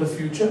for the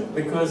future,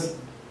 because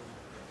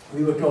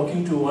we were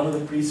talking to one of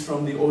the priests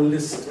from the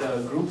oldest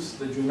groups,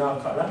 the Juna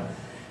Kara,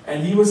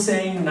 and he was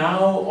saying now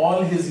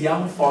all his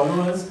young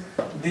followers,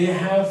 they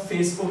have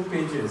Facebook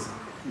pages,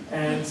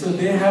 and so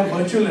they have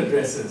virtual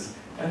addresses,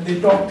 and they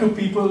talk to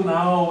people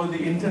now over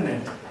the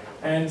internet.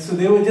 And so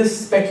they were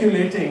just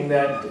speculating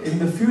that in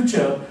the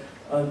future,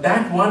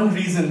 that one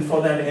reason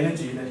for that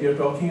energy that you're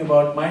talking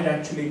about might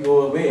actually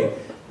go away,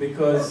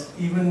 because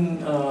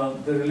even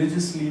the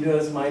religious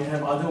leaders might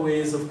have other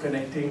ways of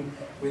connecting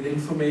with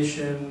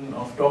information,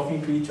 of talking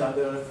to each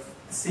other,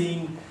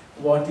 seeing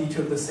what each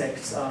of the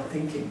sects are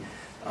thinking.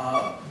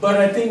 But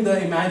I think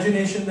the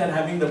imagination that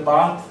having the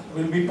bath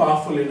will be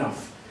powerful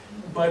enough.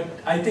 But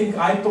I think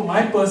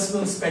my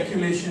personal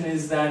speculation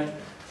is that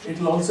it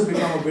will also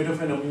become a bit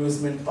of an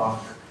amusement park,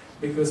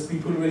 because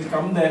people will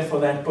come there for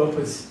that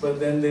purpose, but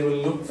then they will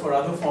look for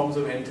other forms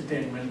of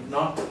entertainment,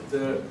 not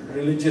the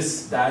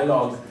religious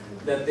dialogue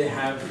that they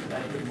have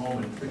at the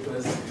moment,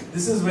 because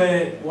this is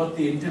where what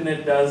the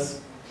internet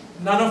does,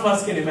 none of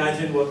us can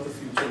imagine what the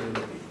future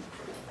will be.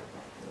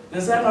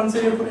 Does that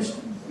answer your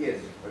question? Yes,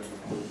 but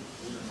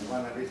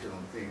one additional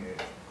thing.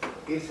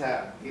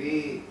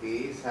 ¿Cree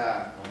que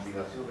esa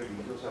motivación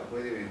religiosa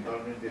puede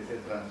eventualmente ser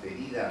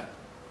transferida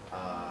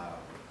a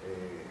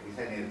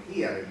esa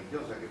energía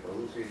religiosa que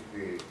produce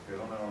este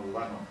fenómeno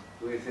urbano,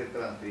 puede ser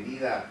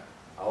transferida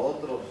a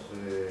otras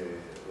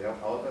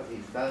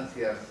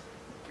instancias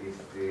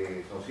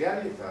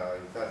sociales, a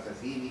instancias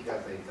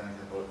cívicas, a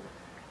instancias...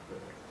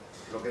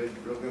 Lo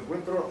que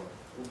encuentro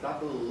un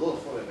tanto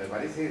dudoso, me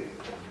parece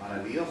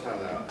maravillosa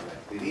la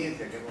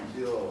experiencia que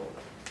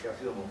ha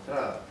sido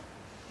mostrada,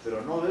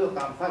 pero no veo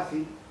tan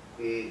fácil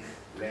que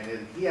la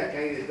energía que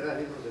hay detrás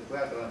de eso se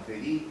pueda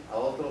transferir a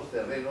otros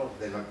terrenos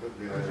de la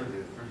actividad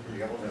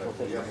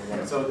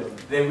social. So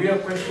the real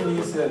question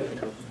is,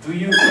 do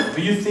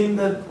you think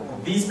that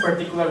this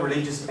particular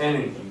religious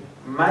energy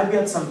might be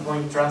at some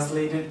point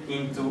translated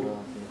into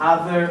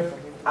other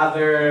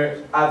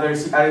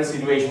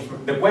situations?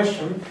 The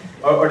question,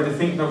 or the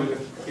thing, no,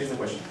 here's the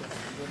question.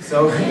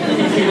 So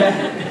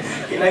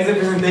he likes the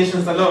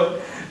presentations a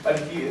lot, but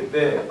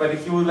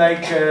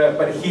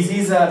he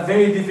sees a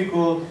very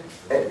difficult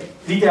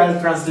literal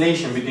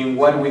translation between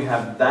what we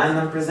have done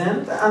and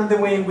present and the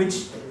way in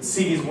which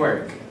cities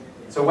work.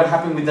 So what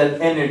happened with that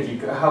energy?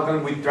 How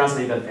can we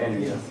translate that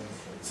energy? Yeah.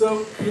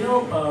 So,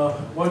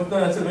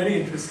 that's a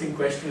very interesting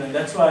question, and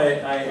that's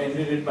why I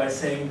ended it by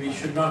saying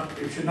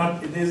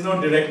there's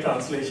no direct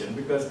translation,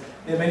 because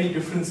there are many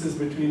differences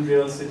between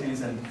real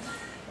cities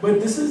but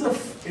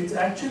it's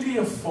actually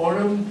a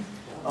forum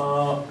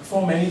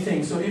for many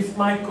things. So if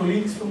my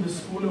colleagues from the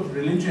School of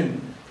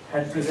Religion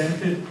had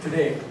presented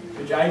today,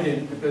 which I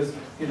didn't, because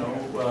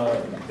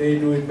they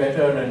do it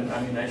better, and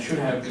I mean I should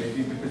have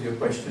maybe, because your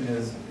question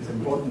is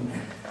important.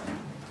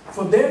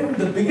 For them,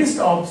 the biggest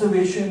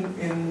observation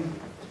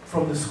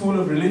from the School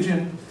of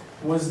Religion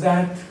was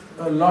that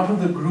a lot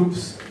of the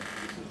groups,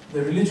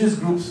 the religious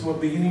groups, were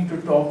beginning to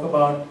talk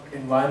about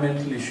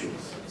environmental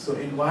issues. So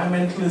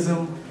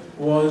environmentalism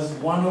was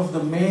one of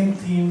the main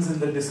themes in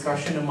the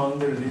discussion among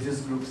the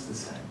religious groups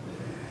this time.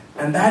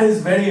 And that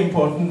is very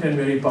important and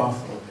very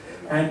powerful.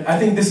 And I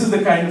think this is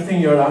the kind of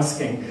thing you're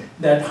asking,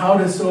 that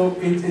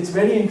it's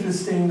very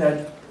interesting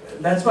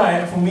that's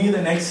why for me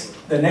the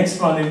next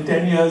one in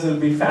 10 years will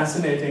be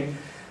fascinating,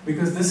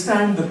 because this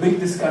time the big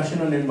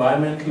discussion on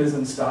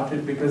environmentalism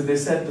started because they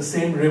said the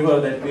same river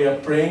that we are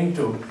praying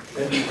to,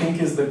 that we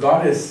think is the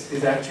goddess,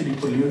 is actually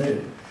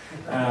polluted.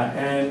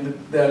 And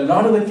there are a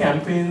lot of the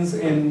campaigns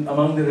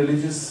among the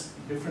religious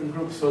different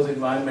groups was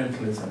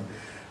environmentalism.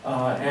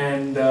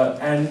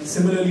 And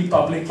similarly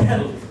public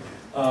health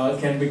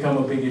can become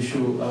a big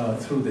issue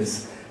through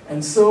this.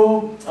 And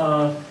so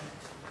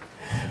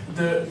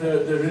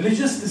the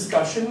religious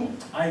discussion,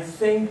 I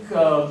think,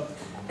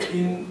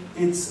 in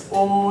its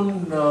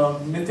own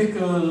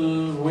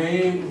mythical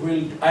way,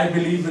 I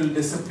believe will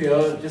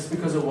disappear just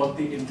because of what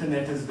the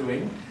internet is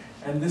doing.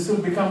 And this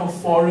will become a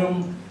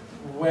forum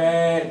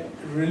where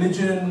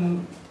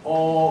religion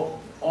or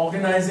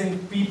organizing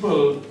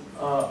people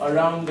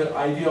around the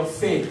idea of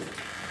faith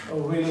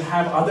will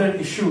have other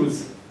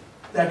issues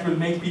that will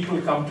make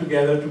people come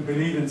together to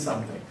believe in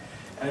something.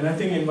 And I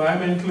think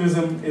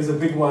environmentalism is a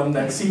big one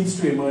that seems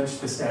to emerge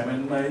this time.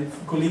 And my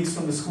colleagues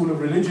from the School of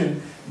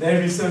Religion,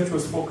 their research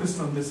was focused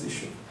on this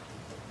issue.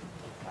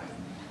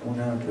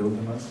 Una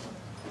pregunta más.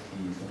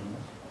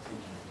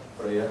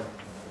 Por allá.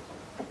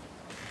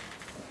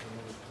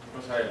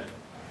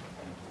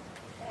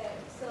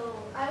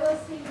 So I was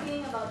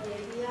thinking about the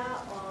idea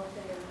of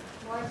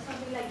more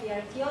something like the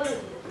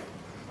archaeology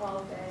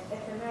of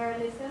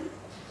ephemeralism,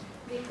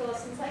 because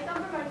since I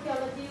come from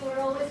archaeology, we're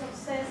always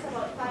obsessed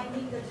about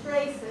finding the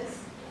traces,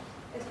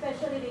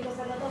 especially because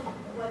a lot of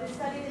what is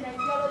studied in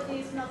archaeology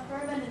is not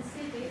permanent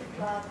cities,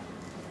 but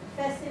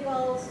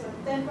festivals or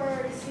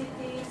temporary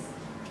cities.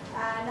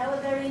 And I was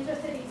very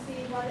interested in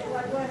seeing what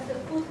was the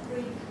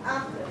footprint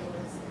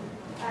afterwards.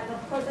 And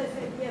of course I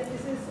said, yes,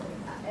 this is,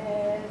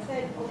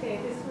 said, okay,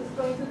 this was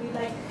going to be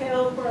like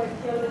hell for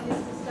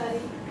archaeologists to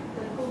study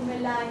the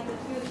MELA in the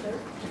future,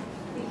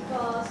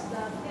 because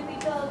the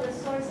typical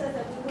resources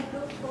that we would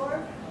look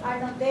for are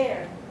not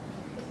there,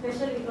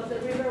 especially because the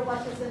river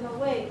washes them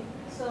away.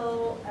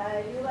 So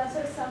you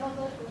answered some of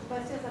those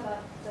questions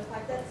about the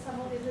fact that some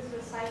of this is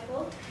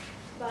recycled,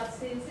 but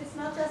since it's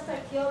not just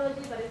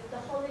archaeology, but it's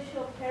the whole issue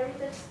of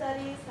heritage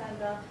studies and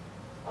the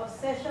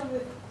obsession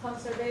with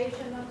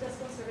conservation, not just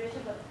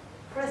conservation, but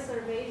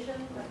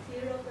preservation,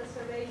 material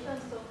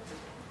preservation. So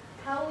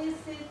how is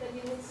it that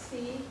you would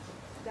see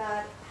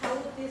that, how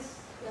would this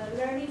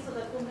learnings of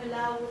the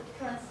MELA would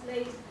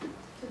translate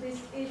to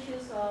these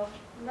issues of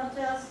not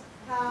just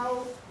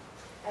how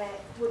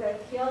would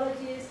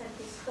archaeologists and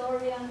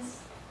historians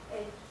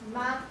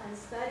map and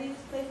study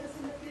these places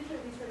in the future,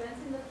 these events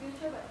in the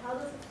future, but how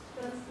does it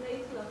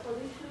translate to the whole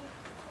issue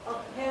of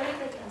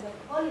heritage and the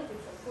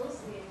politics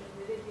associated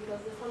with it?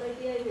 Because the whole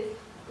idea is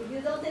if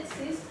you don't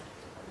exist,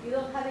 you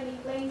don't have any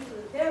claim to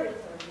the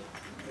territory.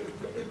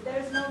 If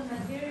there's no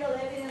material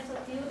evidence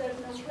of you, there's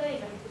no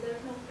claim. And if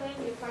there's no claim,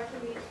 you're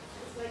partially,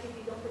 it's like if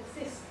you don't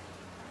exist.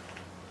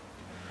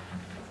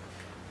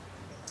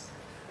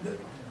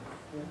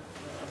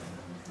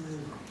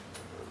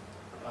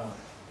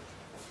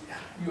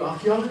 You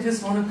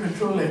archaeologists want to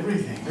control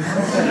everything.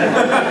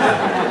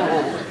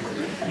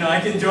 No, I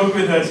can joke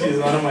with her. She's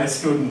one of my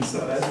students,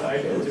 so that's why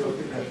I can joke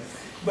with her.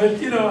 But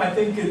I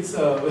think it's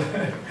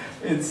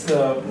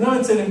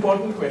an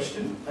important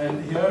question.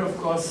 And here, of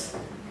course,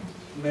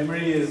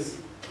 memory is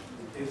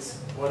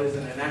what is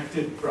an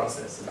enacted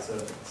process.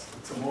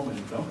 It's a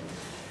moment, no?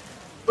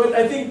 But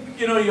I think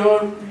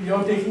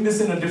you're taking this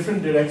in a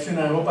different direction.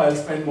 I hope I'll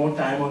spend more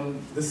time on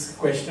this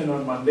question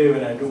on Monday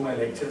when I do my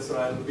lecture. So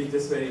I'll be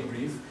just very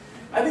brief.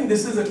 I think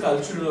this is a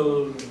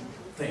cultural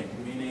thing,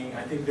 meaning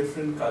I think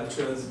different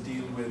cultures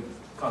deal with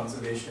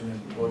conservation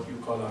and what you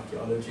call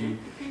archaeology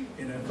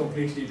in a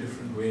completely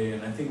different way,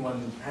 and I think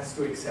one has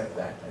to accept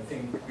that. I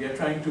think we are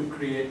trying to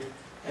create,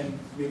 and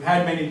we've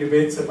had many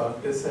debates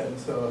about this, and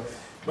so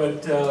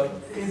But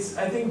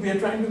I think we are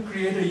trying to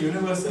create a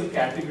universal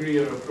category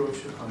or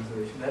approach to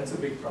conservation. That's a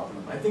big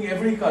problem. I think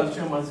every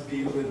culture must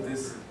deal with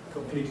this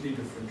completely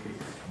differently.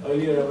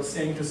 Earlier I was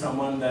saying to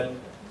someone that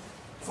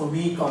for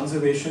me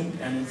conservation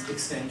and its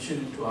extension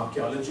into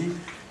archaeology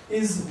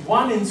is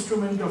one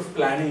instrument of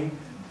planning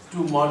to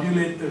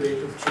modulate the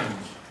rate of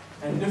change.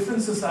 And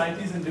different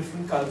societies and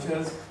different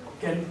cultures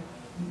can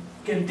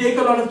take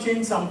a lot of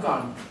change, some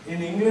can't.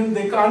 In England,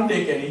 they can't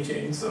take any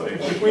change. So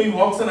if the Queen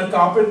walks on a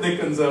carpet, they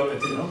conserve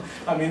it, you know.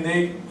 I mean,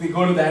 they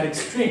go to that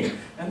extreme.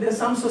 And there are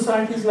some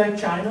societies like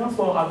China,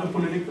 for other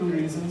political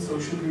reasons,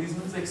 social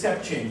reasons,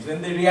 accept change.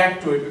 Then they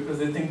react to it because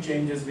they think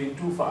change is being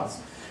too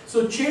fast.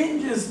 So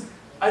change is,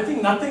 I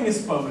think nothing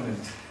is permanent.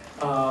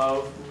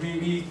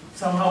 We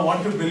somehow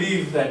want to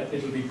believe that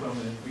it will be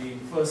permanent. We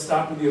first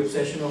start with the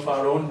obsession of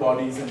our own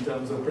bodies in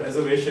terms of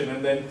preservation,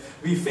 and then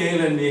we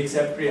fail and we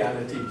accept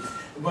reality.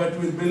 But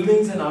with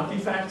buildings and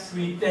artifacts,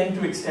 we tend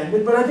to extend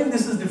it. But I think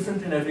this is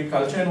different in every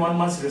culture, and one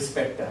must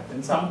respect that.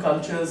 In some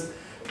cultures,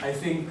 I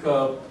think,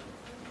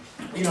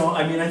 you know,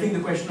 I mean, I think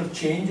the question of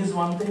change is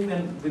one thing,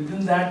 and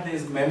within that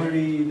there's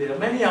memory, there are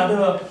many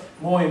other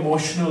more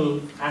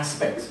emotional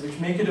aspects, which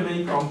make it a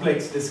very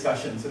complex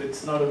discussion, so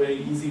it's not a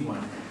very easy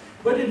one.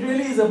 But it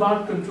really is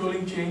about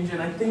controlling change,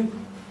 and I think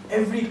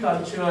every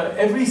culture,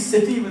 every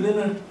city within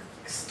a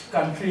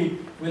country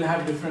will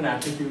have different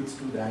attitudes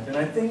to that. And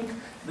I think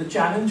the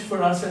challenge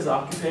for us as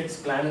architects,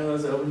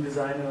 planners, urban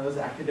designers,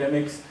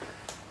 academics,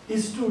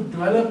 is to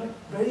develop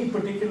very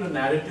particular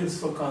narratives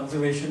for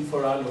conservation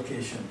for our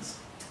locations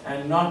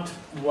and not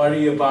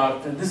worry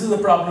about, and this is a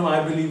problem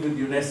I believe with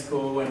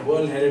UNESCO and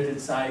World Heritage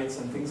Sites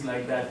and things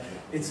like that.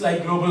 It's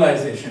like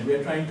globalization.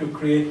 We're trying to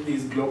create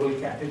these global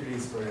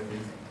categories for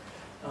everything.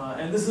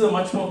 And this is a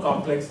much more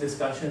complex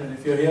discussion, and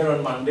if you're here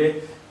on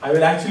Monday, I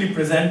will actually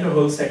present a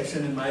whole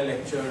section in my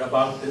lecture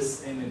about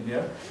this in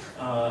India,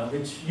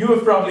 which you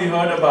have probably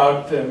heard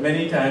about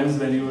many times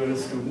when you were a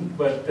student,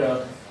 but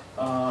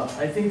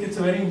I think it's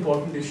a very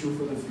important issue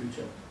for the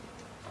future.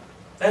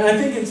 And I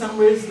think in some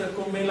ways the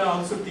Kumbh Mela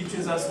also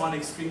teaches us one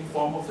extreme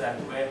form of that,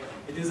 where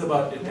it is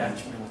about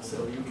detachment.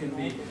 So you can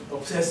be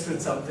obsessed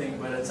with something,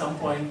 but at some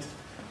point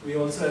we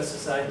also as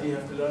society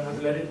have to learn how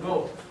to let it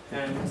go.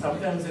 And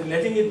sometimes in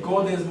letting it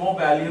go there's more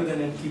value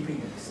than in keeping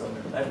it. So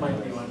that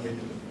might be one way to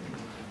do it.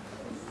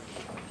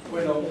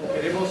 Bueno,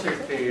 queremos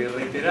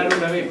reiterar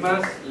una vez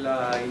más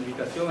la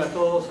invitación a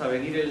todos a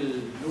venir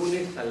el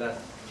lunes a las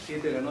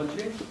 7 de la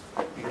noche,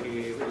 en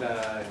que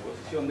la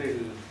exposición del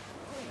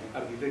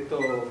arquitecto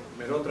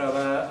Mehrotra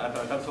va a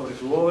tratar sobre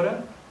su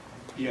obra,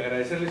 y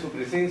agradecerle su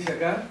presencia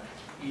acá.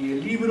 Y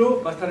el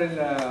libro va a estar en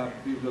la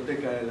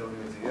biblioteca de la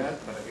universidad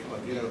para que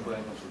cualquiera lo pueda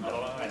consultar.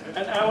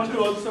 And I want to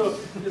also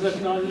just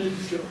acknowledge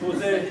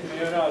Jose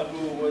Mehrotra,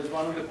 who was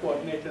one of the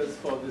coordinators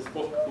for this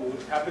book, who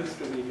happens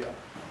to be here.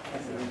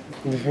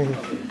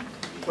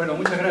 Bueno,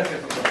 muchas gracias.